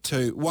 3,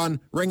 2, 1,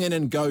 ring in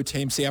and go,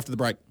 team. See you after the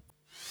break.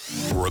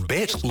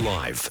 Rebet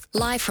Live.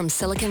 Live from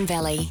Silicon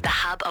Valley, the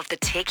hub of the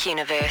tech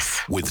universe.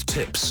 With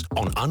tips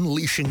on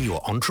unleashing your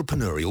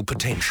entrepreneurial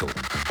potential.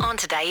 On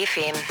Today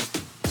FM.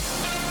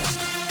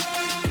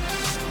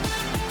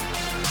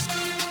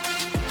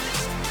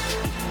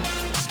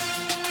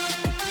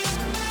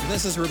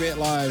 This is Rebet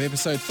Live,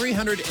 episode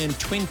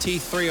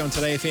 323 on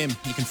Today FM.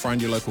 You can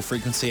find your local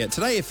frequency at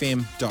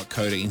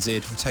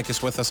todayfm.co.nz. Take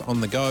us with us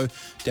on the go.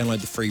 Download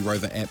the free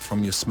Rover app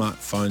from your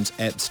smartphone's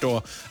app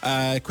store.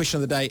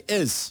 Question of the day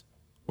is,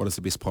 what is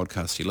the best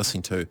podcast you're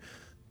listening to?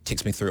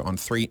 Text me through on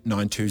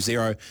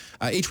 3920.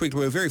 Each week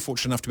we're very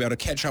fortunate enough to be able to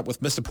catch up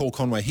with Mr. Paul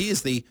Conway. He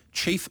is the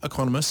Chief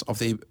Economist of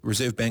the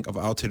Reserve Bank of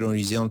Aotearoa,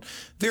 New Zealand.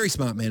 Very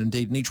smart man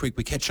indeed. And each week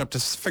we catch up to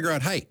figure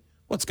out, hey,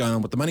 what's going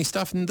on with the money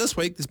stuff? And this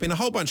week there's been a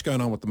whole bunch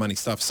going on with the money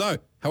stuff. So,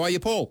 how are you,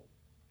 Paul?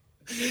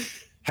 Hey,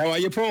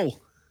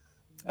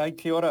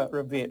 kia ora,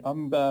 Rebet.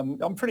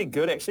 I'm pretty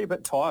good, actually, a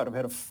bit tired. I've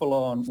had a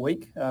full-on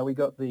week. We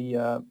got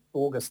the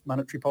August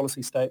monetary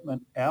policy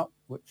statement out,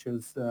 which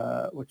is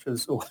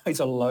always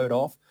a load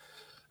off.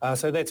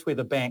 So that's where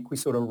the bank, we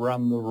sort of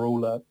run the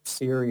ruler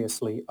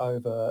seriously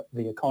over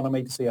the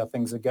economy to see how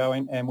things are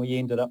going. And we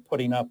ended up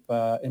putting up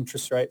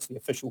interest rates, the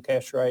official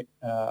cash rate,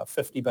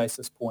 50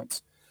 basis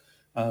points.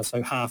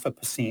 So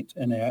 0.5%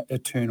 in our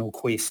eternal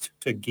quest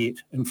to get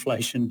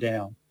inflation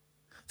down.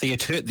 The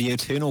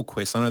eternal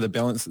quest. I know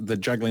the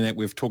juggling that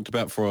we've talked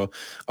about for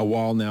a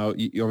while now.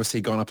 You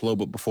obviously gone up a little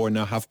bit before,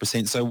 now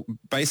 0.5%. So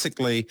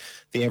basically,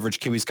 the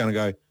average Kiwi's going to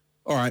go,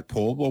 All right,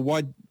 Paul. Well,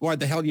 why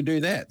the hell you do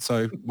that?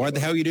 So why the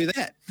hell you do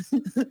that?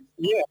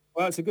 Yeah,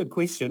 well, it's a good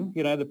question.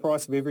 You know, the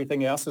price of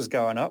everything else is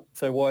going up.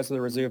 So why is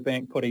the Reserve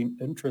Bank putting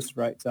interest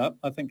rates up?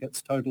 I think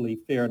it's totally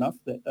fair enough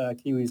that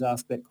Kiwis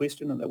ask that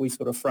question and that we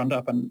sort of front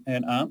up and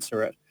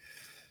answer it.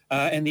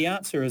 And the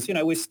answer is, you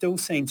know, we're still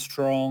seeing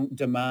strong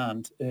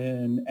demand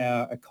in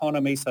our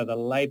economy. So the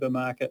labour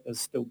market is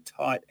still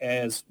tight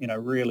as, you know,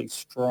 really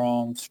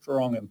strong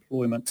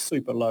employment,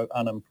 super low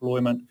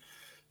unemployment.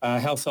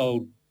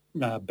 Household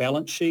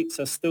balance sheets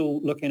are still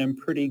looking in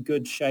pretty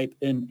good shape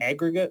in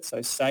aggregate.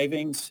 So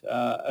savings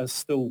are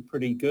still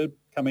pretty good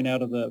coming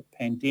out of the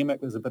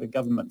pandemic. There's a bit of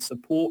government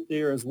support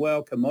there as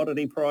well.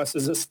 Commodity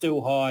prices are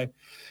still high.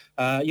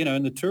 You know,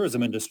 and the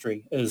tourism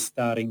industry is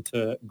starting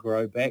to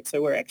grow back.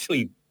 So we're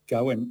actually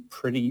going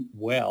pretty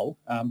well,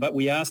 but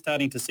we are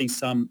starting to see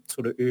some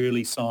sort of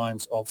early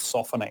signs of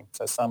softening.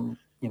 So some,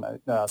 you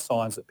know,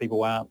 signs that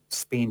people aren't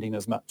spending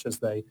as much as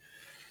they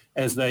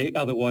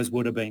otherwise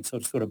would have been.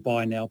 Sort of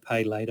buy now,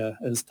 pay later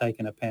is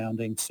taking a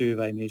pounding.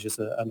 Survey measures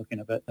are looking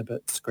a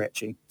bit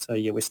scratchy. So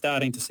yeah, we're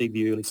starting to see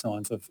the early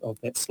signs of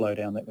that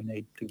slowdown that we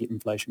need to get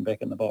inflation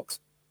back in the box.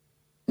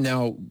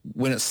 Now,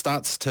 when it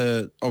starts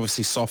to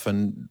obviously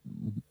soften,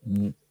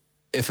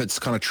 if it's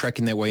kind of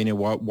tracking that way, you know,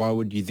 why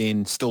would you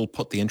then still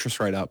put the interest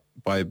rate up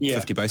by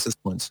 50 basis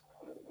points?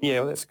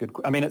 Yeah, well, that's good.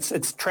 I mean,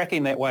 it's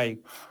tracking that way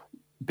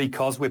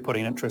because we're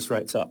putting interest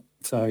rates up.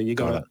 So you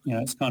got to, you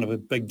know, it's kind of a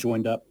big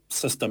joined up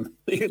system,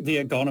 the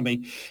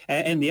economy.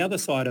 And the other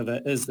side of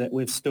it is that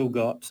we've still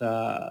got,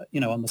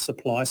 you know, on the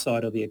supply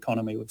side of the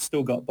economy, we've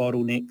still got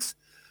bottlenecks.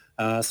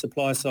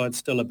 Supply side's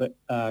still a bit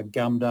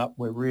gummed up.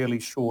 We're really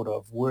short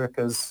of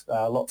workers.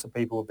 Lots of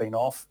people have been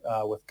off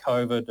with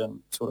COVID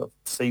and sort of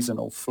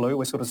seasonal flu.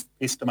 We're sort of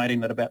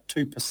estimating that about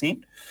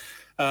 2%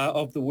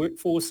 of the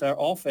workforce are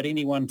off at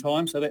any one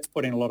time. So that's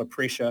putting a lot of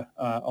pressure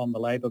on the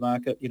labour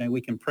market. You know, we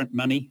can print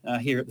money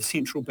here at the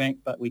central bank,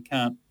 but we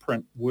can't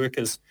print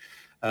workers.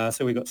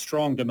 So we've got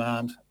strong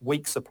demand,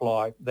 weak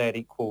supply, that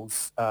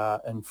equals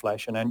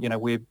inflation. And, you know,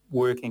 we're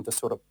working to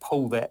sort of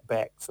pull that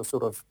back. So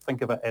sort of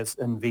think of it as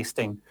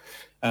investing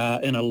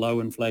in a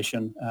low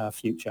inflation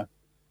future.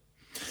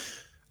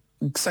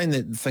 Saying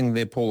that thing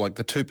there, Paul, like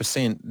the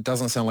 2%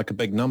 doesn't sound like a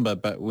big number,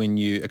 but when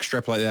you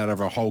extrapolate that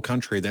over a whole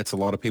country, that's a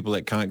lot of people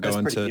that can't go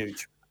into. Pretty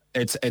huge.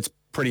 It's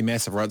pretty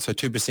massive, right? So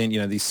 2%, you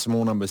know, these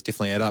small numbers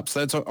definitely add up.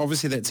 So that's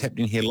obviously that's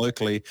happening here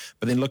locally,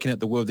 but then looking at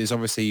the world, there's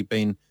obviously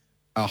been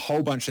a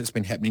whole bunch that's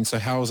been happening. So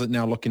how is it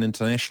now looking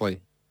internationally?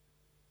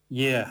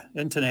 Yeah,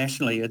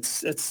 internationally,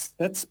 it's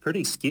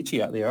pretty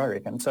sketchy out there, I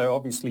reckon. So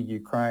obviously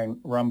Ukraine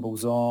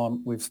rumbles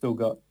on. We've still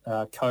got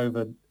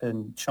COVID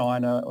in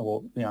China,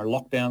 or, you know,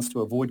 lockdowns to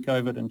avoid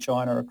COVID in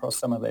China across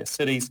some of their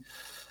cities.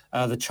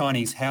 The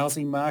Chinese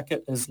housing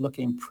market is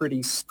looking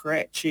pretty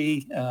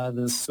scratchy.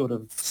 There's sort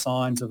of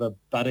signs of a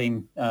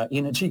budding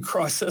energy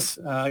crisis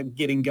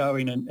getting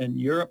going in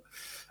Europe.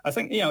 I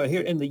think, you know,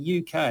 here in the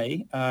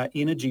UK,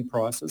 energy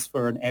prices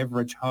for an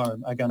average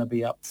home are going to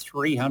be up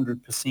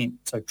 300%,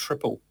 so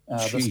triple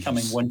this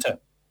coming winter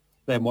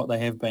than what they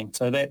have been.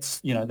 So that's,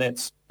 you know,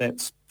 that's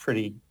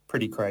pretty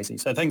crazy.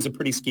 So things are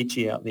pretty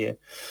sketchy out there.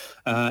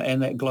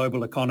 And that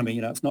global economy,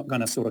 you know, it's not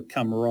going to sort of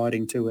come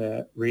riding to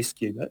our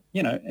rescue. But,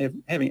 you know,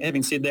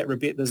 having said that,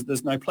 Rebet,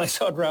 there's no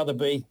place I'd rather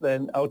be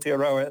than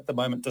Aotearoa at the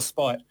moment,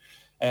 despite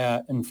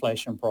our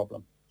inflation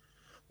problem.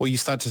 Well, you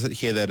start to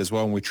hear that as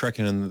well, and we're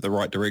tracking in the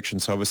right direction.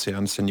 So obviously I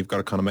understand you've got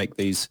to kind of make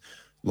these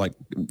like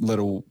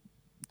little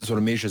sort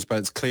of measures, but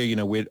it's clear, you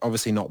know, we're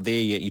obviously not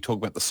there yet. You talk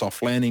about the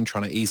soft landing,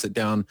 trying to ease it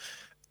down.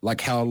 Like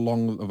how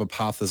long of a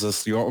path is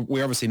this?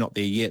 We're obviously not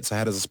there yet. So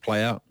how does this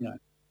play out? Yeah.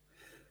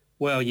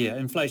 Well, yeah,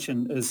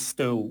 inflation is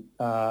still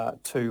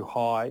too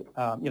high.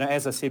 You know,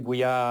 as I said,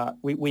 we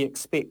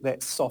expect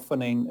that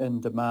softening in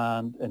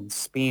demand and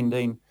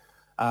spending,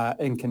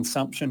 in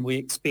consumption. We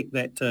expect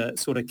that to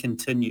sort of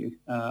continue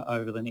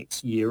over the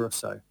next year or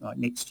so. Like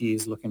next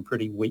year's looking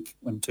pretty weak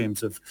in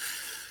terms of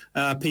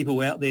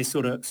people out there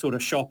sort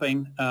of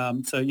shopping.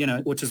 So, you know,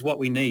 which is what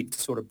we need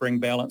to sort of bring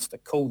balance, to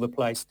cool the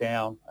place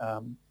down.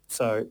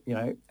 So, you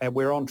know,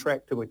 we're on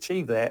track to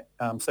achieve that.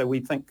 So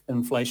we think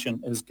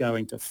inflation is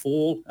going to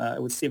fall.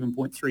 It was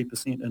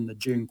 7.3% in the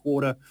June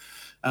quarter.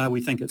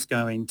 We think that's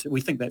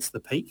the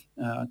peak,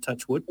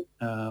 touch wood.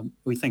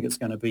 We think it's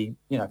going to be,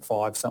 you know,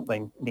 5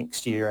 something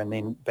next year and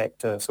then back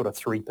to sort of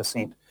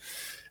 3%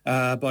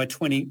 by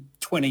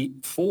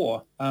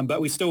 2024. But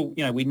we still,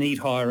 you know, we need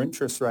higher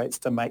interest rates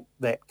to make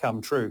that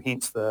come true.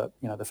 Hence the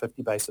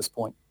 50 basis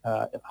point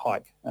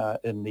hike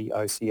in the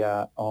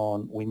OCR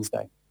on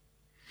Wednesday.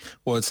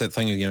 Well, it's that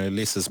thing, you know,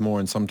 less is more,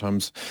 and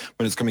sometimes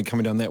when it's going to be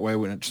coming down that way,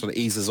 when it sort of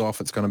eases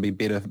off, it's going to be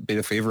better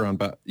for everyone.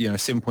 But, you know,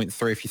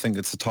 7.3, if you think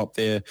it's the top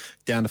there,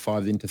 down to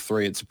 5, then to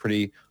 3, it's a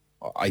pretty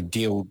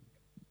ideal,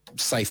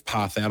 safe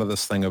path out of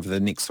this thing over the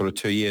next sort of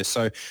 2 years.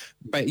 So,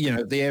 but, you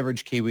know, the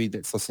average Kiwi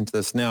that's listening to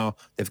this now,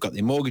 they've got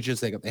their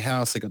mortgages, they've got their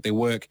house, they've got their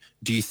work.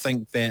 Do you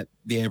think that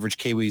the average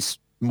Kiwi's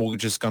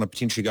mortgage is going to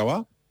potentially go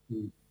up?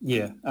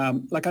 Yeah,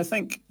 I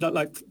think,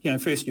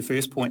 first your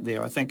first point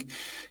there, I think,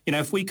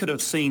 if we could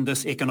have seen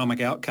this economic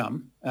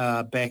outcome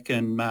back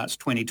in March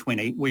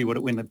 2020,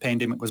 when the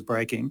pandemic was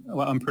breaking,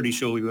 well, I'm pretty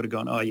sure we would have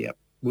gone, oh yeah,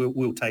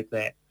 we'll take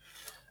that.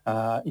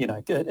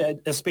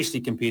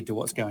 Especially compared to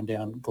what's going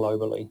down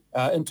globally.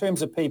 In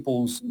terms of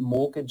people's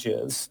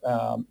mortgages,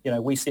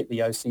 we set the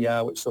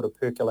OCR, which sort of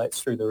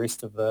percolates through the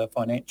rest of the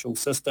financial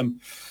system.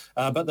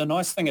 But the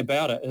nice thing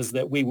about it is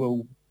that we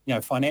will,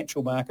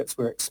 financial markets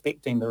were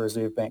expecting the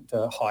Reserve Bank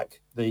to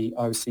hike the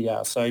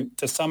OCR. So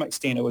to some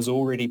extent, it was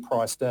already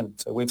priced in.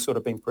 So we've sort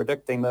of been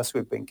predicting this.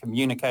 We've been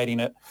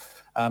communicating it.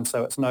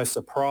 So it's no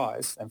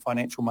surprise. And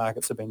financial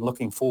markets have been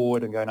looking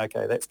forward and going,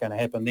 okay, that's going to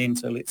happen then.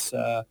 So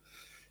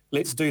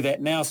let's do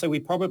that now. So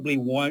we probably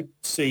won't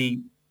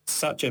see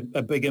such a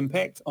big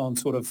impact on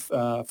sort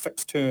of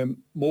fixed-term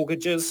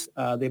mortgages.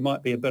 There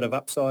might be a bit of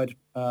upside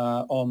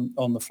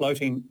on the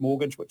floating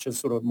mortgage, which is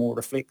sort of more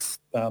reflects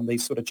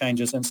these sort of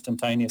changes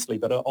instantaneously.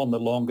 But on the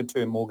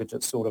longer-term mortgage,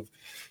 it's sort of,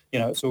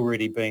 it's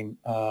already been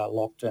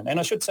locked in. And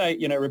I should say,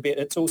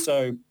 Rebecca, it's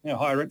also,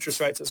 higher interest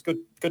rates. It's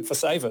good for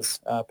savers,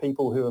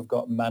 people who have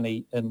got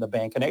money in the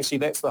bank. And actually,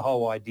 that's the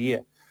whole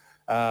idea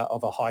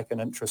of a hike in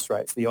interest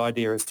rates. The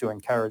idea is to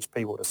encourage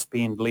people to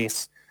spend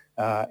less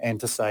and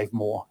to save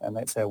more, and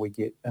that's how we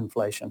get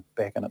inflation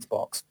back in its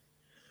box.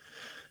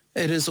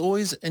 It is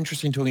always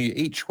interesting talking to you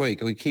each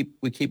week. We keep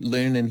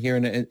learning and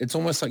hearing it. It's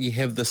almost like you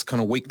have this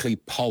kind of weekly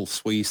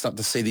pulse where you start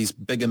to see these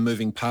bigger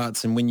moving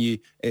parts. And when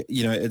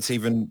it's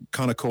even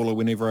kind of cooler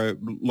whenever I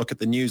look at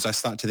the news, I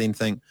start to then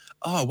think,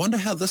 oh, I wonder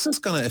how this is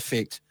going to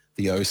affect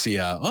the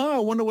OCR. Oh, I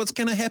wonder what's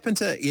going to happen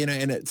to,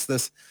 and it's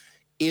this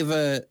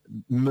ever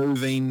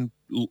moving,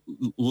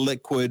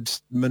 liquid,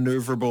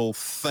 maneuverable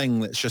thing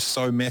that's just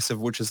so massive,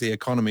 which is the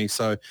economy.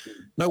 So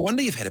no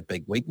wonder you've had a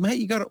big week, mate.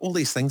 You got all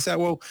these things out.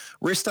 Well,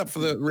 rest up for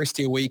the rest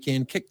of your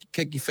weekend, kick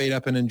your feet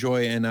up and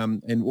enjoy, and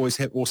always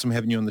awesome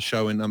having you on the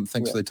show, and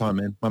thanks for the time,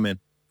 man. My man.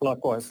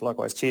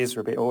 Likewise. Cheers,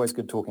 Rebecca. Always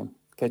good talking.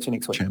 Catch you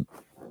next week. Champ.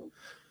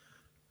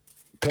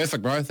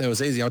 Perfect, bro. That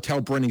was easy. I'll tell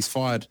Bryn he's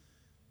fired.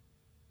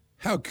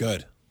 How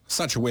good.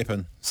 Such a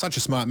weapon. Such a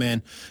smart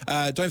man.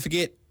 Don't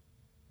forget,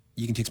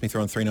 you can text me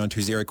through on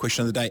 3920.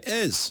 Question of the day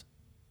is,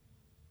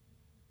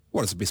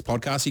 what is the best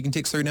podcast? You can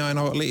text through now and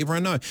I'll let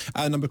everyone know.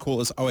 Number to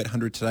call is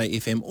 0800 Today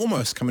FM.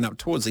 Almost coming up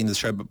towards the end of the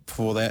show, but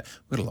before that,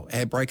 we've got a little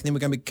ad break, and then we're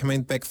going to be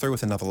coming back through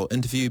with another little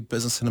interview,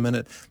 business in a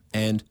minute,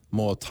 and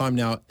more. Time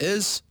now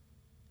is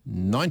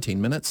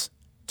 19 minutes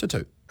to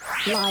 2.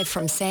 Live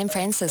from San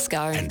Francisco.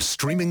 And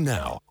streaming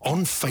now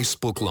on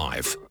Facebook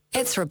Live.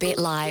 It's Rebecca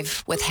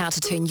Live with how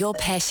to turn your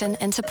passion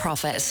into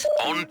profit.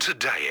 On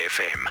Today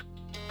FM.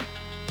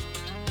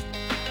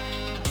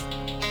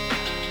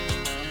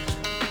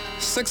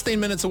 16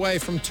 minutes away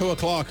from 2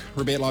 o'clock,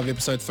 Rebecca Live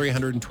episode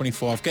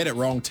 324. I've got it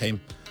wrong,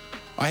 team.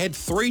 I had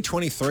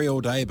 323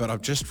 all day, but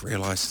I've just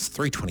realised it's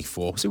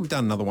 324. So we've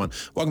done another one.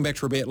 Welcome back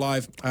to Rebecca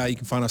Live. You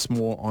can find us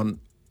more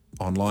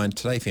online,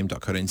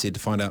 todayfm.co.nz, to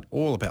find out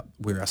all about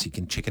where else you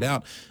can check it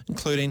out,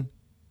 including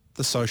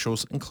the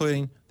socials,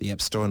 including the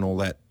App Store and all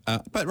that.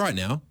 But right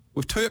now,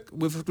 we've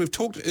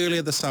talked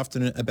earlier this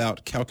afternoon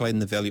about calculating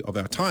the value of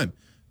our time.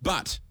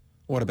 But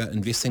what about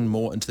investing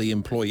more into the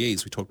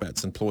employees? We talked about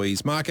its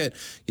employees market.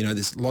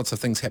 There's lots of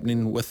things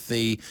happening with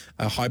the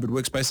hybrid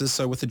workspaces.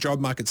 So with the job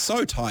market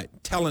so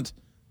tight, talent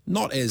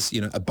not as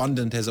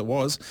abundant as it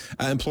was,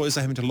 employers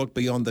are having to look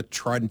beyond the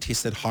tried and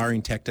tested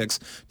hiring tactics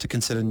to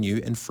consider new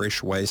and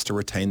fresh ways to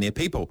retain their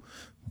people.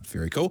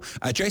 Very cool.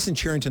 Jason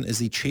Cherrington is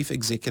the Chief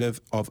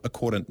Executive of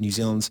Accordant, New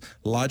Zealand's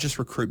largest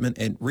recruitment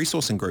and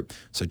resourcing group.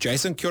 So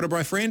Jason, kia ora,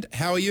 my friend.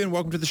 How are you, and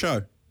welcome to the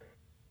show?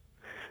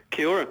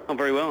 Kia ora. I'm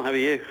very well. How are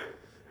you?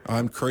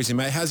 I'm crazy,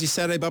 mate. How's your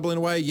Saturday bubbling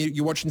away?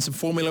 You watching some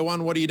Formula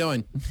One? What are you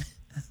doing?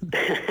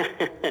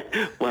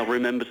 Well,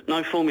 remember,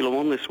 no Formula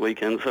One this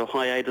weekend, so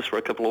hiatus for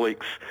a couple of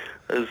weeks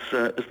as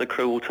the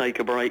crew will take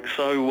a break.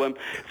 So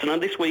now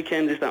this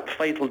weekend is that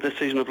fatal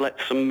decision of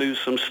let's move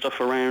some stuff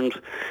around,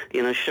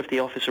 shift the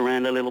office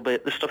around a little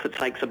bit. The stuff that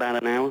takes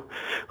about an hour.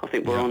 I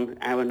think we're on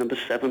hour number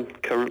 7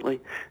 currently,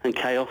 and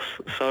chaos.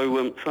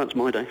 So that's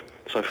my day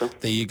so far.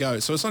 There you go.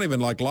 So it's not even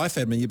like life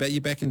admin.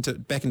 You're back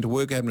into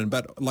work admin,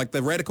 but like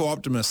the radical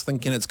optimist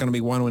thinking it's going to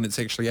be 1 when it's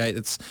actually 8.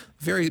 It's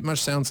very much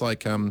sounds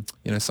like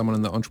someone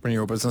in the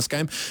entrepreneurial business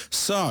game.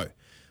 So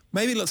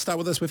maybe let's start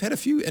with this. We've had a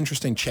few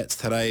interesting chats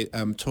today,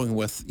 talking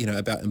with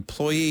about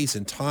employees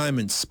and time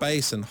and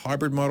space and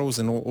hybrid models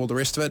and all the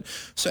rest of it.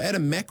 So at a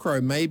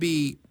macro,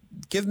 maybe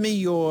give me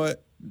your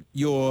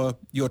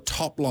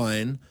top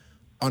line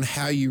on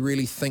how you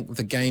really think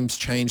the game's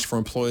changed for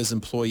employers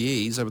and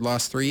employees over the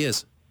last 3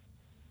 years.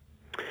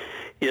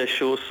 Yeah,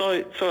 sure.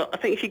 So I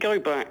think if you go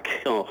back,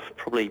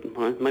 probably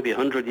maybe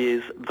 100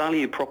 years,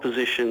 value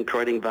proposition,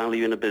 creating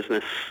value in a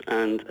business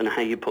and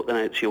how you put that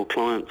out to your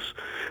clients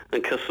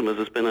and customers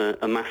has been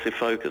a massive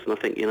focus. And I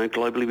think,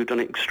 globally we've done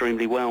it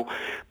extremely well.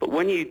 But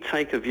when you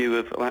take a view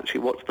of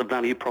actually what's the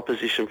value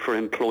proposition for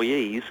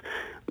employees,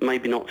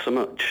 maybe not so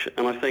much.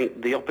 And I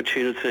think the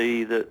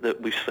opportunity that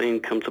we've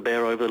seen come to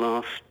bear over the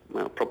last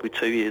probably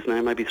 2 years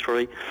now, maybe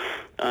 3,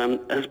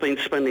 has been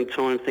spending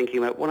time thinking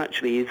about what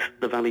actually is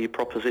the value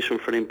proposition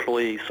for an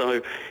employee.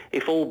 So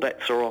if all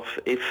bets are off,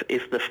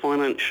 if the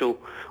financial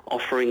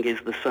offering is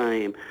the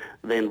same,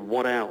 then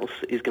what else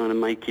is going to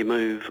make you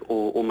move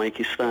or make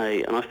you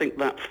stay? And I think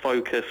that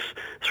focus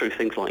through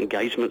things like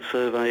engagement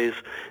surveys,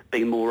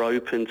 being more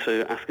open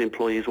to asking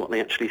employees what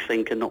they actually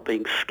think and not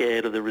being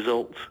scared of the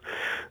results,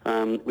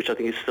 which I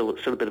think is still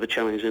a bit of a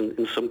challenge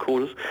in some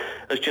quarters,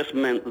 has just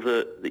meant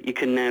that you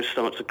can now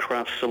start to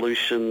craft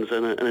solutions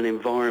and an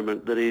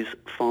environment that is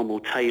far more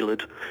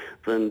tailored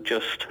than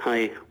just,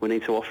 hey, we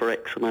need to offer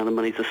X amount of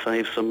money to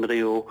save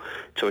somebody or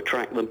to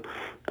attract them,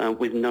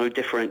 with no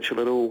differential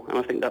at all. And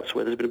I think that's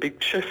where there's been a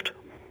big shift.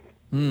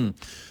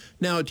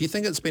 Now, do you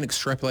think it's been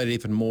extrapolated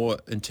even more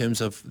in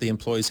terms of the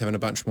employees having a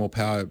bunch more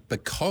power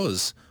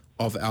because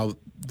of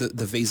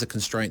the visa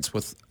constraints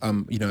with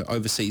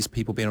overseas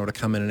people being able to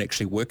come in and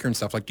actually work here and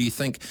stuff? Like, do you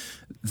think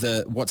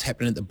what's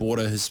happening at the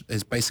border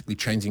is basically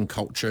changing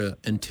culture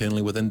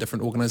internally within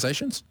different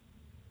organisations?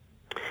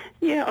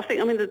 Yeah, I think,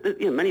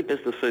 many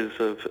businesses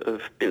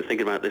have been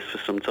thinking about this for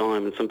some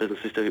time, and some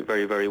businesses do it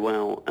very, very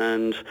well.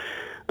 And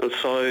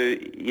so,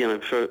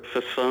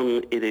 for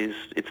some,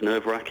 it's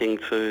nerve-wracking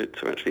to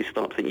actually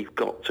start to think you've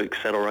got to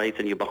accelerate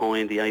and you're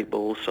behind the 8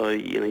 ball, so,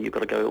 you've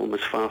got to go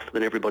almost faster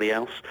than everybody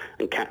else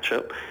and catch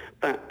up.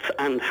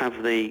 And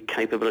have the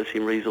capability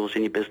and resource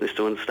in your business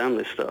to understand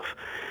this stuff,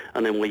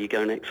 and then where you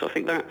go next. So I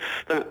think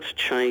that's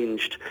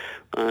changed,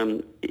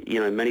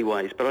 in many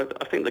ways. But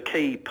I think the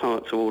key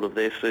part to all of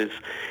this is,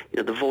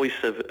 the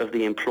voice of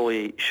the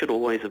employee should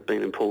always have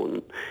been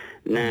important.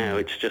 Now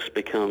it's just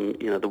become,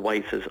 the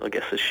weight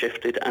has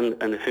shifted, and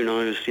who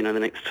knows, the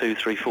next 2,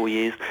 3, 4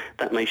 years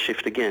that may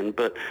shift again.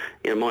 But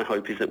my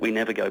hope is that we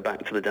never go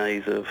back to the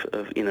days of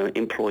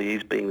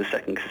employees being the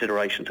second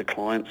consideration to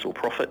clients or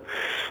profit.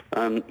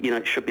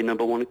 It should be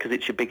number one because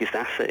it's your biggest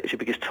asset, it's your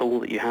biggest tool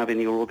that you have in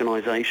your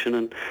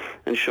organisation,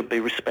 and should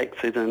be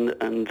respected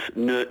and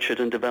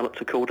nurtured and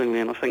developed accordingly.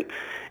 And I think,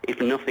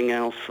 if nothing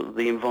else,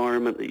 the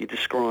environment that you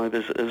describe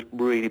has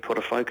really put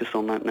a focus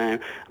on that now,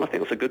 and I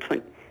think that's a good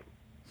thing.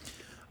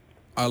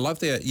 I love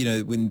that,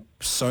 when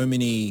so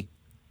many,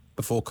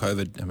 before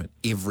COVID,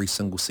 every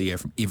single CEO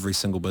from every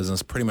single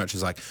business pretty much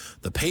is like,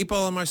 the people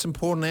are most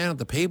important now,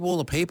 the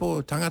people,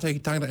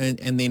 tangata,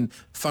 and then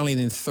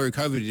finally through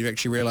COVID you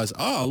actually realise,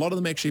 a lot of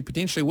them actually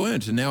potentially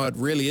weren't, and now it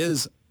really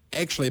is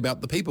actually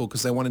about the people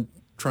because they want to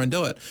try and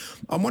do it.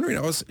 I'm wondering,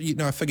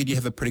 I figured you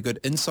have a pretty good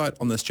insight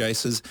on this,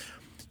 Jace, is,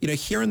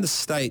 here in the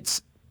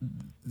States,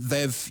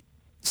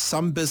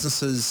 some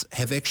businesses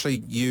have actually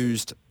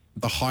used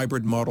the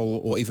hybrid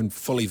model or even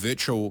fully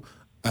virtual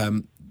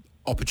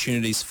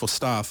opportunities for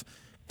staff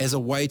as a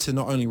way to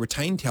not only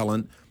retain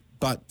talent,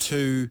 but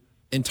to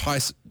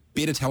entice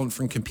better talent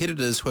from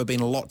competitors who have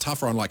been a lot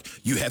tougher on, like,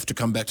 you have to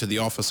come back to the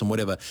office and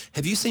whatever.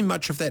 Have you seen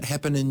much of that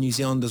happen in New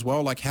Zealand as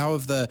well? Like, how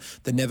have the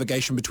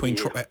navigation between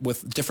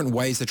with different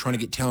ways they're trying to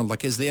get talent?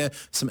 Like, is there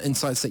some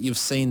insights that you've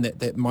seen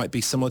that might be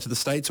similar to the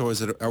States, or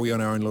are we on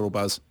our own little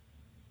buzz?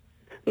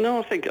 No,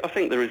 I think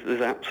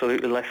there's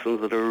absolutely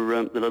lessons that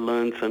are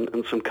learned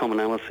and some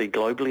commonality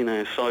globally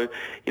now. So,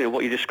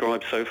 what you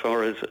described so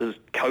far as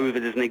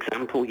COVID as an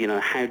example,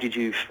 how did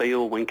you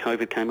feel when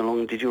COVID came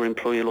along? Did your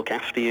employer look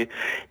after you?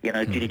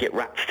 Did you get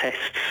RATS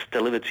tests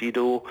delivered to your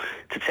door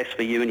to test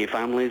for you and your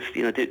families?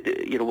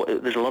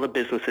 There's a lot of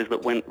businesses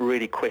that went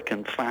really quick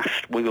and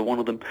fast. We were one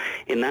of them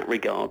in that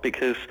regard,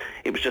 because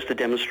it was just a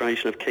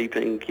demonstration of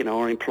keeping,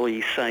 our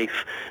employees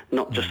safe,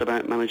 not just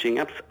about managing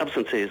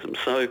absenteeism.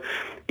 So,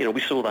 we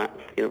saw that,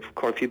 for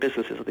quite a few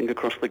businesses, I think,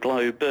 across the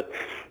globe. But,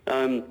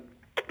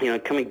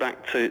 coming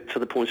back to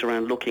the point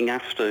around looking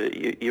after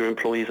your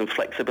employees and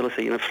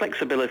flexibility,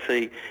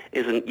 flexibility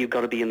isn't you've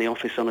got to be in the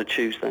office on a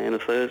Tuesday and a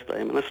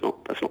Thursday. That's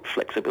not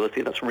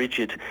flexibility. That's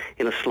rigid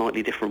in a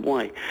slightly different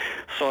way.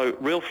 So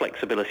real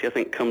flexibility, I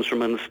think, comes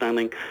from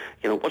understanding,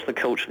 what's the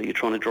culture that you're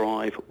trying to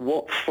drive?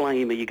 What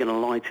flame are you going to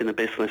light in a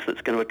business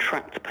that's going to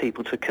attract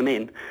people to come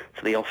in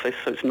to the office?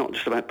 So it's not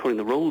just about putting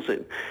the rules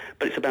in,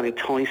 but it's about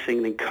enticing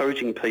and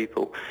encouraging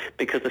people,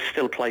 because there's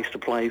still a place to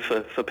play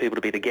for people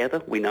to be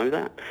together. We know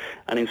that.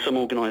 And in some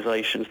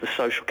organisations, the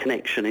social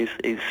connection is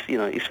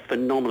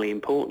phenomenally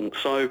important.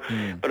 So,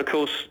 but of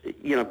course,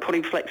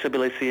 putting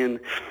flexibility in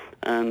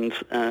and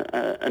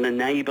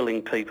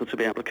enabling people to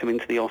be able to come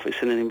into the office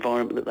in an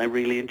environment that they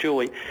really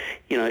enjoy,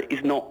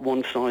 is not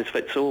one size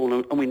fits all.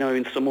 And we know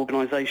in some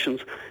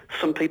organisations,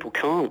 some people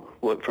can't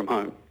work from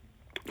home.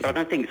 But I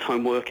don't think it's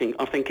home working.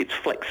 I think it's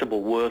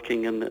flexible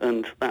working,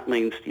 and that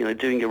means,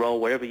 doing your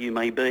role wherever you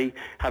may be,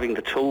 having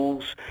the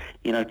tools,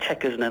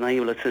 tech as an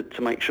enabler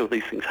to make sure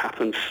these things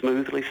happen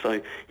smoothly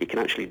so you can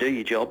actually do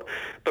your job,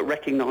 but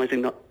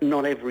recognising that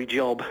not every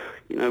job,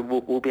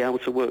 will be able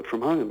to work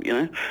from home,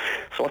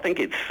 So I think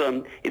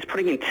it's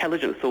putting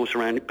intelligent thoughts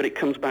around it, but it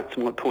comes back to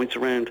my point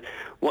around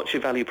what's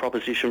your value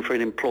proposition for an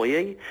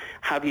employee?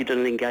 Have you done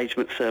an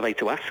engagement survey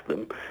to ask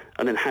them?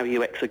 And then how are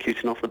you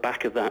executing off the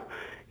back of that,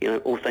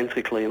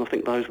 authentically? And I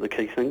think those are the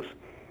key things.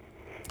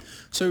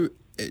 So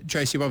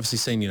Jace, you've obviously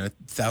seen,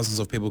 thousands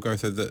of people go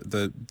through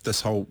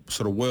this whole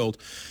sort of world.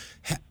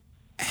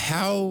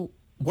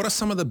 What are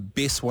some of the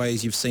best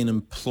ways you've seen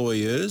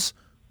employers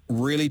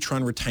really try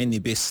and retain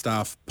their best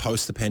staff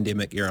post the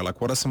pandemic era?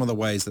 Like, what are some of the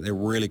ways that they're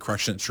really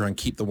crushing it to try and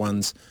keep the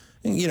ones,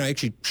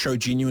 actually show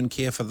genuine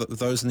care for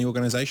those in the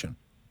organisation?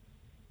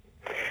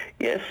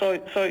 Yeah,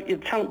 so your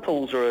talent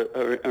pools are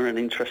an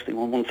interesting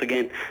one. Once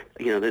again,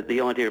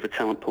 the idea of a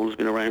talent pool has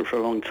been around for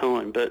a long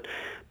time, but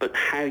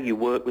how you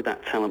work with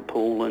that talent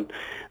pool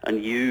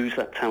and use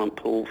that talent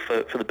pool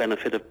for the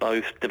benefit of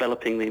both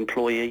developing the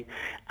employee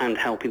and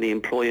helping the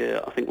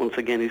employer, I think once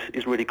again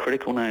is really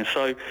critical now.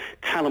 So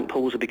talent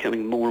pools are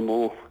becoming more and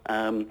more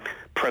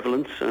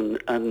prevalent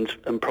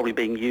and probably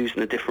being used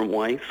in a different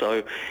way.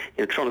 So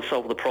trying to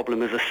solve the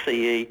problem as a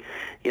CE,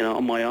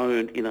 on my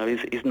own,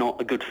 is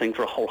not a good thing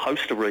for a whole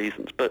host of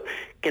reasons. But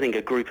getting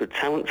a group of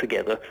talent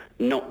together,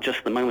 not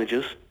just the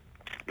managers,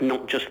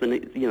 not just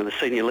the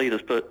senior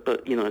leaders, but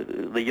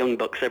the young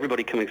bucks,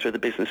 everybody coming through the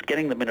business,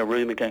 getting them in a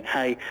room and going,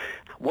 hey,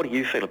 what do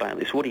you feel about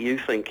this? What do you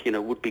think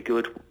would be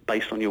good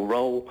based on your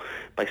role,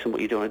 based on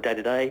what you do on a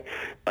day-to-day,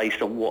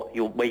 based on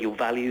where your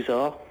values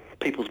are?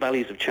 People's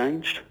values have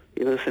changed,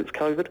 since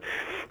COVID,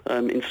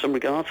 in some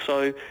regards.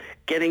 So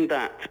getting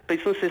that,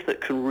 businesses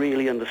that can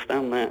really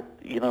understand that,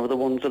 are the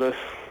ones that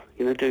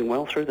are doing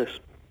well through this.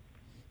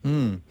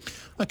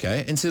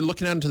 Okay, and so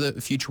looking out into the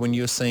future, when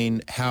you're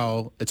seeing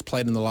how it's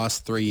played in the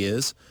last 3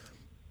 years,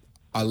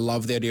 I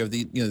love the idea of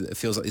it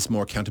feels like there's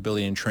more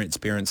accountability and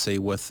transparency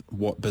with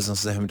what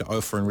businesses are having to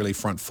offer and really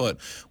front foot.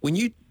 When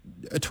you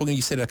are talking,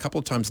 you said it a couple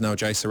of times now,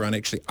 Jace, around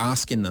actually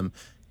asking them,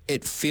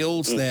 it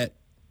feels that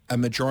a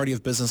majority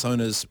of business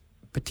owners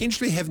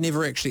potentially have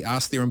never actually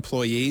asked their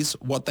employees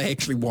what they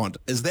actually want.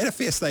 Is that a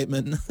fair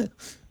statement?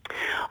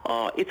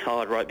 It's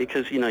hard, right?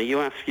 Because, you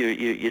ask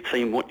your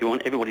team what you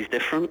want. Everybody's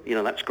different.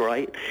 That's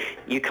great.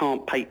 You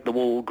can't paint the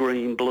wall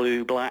green,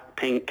 blue, black,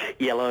 pink,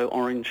 yellow,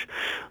 orange.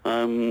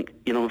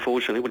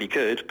 Unfortunately, well, you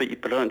could, but I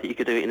don't think you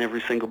could do it in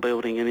every single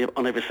building and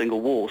on every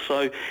single wall.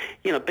 So,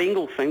 being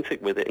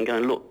authentic with it and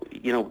going, look,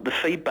 the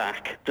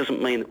feedback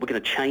doesn't mean that we're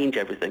going to change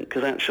everything,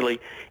 because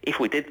actually, if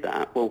we did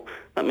that, well,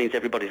 that means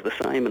everybody's the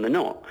same, and they're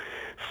not.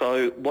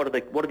 So what are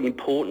the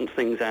important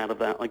things out of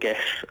that, I guess,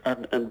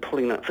 and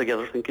pulling that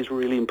together, I think, is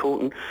really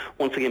important.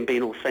 Once again,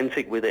 being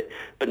authentic with it,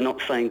 but not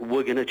saying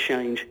we're going to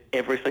change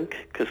everything,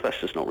 because that's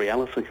just not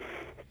reality.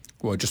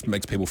 Well, it just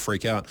makes people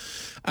freak out.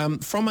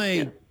 From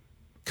a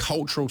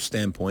cultural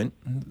standpoint,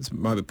 this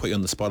might put you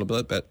on the spot a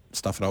bit, but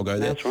stuff it, I'll go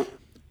there. That's right.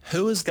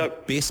 Who is the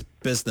best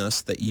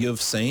business that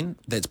you've seen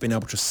that's been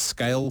able to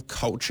scale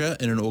culture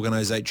in an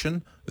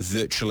organisation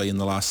virtually in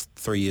the last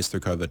 3 years through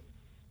COVID?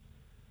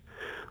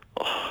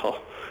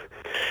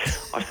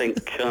 I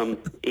think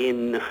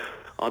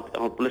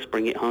let's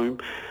bring it home.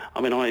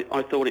 I mean,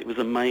 I thought it was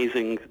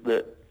amazing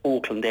that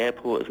Auckland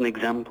Airport, as an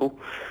example,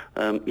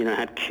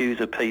 had queues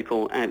of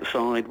people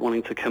outside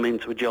wanting to come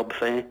into a job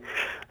fair.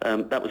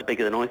 That was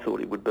bigger than I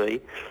thought it would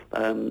be.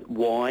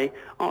 Why?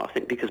 I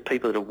think because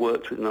people that have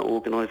worked within that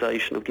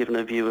organisation have given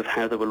a view of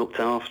how they were looked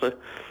after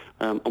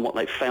and what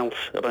they felt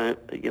about,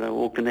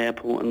 Auckland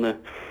Airport and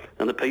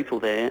the people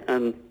there.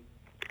 And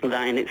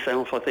that in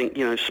itself, I think,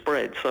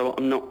 spread. So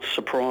I'm not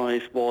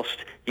surprised whilst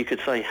you could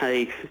say,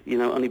 hey,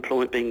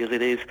 unemployment being as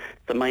it is,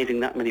 it's amazing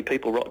that many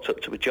people rocked up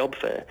to a job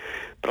fair.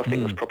 But I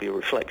think that's probably a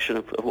reflection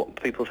of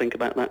what people think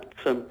about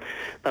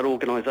that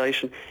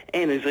organisation.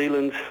 Air New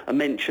Zealand, I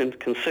mentioned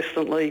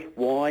consistently.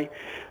 Why?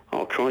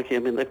 Oh, crikey, I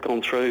mean, they've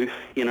gone through,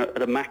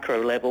 at a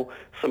macro level,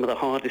 some of the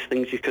hardest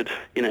things you could,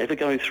 ever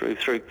go through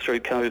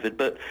COVID.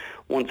 But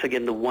once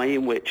again, the way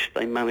in which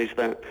they managed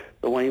that,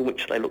 the way in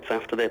which they looked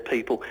after their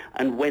people,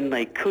 and when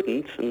they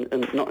couldn't, and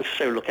not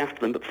necessarily look after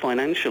them, but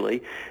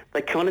financially,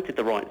 they kind of did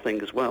the right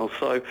thing as well.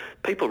 So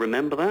people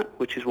remember that,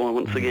 which is why,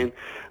 once again,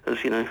 as,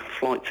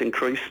 flights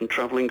increase and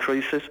travel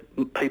increases,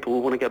 people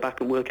will want to go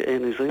back and work at Air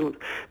New Zealand.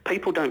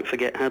 People don't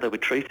forget how they were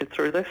treated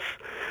through this.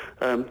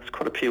 There's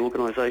quite a few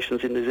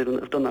organisations in New Zealand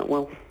that have done that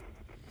well.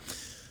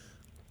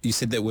 You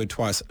said that word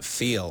twice,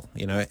 feel,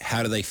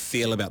 how do they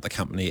feel about the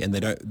company? And they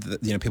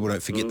don't, people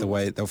don't forget the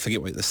way, they'll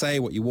forget what they say,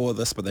 what you wore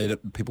this, but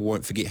people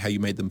won't forget how you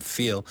made them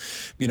feel.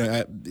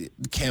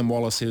 Cam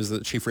Wallace, who was the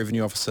Chief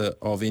Revenue Officer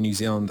of Air New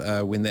Zealand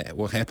when that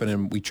will happen,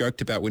 and we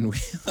joked about when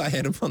I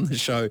had him on the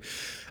show,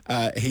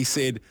 he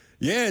said,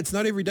 yeah, it's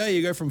not every day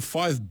you go from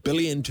 5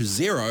 billion to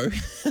zero.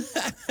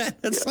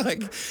 It's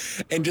like,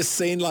 and just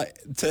seeing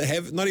to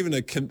have not even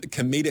a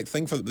comedic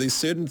thing for there's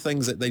certain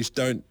things that they just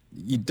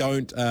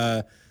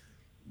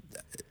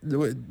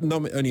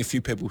not only a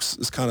few people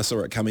kind of saw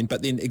it coming,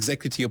 but then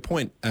exactly to your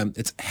point,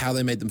 it's how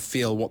they made them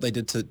feel, what they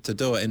did to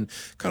do it, and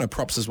kind of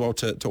props as well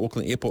to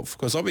Auckland Airport,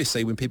 because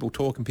obviously when people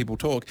talk,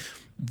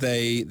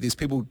 there's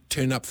people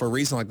turn up for a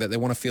reason like that. They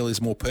want to feel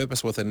there's more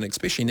purpose with it, and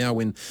especially now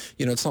when,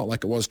 it's not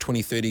like it was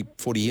 20, 30,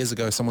 40 years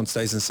ago. Someone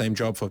stays in the same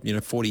job for,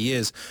 40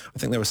 years. I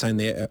think they were saying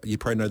there, you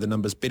probably know the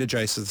numbers better,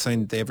 Jace, is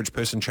saying the average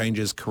person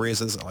changes careers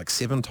is like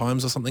 7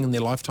 times or something in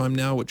their lifetime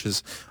now, which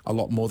is a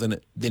lot more than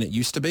it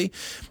used to be.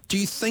 Do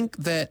you think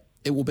that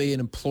it will be an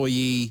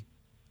employee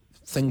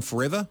thing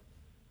forever?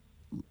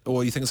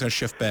 or you think it's going to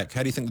shift back?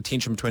 How do you think the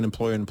tension between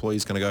employer and employee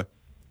is going to go?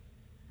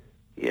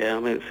 Yeah, I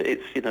mean,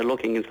 it's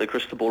looking into the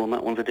crystal ball on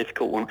that one's a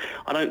difficult one.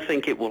 I don't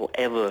think it will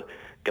ever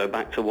go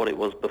back to what it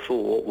was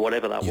before,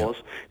 whatever that was.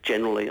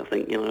 Generally, I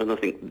think, and I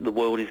think the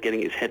world is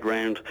getting its head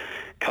round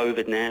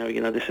COVID now.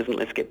 This isn't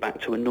let's get back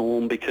to a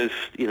norm, because,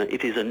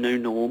 it is a new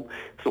norm.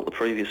 It's not the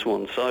previous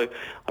one. So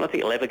I don't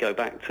think it'll ever go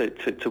back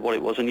to what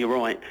it was. And you're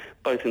right,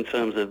 both in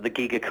terms of the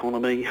gig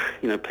economy,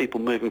 people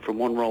moving from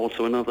one role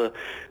to another,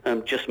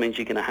 just means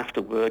you're going to have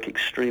to work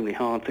extremely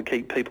hard to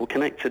keep people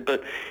connected.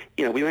 But,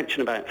 we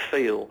mentioned about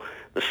feel.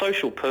 The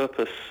social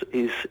purpose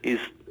is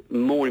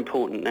more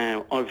important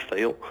now, I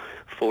feel,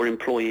 for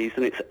employees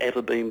than it's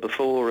ever been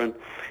before. And,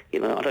 I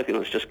don't think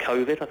that's just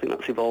COVID. I think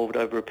that's evolved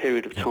over a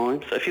period of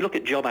time. So if you look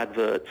at job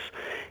adverts,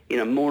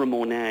 more and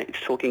more now it's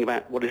talking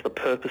about what is the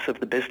purpose of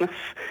the business.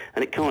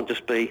 And it can't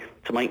just be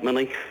to make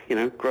money,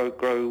 grow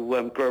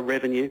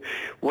revenue.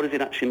 What does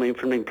it actually mean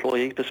from an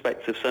employee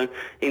perspective? So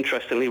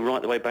interestingly,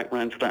 right the way back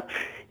round to that,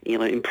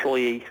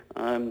 employee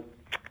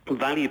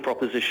value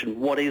proposition.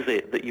 What is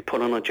it that you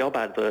put on a job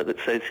advert that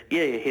says,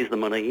 yeah, here's the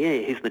money,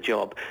 yeah, here's the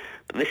job,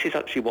 but this is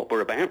actually what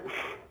we're about,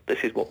 this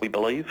is what we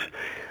believe,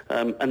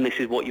 and this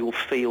is what you'll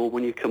feel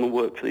when you come and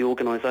work for the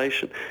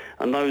organisation.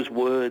 And those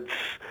words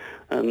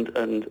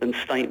and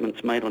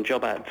statements made on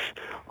job ads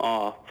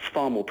are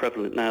far more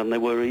prevalent now than they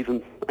were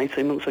even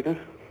 18 months ago.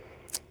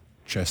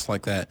 Just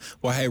like that.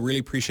 Well, hey, really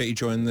appreciate you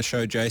joining the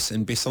show, Jace,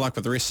 and best of luck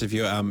with the rest of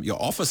your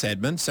office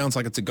admin. Sounds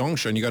like it's a gong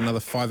show and you got another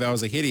 5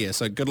 hours ahead of you,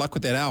 so good luck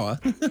with that hour.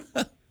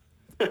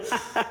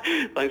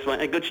 Thanks, mate.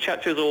 And good to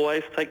chat to you as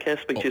always. Take care.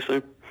 Speak to you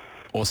soon.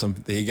 Awesome.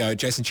 There you go.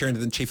 Jason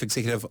Cherrington, Chief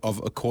Executive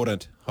of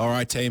Accordant. All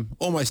right, team.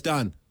 Almost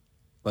done.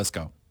 Let's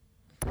go.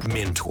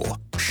 Mentor,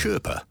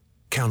 Sherpa,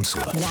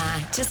 counsellor. Nah,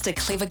 just a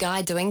clever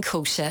guy doing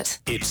cool shit.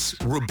 It's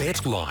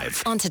Rebet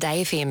Live On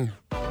Today FM.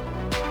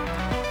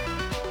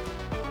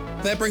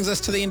 That brings us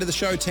to the end of the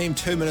show, team.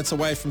 2 minutes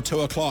away from 2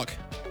 o'clock.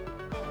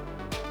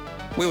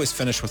 We always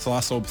finish with the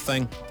last little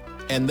thing.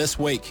 And this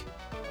week,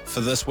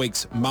 for this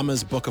week's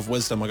Mama's Book of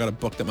Wisdom, I got a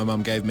book that my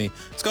mum gave me.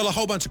 It's got a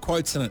whole bunch of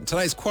quotes in it.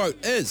 Today's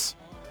quote is,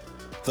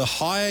 the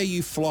higher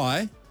you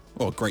fly,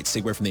 well, great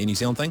segue from the Air New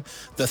Zealand thing,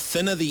 the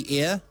thinner the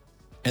air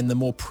and the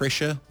more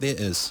pressure there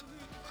is.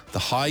 The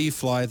higher you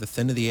fly, the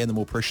thinner the air and the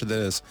more pressure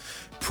there is.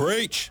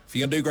 Preach! If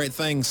you're going to do great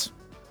things,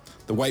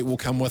 the weight will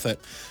come with it.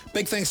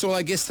 Big thanks to all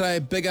our guests today.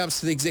 Big ups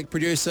to the exec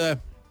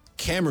producer,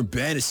 Cameron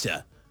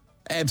Bannister.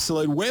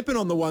 Absolute weapon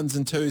on the ones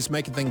and twos,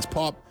 making things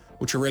pop,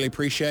 which I really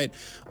appreciate.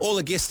 All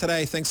the guests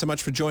today, thanks so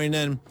much for joining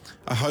in.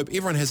 I hope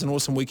everyone has an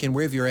awesome weekend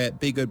wherever you're at.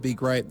 Be good, be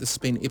great. This has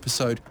been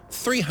episode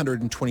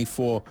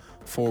 324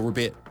 for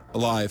Rebet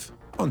Live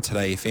on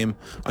Today FM.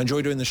 I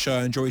enjoy doing the show.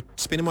 I enjoy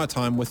spending my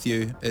time with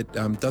you. It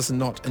does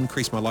not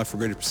increase my life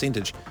regretted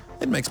percentage.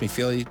 It makes me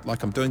feel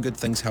like I'm doing good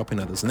things, helping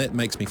others, and that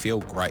makes me feel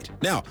great.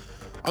 Now,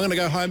 I'm going to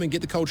go home and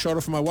get the cold shoulder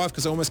from my wife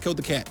because I almost killed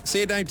the cat. See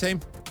you, Dame team.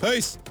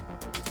 Peace.